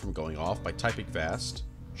Genelon's nuke from going off by typing fast.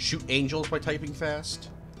 Shoot angels by typing fast.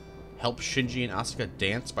 Help Shinji and Asuka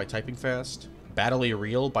dance by typing fast. Battle a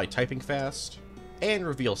reel by typing fast. And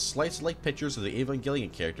reveal slice-like pictures of the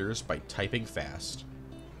Evangelion characters by typing fast.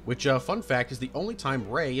 Which, fun fact, is the only time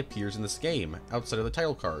Rei appears in this game, outside of the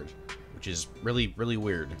title card. Which is really, really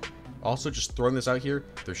weird. Also, just throwing this out here,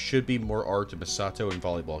 there should be more art of Misato in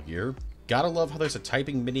volleyball gear. Gotta love how there's a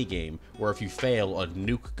typing minigame where if you fail, a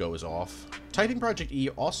nuke goes off. Typing Project E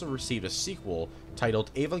also received a sequel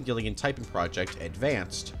titled Evangelion Typing Project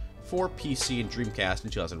Advanced for PC and Dreamcast in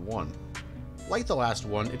 2001. Like the last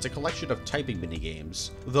one, it's a collection of typing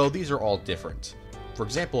minigames, though these are all different. For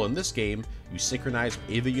example, in this game, you synchronize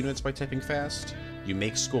Eva units by typing fast, you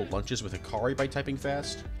make school lunches with Ikari by typing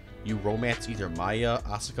fast, you romance either Maya,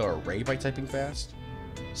 Asuka, or Rei by typing fast,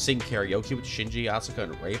 sing karaoke with Shinji, Asuka,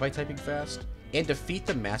 and Rei by typing fast, and defeat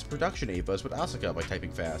the mass production Evas with Asuka by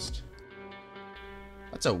typing fast.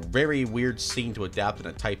 That's a very weird scene to adapt in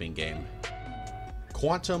a typing game.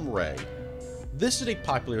 Quantum Rei. This is a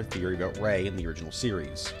popular theory about Rei in the original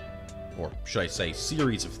series. Or should I say,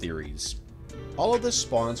 series of theories. All of this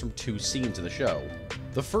spawns from two scenes in the show.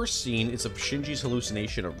 The first scene is of Shinji's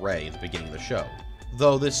hallucination of Rei at the beginning of the show.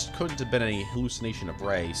 Though this couldn't have been any hallucination of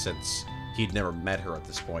Rei since he'd never met her at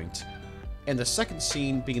this point. And the second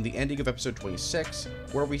scene being the ending of episode 26,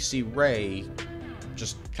 where we see Rei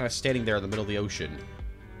just kind of standing there in the middle of the ocean.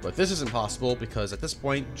 But this isn't possible because at this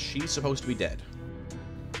point, she's supposed to be dead.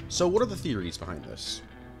 So what are the theories behind this?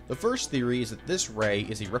 The first theory is that this Rei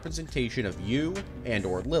is a representation of Yu and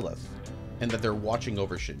or Lilith, and that they're watching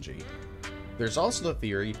over Shinji. There's also the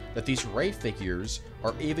theory that these Rei figures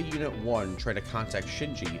are Eva Unit 1 trying to contact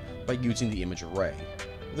Shinji by using the image of Rei.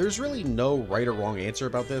 There's really no right or wrong answer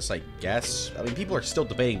about this, I guess. I mean, people are still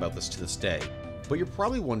debating about this to this day. But you're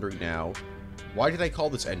probably wondering now, why did I call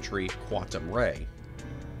this entry Quantum Rei?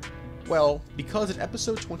 Well, because in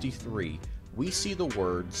episode 23, we see the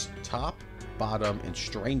words top, bottom, and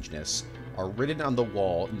strangeness are written on the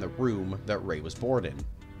wall in the room that Rei was born in.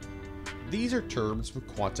 These are terms from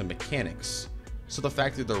quantum mechanics, so the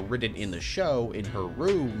fact that they're written in the show, in her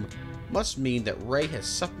room, must mean that Rei has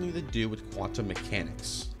something to do with quantum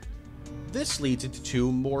mechanics. This leads into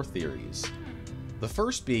two more theories. The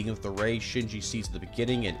first being that the Rei Shinji sees at the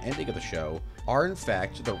beginning and ending of the show are in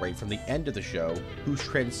fact the Rei from the end of the show who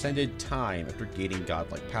transcended time after gaining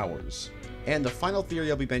godlike powers. And the final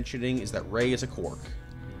theory I'll be mentioning is that Rei is a quark.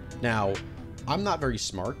 Now, I'm not very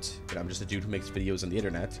smart, and I'm just a dude who makes videos on the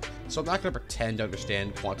internet, so I'm not going to pretend to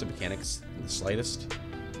understand quantum mechanics in the slightest.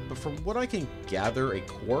 But from what I can gather, a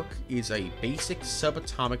quark is a basic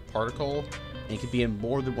subatomic particle and can be in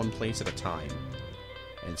more than one place at a time.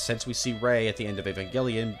 And since we see Rei at the end of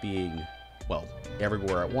Evangelion being, well,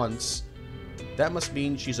 everywhere at once, that must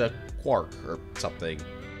mean she's a quark or something.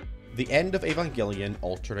 The end of Evangelion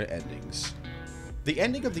alternate endings. The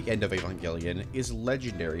ending of the end of Evangelion is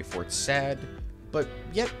legendary for its sad, but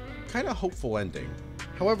yet kinda hopeful ending.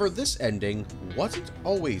 However, this ending wasn't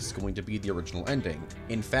always going to be the original ending.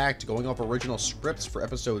 In fact, going off original scripts for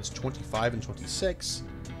episodes 25 and 26,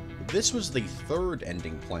 this was the third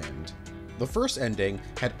ending planned. The first ending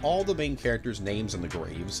had all the main characters' names in the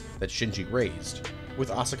graves that Shinji raised, with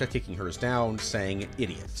Asuka kicking hers down, saying,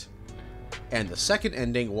 "Idiot." And the second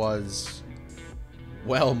ending was,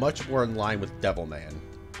 well, much more in line with Devilman.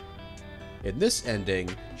 In this ending,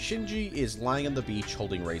 Shinji is lying on the beach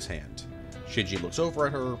holding Rei's hand. Shinji looks over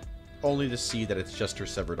at her, only to see that it's just her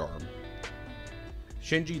severed arm.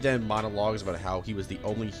 Shinji then monologues about how he was the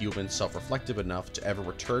only human self-reflective enough to ever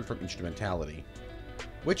return from instrumentality,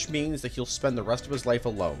 which means that he'll spend the rest of his life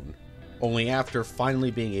alone, only after finally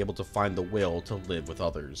being able to find the will to live with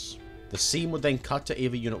others. The scene would then cut to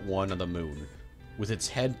Eva Unit 1 on the moon, with its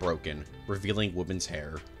head broken, revealing woman's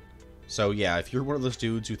hair. So yeah, if you're one of those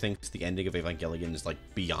dudes who thinks the ending of Evangelion is like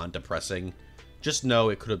beyond depressing, just know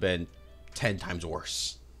it could have been 10 times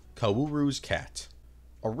worse. Kaworu's cat.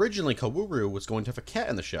 Originally, Kaworu was going to have a cat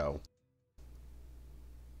in the show.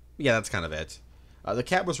 Yeah, that's kind of it. The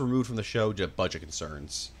cat was removed from the show due to budget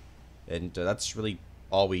concerns. And that's really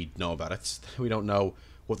all we know about it. We don't know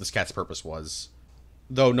what this cat's purpose was.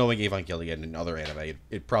 Though, knowing Evangelion and other anime,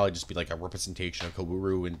 it'd probably just be like a representation of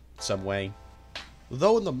Kaworu in some way.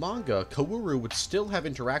 Though in the manga, Kaworu would still have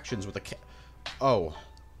interactions with a cat. Oh.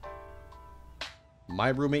 My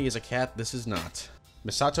roommate is a cat, this is not.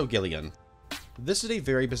 Misato Gillian. This is a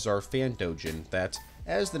very bizarre fan doujin that,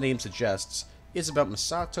 as the name suggests, is about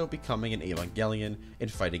Misato becoming an Evangelion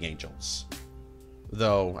and fighting angels.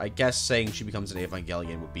 Though, I guess saying she becomes an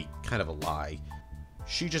Evangelion would be kind of a lie.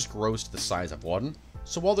 She just grows to the size of one.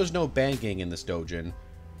 So while there's no banging in this doujin,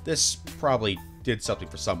 this probably did something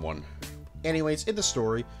for someone. Anyways, in the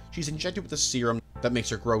story, she's injected with a serum that makes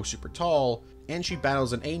her grow super tall, and she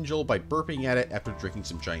battles an angel by burping at it after drinking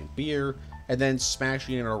some giant beer, and then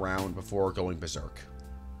smashing it around before going berserk.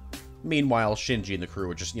 Meanwhile, Shinji and the crew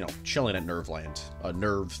are just, chilling at Nerveland, a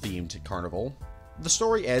nerve-themed carnival. The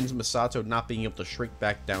story ends with Misato not being able to shrink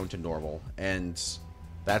back down to normal, and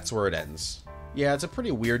that's where it ends. Yeah, it's a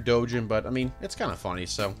pretty weird doujin, but, it's kind of funny,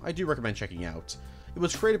 so I do recommend checking out. It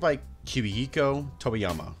was created by Kiyohiko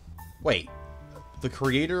Tobayama. Wait, the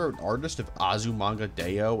creator and artist of Azumanga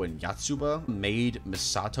Daioh and Yotsuba made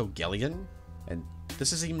Misato Gillian? And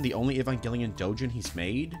this isn't even the only Evangelion doujin he's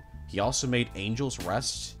made? He also made Angel's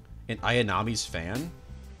Rest and Ayanami's Fan?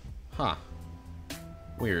 Huh.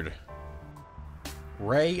 Weird.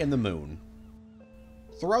 Rei and the Moon.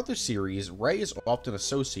 Throughout the series, Rei is often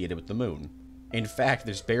associated with the moon. In fact,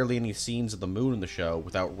 there's barely any scenes of the moon in the show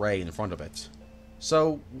without Rei in front of it.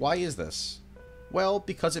 So, why is this? Well,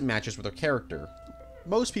 because it matches with her character.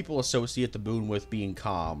 Most people associate the moon with being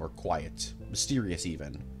calm or quiet, mysterious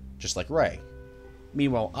even, just like Rei.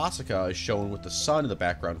 Meanwhile, Asuka is shown with the sun in the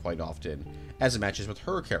background quite often, as it matches with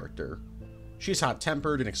her character. She's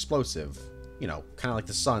hot-tempered and explosive, kind of like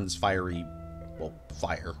the sun's fiery,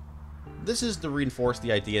 fire. This is to reinforce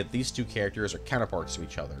the idea that these two characters are counterparts to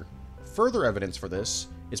each other. Further evidence for this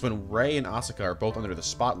is when Rei and Asuka are both under the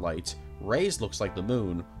spotlight, Rei's looks like the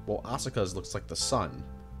moon, while Asuka's looks like the sun.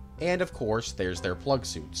 And of course, there's their plug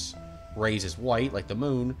suits. Rei's is white, like the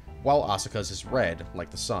moon, while Asuka's is red,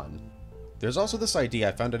 like the sun. There's also this idea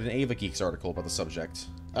I found in an Ava Geeks article about the subject.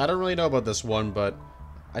 I don't really know about this one, but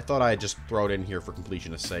I thought I'd just throw it in here for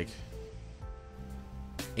completionist's sake.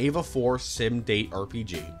 Ava 4 Sim Date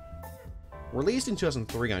RPG. Released in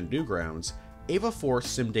 2003 on Newgrounds, Ava 4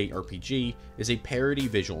 Sim Date RPG is a parody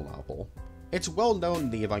visual novel. It's well known in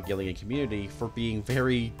the Evangelion community for being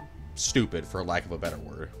very stupid, for lack of a better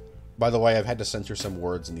word. By the way, I've had to censor some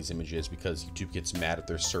words in these images because YouTube gets mad if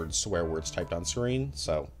there's certain swear words typed on screen,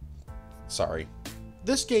 so sorry.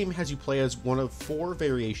 This game has you play as one of 4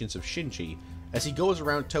 variations of Shinji as he goes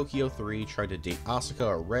around Tokyo 3 trying to date Asuka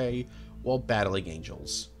or Rei while battling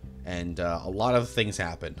angels. And a lot of things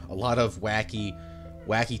happen. A lot of wacky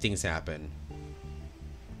things happen.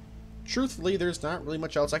 Truthfully, there's not really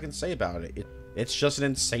much else I can say about it. It's just an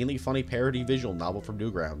insanely funny parody visual novel from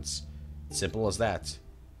Newgrounds. Simple as that.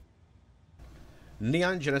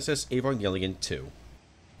 Neon Genesis Evangelion 2.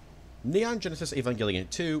 Neon Genesis Evangelion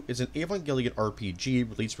 2 is an Evangelion RPG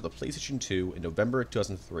released for the PlayStation 2 in November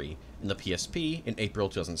 2003 and the PSP in April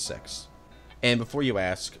 2006. And before you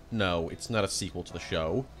ask, no, it's not a sequel to the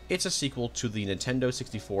show. It's a sequel to the Nintendo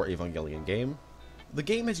 64 Evangelion game. The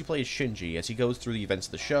game has you play as Shinji as he goes through the events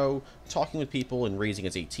of the show, talking with people and raising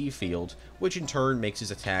his AT field, which in turn makes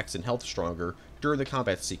his attacks and health stronger during the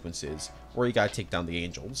combat sequences, where you gotta take down the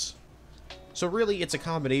angels. So really, it's a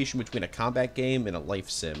combination between a combat game and a life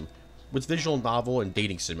sim, with visual novel and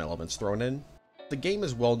dating sim elements thrown in. The game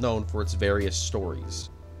is well known for its various stories.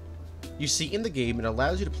 You see, in the game, it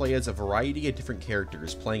allows you to play as a variety of different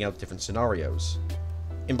characters playing out different scenarios.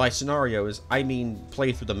 And by scenarios, I mean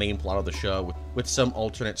play through the main plot of the show with some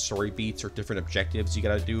alternate story beats or different objectives you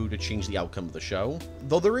gotta do to change the outcome of the show.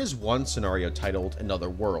 Though there is one scenario titled Another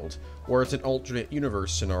World, where it's an alternate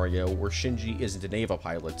universe scenario where Shinji isn't an Eva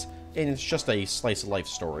pilot, and it's just a slice of life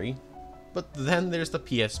story. But then there's the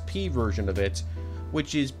PSP version of it,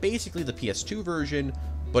 which is basically the PS2 version,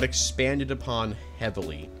 but expanded upon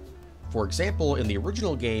heavily. For example, in the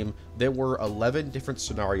original game, there were 11 different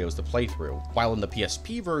scenarios to play through, while in the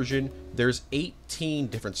PSP version, there's 18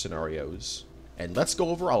 different scenarios. And let's go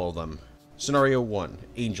over all of them. Scenario 1,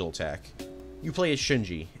 Angel Attack. You play as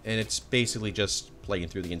Shinji, and it's basically just playing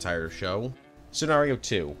through the entire show. Scenario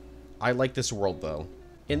 2, I Like This World Though.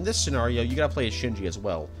 In this scenario, you gotta play as Shinji as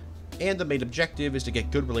well, and the main objective is to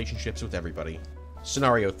get good relationships with everybody.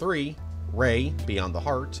 Scenario 3, Rei, Beyond the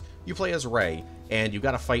Heart. You play as Rei, and you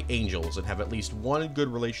gotta fight angels and have at least one good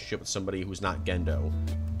relationship with somebody who's not Gendo.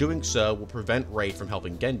 Doing so will prevent Rei from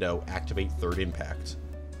helping Gendo activate Third Impact.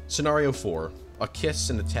 Scenario 4, A Kiss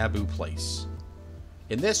in a Taboo Place.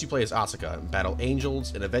 In this, you play as Asuka and battle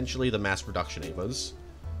angels and eventually the mass production Evas.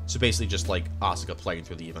 So basically just like Asuka playing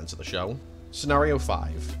through the events of the show. Scenario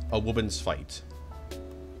 5, A Woman's Fight.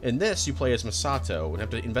 In this, you play as Misato and have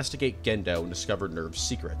to investigate Gendo and discover Nerve's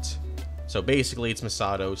secret. So basically, it's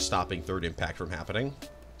Misato stopping Third Impact from happening.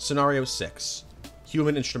 Scenario 6,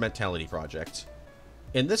 Human Instrumentality Project.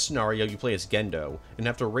 In this scenario, you play as Gendo and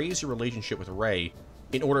have to raise your relationship with Rei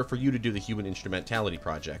in order for you to do the Human Instrumentality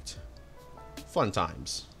Project. Fun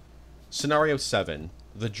times. Scenario 7,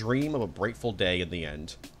 The Dream of a Brightful Day in the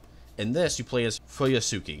End. In this, you play as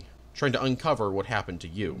Fuyasuki, trying to uncover what happened to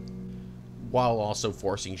you, while also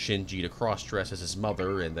forcing Shinji to cross-dress as his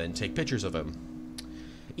mother and then take pictures of him.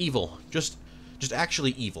 Evil. Just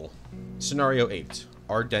actually evil. Scenario 8,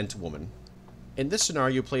 Ardent Woman. In this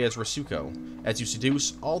scenario, you play as Rasuko, as you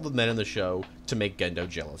seduce all the men in the show to make Gendo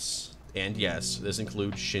jealous. And yes, this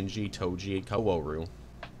includes Shinji, Toji, and Kaworu.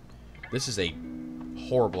 This is a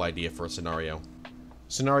horrible idea for a scenario.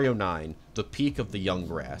 Scenario 9, The Peak of the Young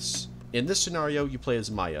Grass. In this scenario, you play as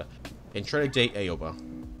Maya, and try to date Aoba.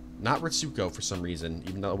 Not Ritsuko for some reason,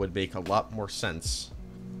 even though it would make a lot more sense.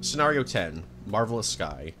 Scenario 10, Marvelous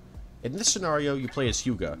Sky. In this scenario, you play as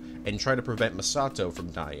Hyuga, and try to prevent Masato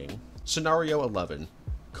from dying. Scenario 11,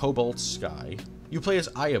 Cobalt Sky. You play as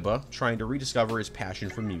Aoba, trying to rediscover his passion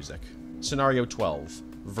for music. Scenario 12,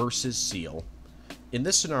 Versus Seal. In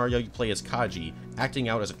this scenario, you play as Kaji, acting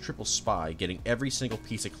out as a triple spy, getting every single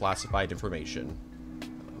piece of classified information.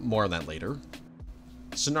 More on that later.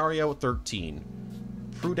 Scenario 13,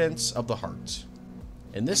 Prudence of the Heart.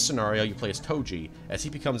 In this scenario, you play as Toji, as he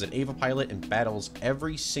becomes an Eva pilot and battles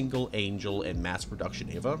every single angel and mass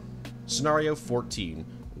production Eva. Scenario 14,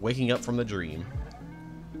 Waking Up from the Dream.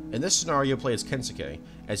 In this scenario, play as Kensuke,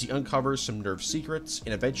 as he uncovers some Nerve secrets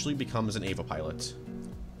and eventually becomes an Eva pilot.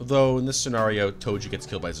 Though in this scenario, Toji gets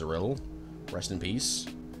killed by Zeril. Rest in peace.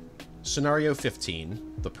 Scenario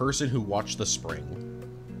 15, The Person Who Watched the Spring.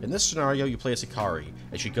 In this scenario, you play as Hikari,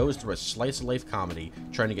 as she goes through a slice-of-life comedy,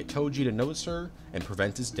 trying to get Toji to notice her and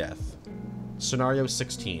prevent his death. Scenario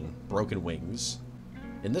 16, Broken Wings.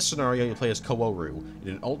 In this scenario, you play as Kaworu, in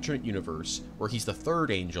an alternate universe, where he's the third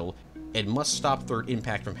angel, and must stop Third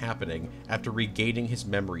Impact from happening after regaining his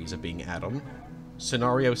memories of being Adam.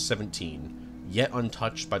 Scenario 17, Yet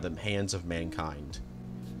Untouched by the Hands of Mankind.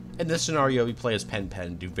 In this scenario, you play as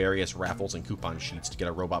Pigpen, do various raffles and coupon sheets to get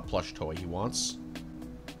a robot plush toy he wants.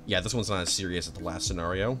 Yeah, this one's not as serious as the last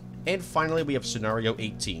scenario. And finally, we have Scenario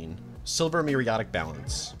 18, Silver Meriodic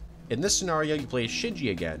Balance. In this scenario, you play as Shinji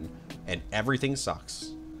again, and everything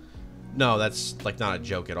sucks. No, that's, like, not a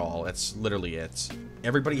joke at all. That's literally it.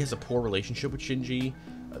 Everybody has a poor relationship with Shinji.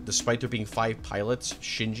 Despite there being 5 pilots,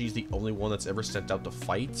 Shinji's the only one that's ever sent out to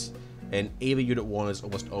fight, and Eva Unit 1 is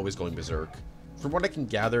almost always going berserk. From what I can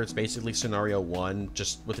gather, it's basically Scenario 1,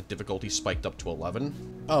 just with the difficulty spiked up to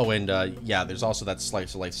 11. Oh, and yeah, there's also that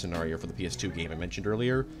slice-of-life scenario for the PS2 game I mentioned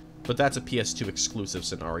earlier, but that's a PS2 exclusive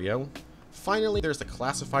scenario. Finally, there's the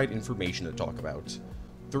classified information to talk about.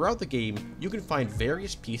 Throughout the game, you can find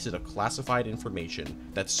various pieces of classified information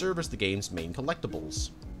that serve as the game's main collectibles.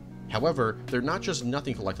 However, they're not just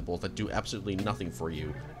nothing collectibles that do absolutely nothing for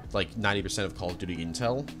you, like 90% of Call of Duty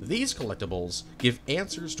intel. These collectibles give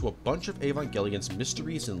answers to a bunch of Evangelion's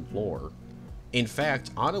mysteries and lore. In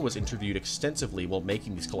fact, Anna was interviewed extensively while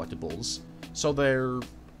making these collectibles, so they're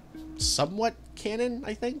somewhat canon,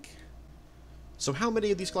 I think? So how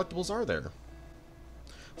many of these collectibles are there?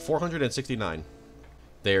 469.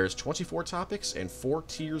 There's 24 topics and 4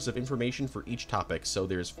 tiers of information for each topic, so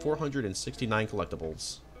there's 469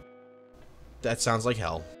 collectibles. That sounds like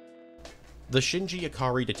hell. The Shinji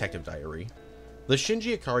Ikari Detective Diary. The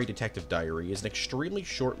Shinji Ikari Detective Diary is an extremely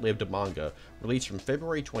short-lived manga released from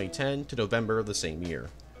February 2010 to November of the same year.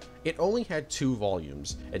 It only had 2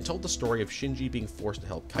 volumes, and told the story of Shinji being forced to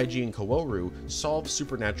help Kaiji and Kaworu solve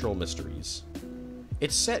supernatural mysteries.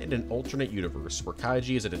 It's set in an alternate universe where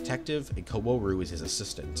Kaiji is a detective and Kaworu is his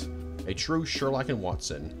assistant. A true Sherlock and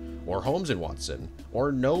Watson, or Holmes and Watson,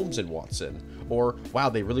 or Gnomes and Watson, or wow,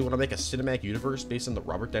 they really want to make a cinematic universe based on the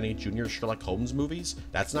Robert Downey Jr. Sherlock Holmes movies?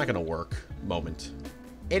 That's not gonna work. Moment.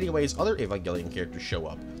 Anyways, other Evangelion characters show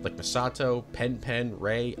up, like Misato, Pigpen,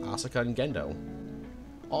 Rei, Asuka, and Gendo.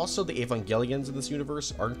 Also, the Evangelions in this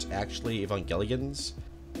universe aren't actually Evangelions,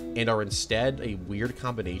 and are instead a weird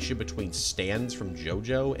combination between stands from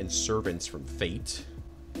JoJo and servants from Fate.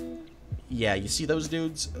 Yeah, you see those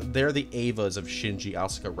dudes? They're the Evas of Shinji,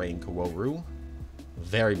 Asuka, Rei, and Kaworu.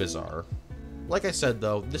 Very bizarre. Like I said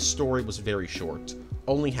though, this story was very short,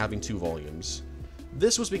 only having 2 volumes.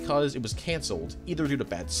 This was because it was cancelled, either due to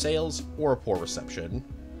bad sales or a poor reception.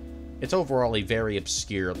 It's overall a very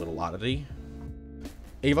obscure little oddity.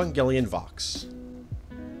 Evangelion Vox.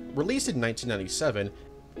 Released in 1997,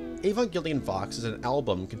 Evangelion Vox is an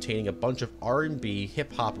album containing a bunch of R&B,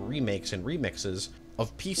 hip-hop remakes and remixes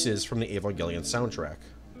of pieces from the Evangelion soundtrack.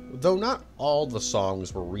 Though not all the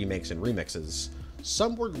songs were remakes and remixes,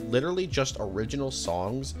 some were literally just original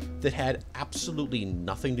songs that had absolutely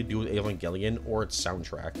nothing to do with Evangelion or its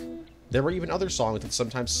soundtrack. There were even other songs that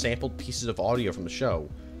sometimes sampled pieces of audio from the show,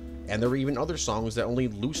 and there were even other songs that only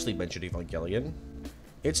loosely mentioned Evangelion.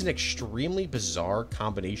 It's an extremely bizarre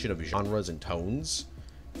combination of genres and tones.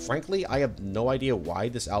 Frankly, I have no idea why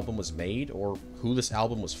this album was made or who this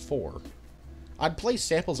album was for. I'd play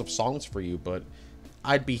samples of songs for you, but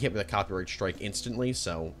I'd be hit with a copyright strike instantly,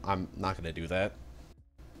 so I'm not going to do that.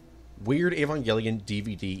 Weird Evangelion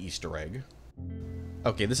DVD Easter egg.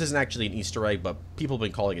 Okay, this isn't actually an Easter egg, but people have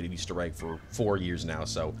been calling it an Easter egg for 4 years now,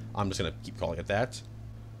 so I'm just going to keep calling it that.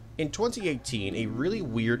 In 2018, a really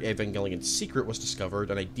weird Evangelion secret was discovered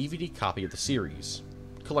on a DVD copy of the series.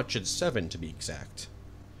 Collection 7 to be exact.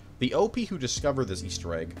 The OP who discovered this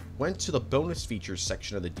Easter egg went to the bonus features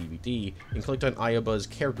section of the DVD and clicked on Ayaba's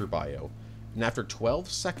character bio, and after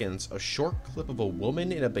 12 seconds, a short clip of a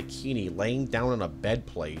woman in a bikini laying down on a bed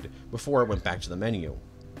played before it went back to the menu.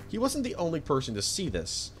 He wasn't the only person to see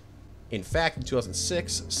this. In fact, in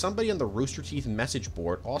 2006, somebody on the Rooster Teeth message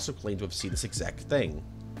board also claimed to have seen this exact thing.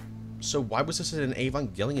 So why was this in an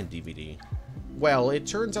Evangelion DVD? Well, it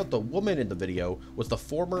turns out the woman in the video was the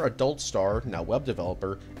former adult star, now web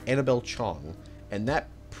developer, Annabelle Chong, and that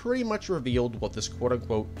pretty much revealed what this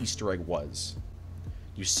quote-unquote Easter egg was.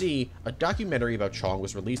 You see, a documentary about Chong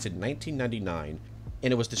was released in 1999,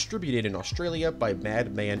 and it was distributed in Australia by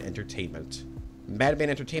Madman Entertainment. Madman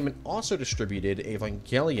Entertainment also distributed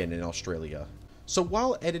Evangelion in Australia. So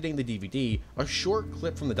while editing the DVD, a short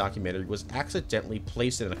clip from the documentary was accidentally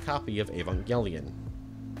placed in a copy of Evangelion.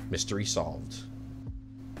 Mystery solved.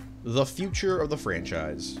 The future of the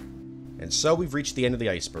franchise. And so we've reached the end of the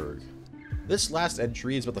iceberg. This last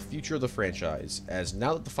entry is about the future of the franchise, as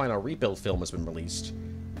now that the final rebuild film has been released,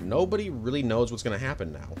 nobody really knows what's going to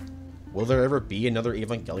happen now. Will there ever be another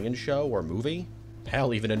Evangelion show or movie?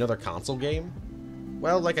 Hell, even another console game?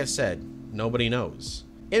 Well, like I said, nobody knows.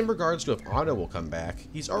 In regards to if Anno will come back,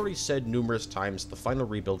 he's already said numerous times the final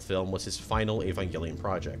rebuild film was his final Evangelion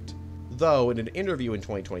project. Though, in an interview in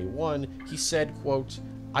 2021, he said, quote,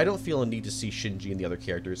 "I don't feel a need to see Shinji and the other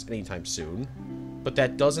characters anytime soon, but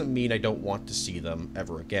that doesn't mean I don't want to see them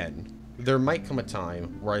ever again. There might come a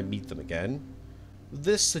time where I meet them again."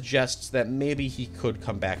 This suggests that maybe he could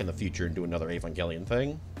come back in the future and do another Evangelion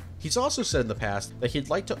thing. He's also said in the past that he'd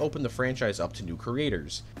like to open the franchise up to new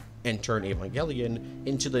creators, and turn Evangelion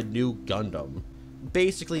into the new Gundam,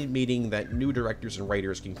 basically meaning that new directors and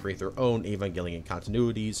writers can create their own Evangelion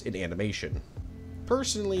continuities in animation.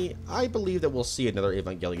 Personally, I believe that we'll see another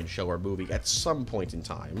Evangelion show or movie at some point in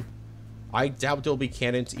time. I doubt it'll be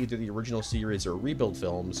canon to either the original series or rebuild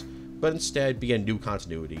films, but instead be a new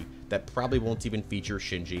continuity that probably won't even feature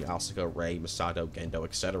Shinji, Asuka, Rei, Misato, Gendo,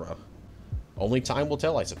 etc. Only time will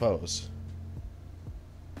tell, I suppose.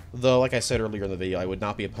 Though, like I said earlier in the video, I would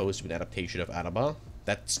not be opposed to an adaptation of Anima.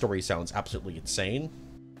 That story sounds absolutely insane.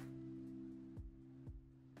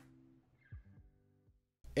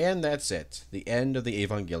 And that's it. The end of the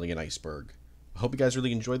Evangelion Iceberg. I hope you guys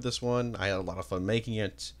really enjoyed this one. I had a lot of fun making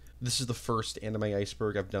it. This is the first anime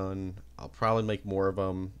Iceberg I've done. I'll probably make more of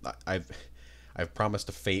them. I've promised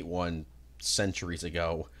a Fate one centuries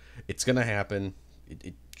ago. It's gonna happen.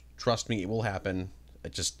 Trust me, it will happen.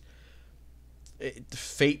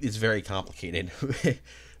 Fate is very complicated.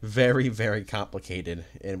 Very, very complicated.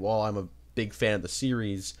 And while I'm a big fan of the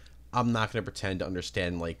series, I'm not gonna pretend to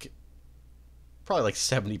understand like probably like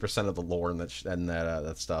 70% of the lore and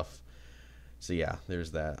that stuff. So yeah,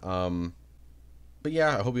 there's that. But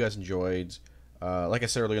yeah, I hope you guys enjoyed. Like I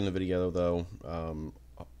said earlier in the video, though,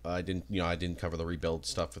 I didn't cover the rebuild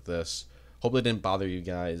stuff with this. Hopefully, it didn't bother you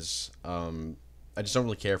guys. I just don't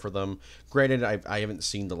really care for them. Granted, I haven't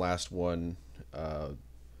seen the last one.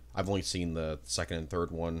 I've only seen the second and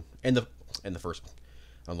third one, and the first one.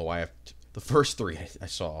 I don't know why the first three I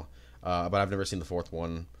saw, but I've never seen the fourth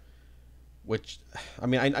one. Which, I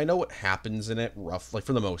mean, I know what happens in it, like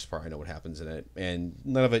for the most part, I know what happens in it, and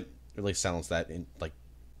none of it really sounds that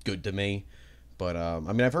good to me. But I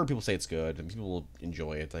mean, I've heard people say it's good, and people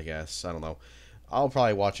enjoy it. I guess I don't know. I'll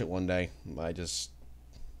probably watch it one day. It's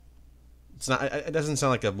not. It doesn't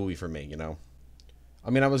sound like a movie for me, you know. I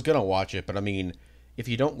mean, I was gonna watch it, but I mean, if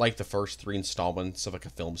you don't like the first three installments of like a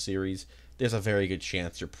film series, there's a very good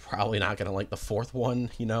chance you're probably not gonna like the fourth one.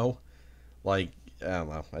 You know, like I don't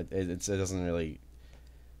know. It doesn't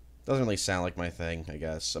really sound like my thing. I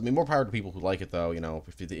guess. I mean, more power to people who like it, though. You know,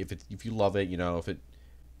 if you love it, you know,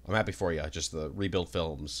 I'm happy for you. Just the rebuild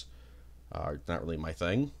films are not really my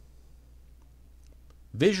thing.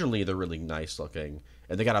 Visually, they're really nice looking,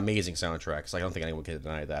 and they got amazing soundtracks. Like, I don't think anyone can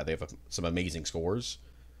deny that. They have some amazing scores,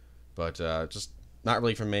 but just not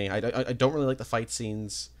really for me. I don't really like the fight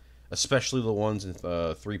scenes, especially the ones in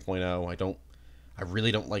 3.0. I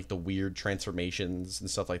really don't like the weird transformations and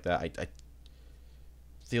stuff like that. I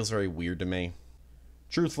feels very weird to me.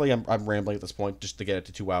 Truthfully, I'm rambling at this point just to get it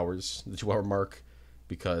to 2 hours, the 2 hour mark,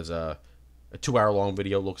 because a 2 hour long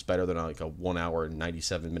video looks better than like a 1 hour and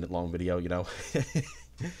 97-minute long video, you know.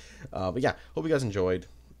 But yeah, hope you guys enjoyed.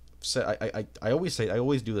 So I always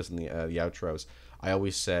do this in the outros. I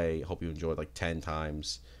always say hope you enjoyed like 10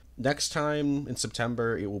 times. Next time in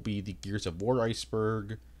September it will be the Gears of War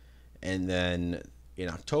Iceberg, and then in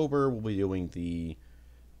October we'll be doing the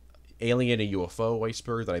Alien and UFO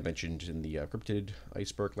Iceberg that I mentioned in the Cryptid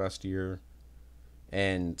Iceberg last year.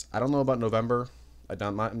 And I don't know about November.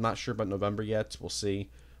 I'm not sure about November yet. We'll see.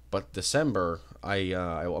 But December,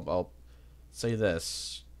 I'll say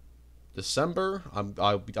this: December, I'm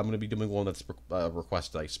going to be doing one that's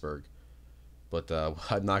requested Iceberg. But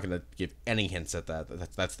I'm not going to give any hints at that.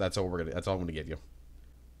 That's all I'm going to give you.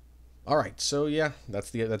 All right. So yeah, that's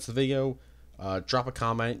the video. Drop a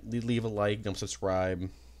comment, leave a like, don't subscribe,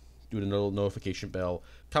 do the notification bell.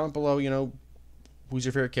 Comment below. You know, who's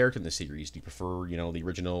your favorite character in the series? Do you prefer, you know, the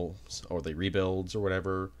originals or the rebuilds or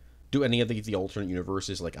whatever? Do any of the alternate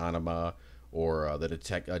universes like Anima or the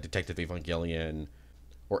Detective Evangelion,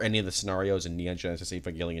 or any of the scenarios in Neon Genesis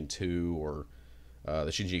Evangelion 2 or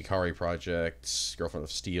the Shinji Ikari Project, Girlfriend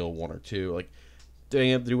of Steel 1 or 2? Like, do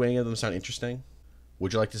any of them sound interesting?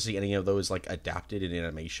 Would you like to see any of those like adapted in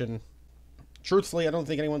animation? Truthfully, I don't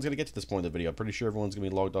think anyone's going to get to this point of the video. I'm pretty sure everyone's going to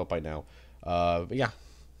be logged off by now. But yeah.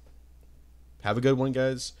 Have a good one,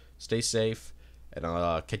 guys. Stay safe. And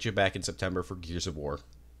I'll catch you back in September for Gears of War.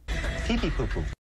 Pee pee poo poo.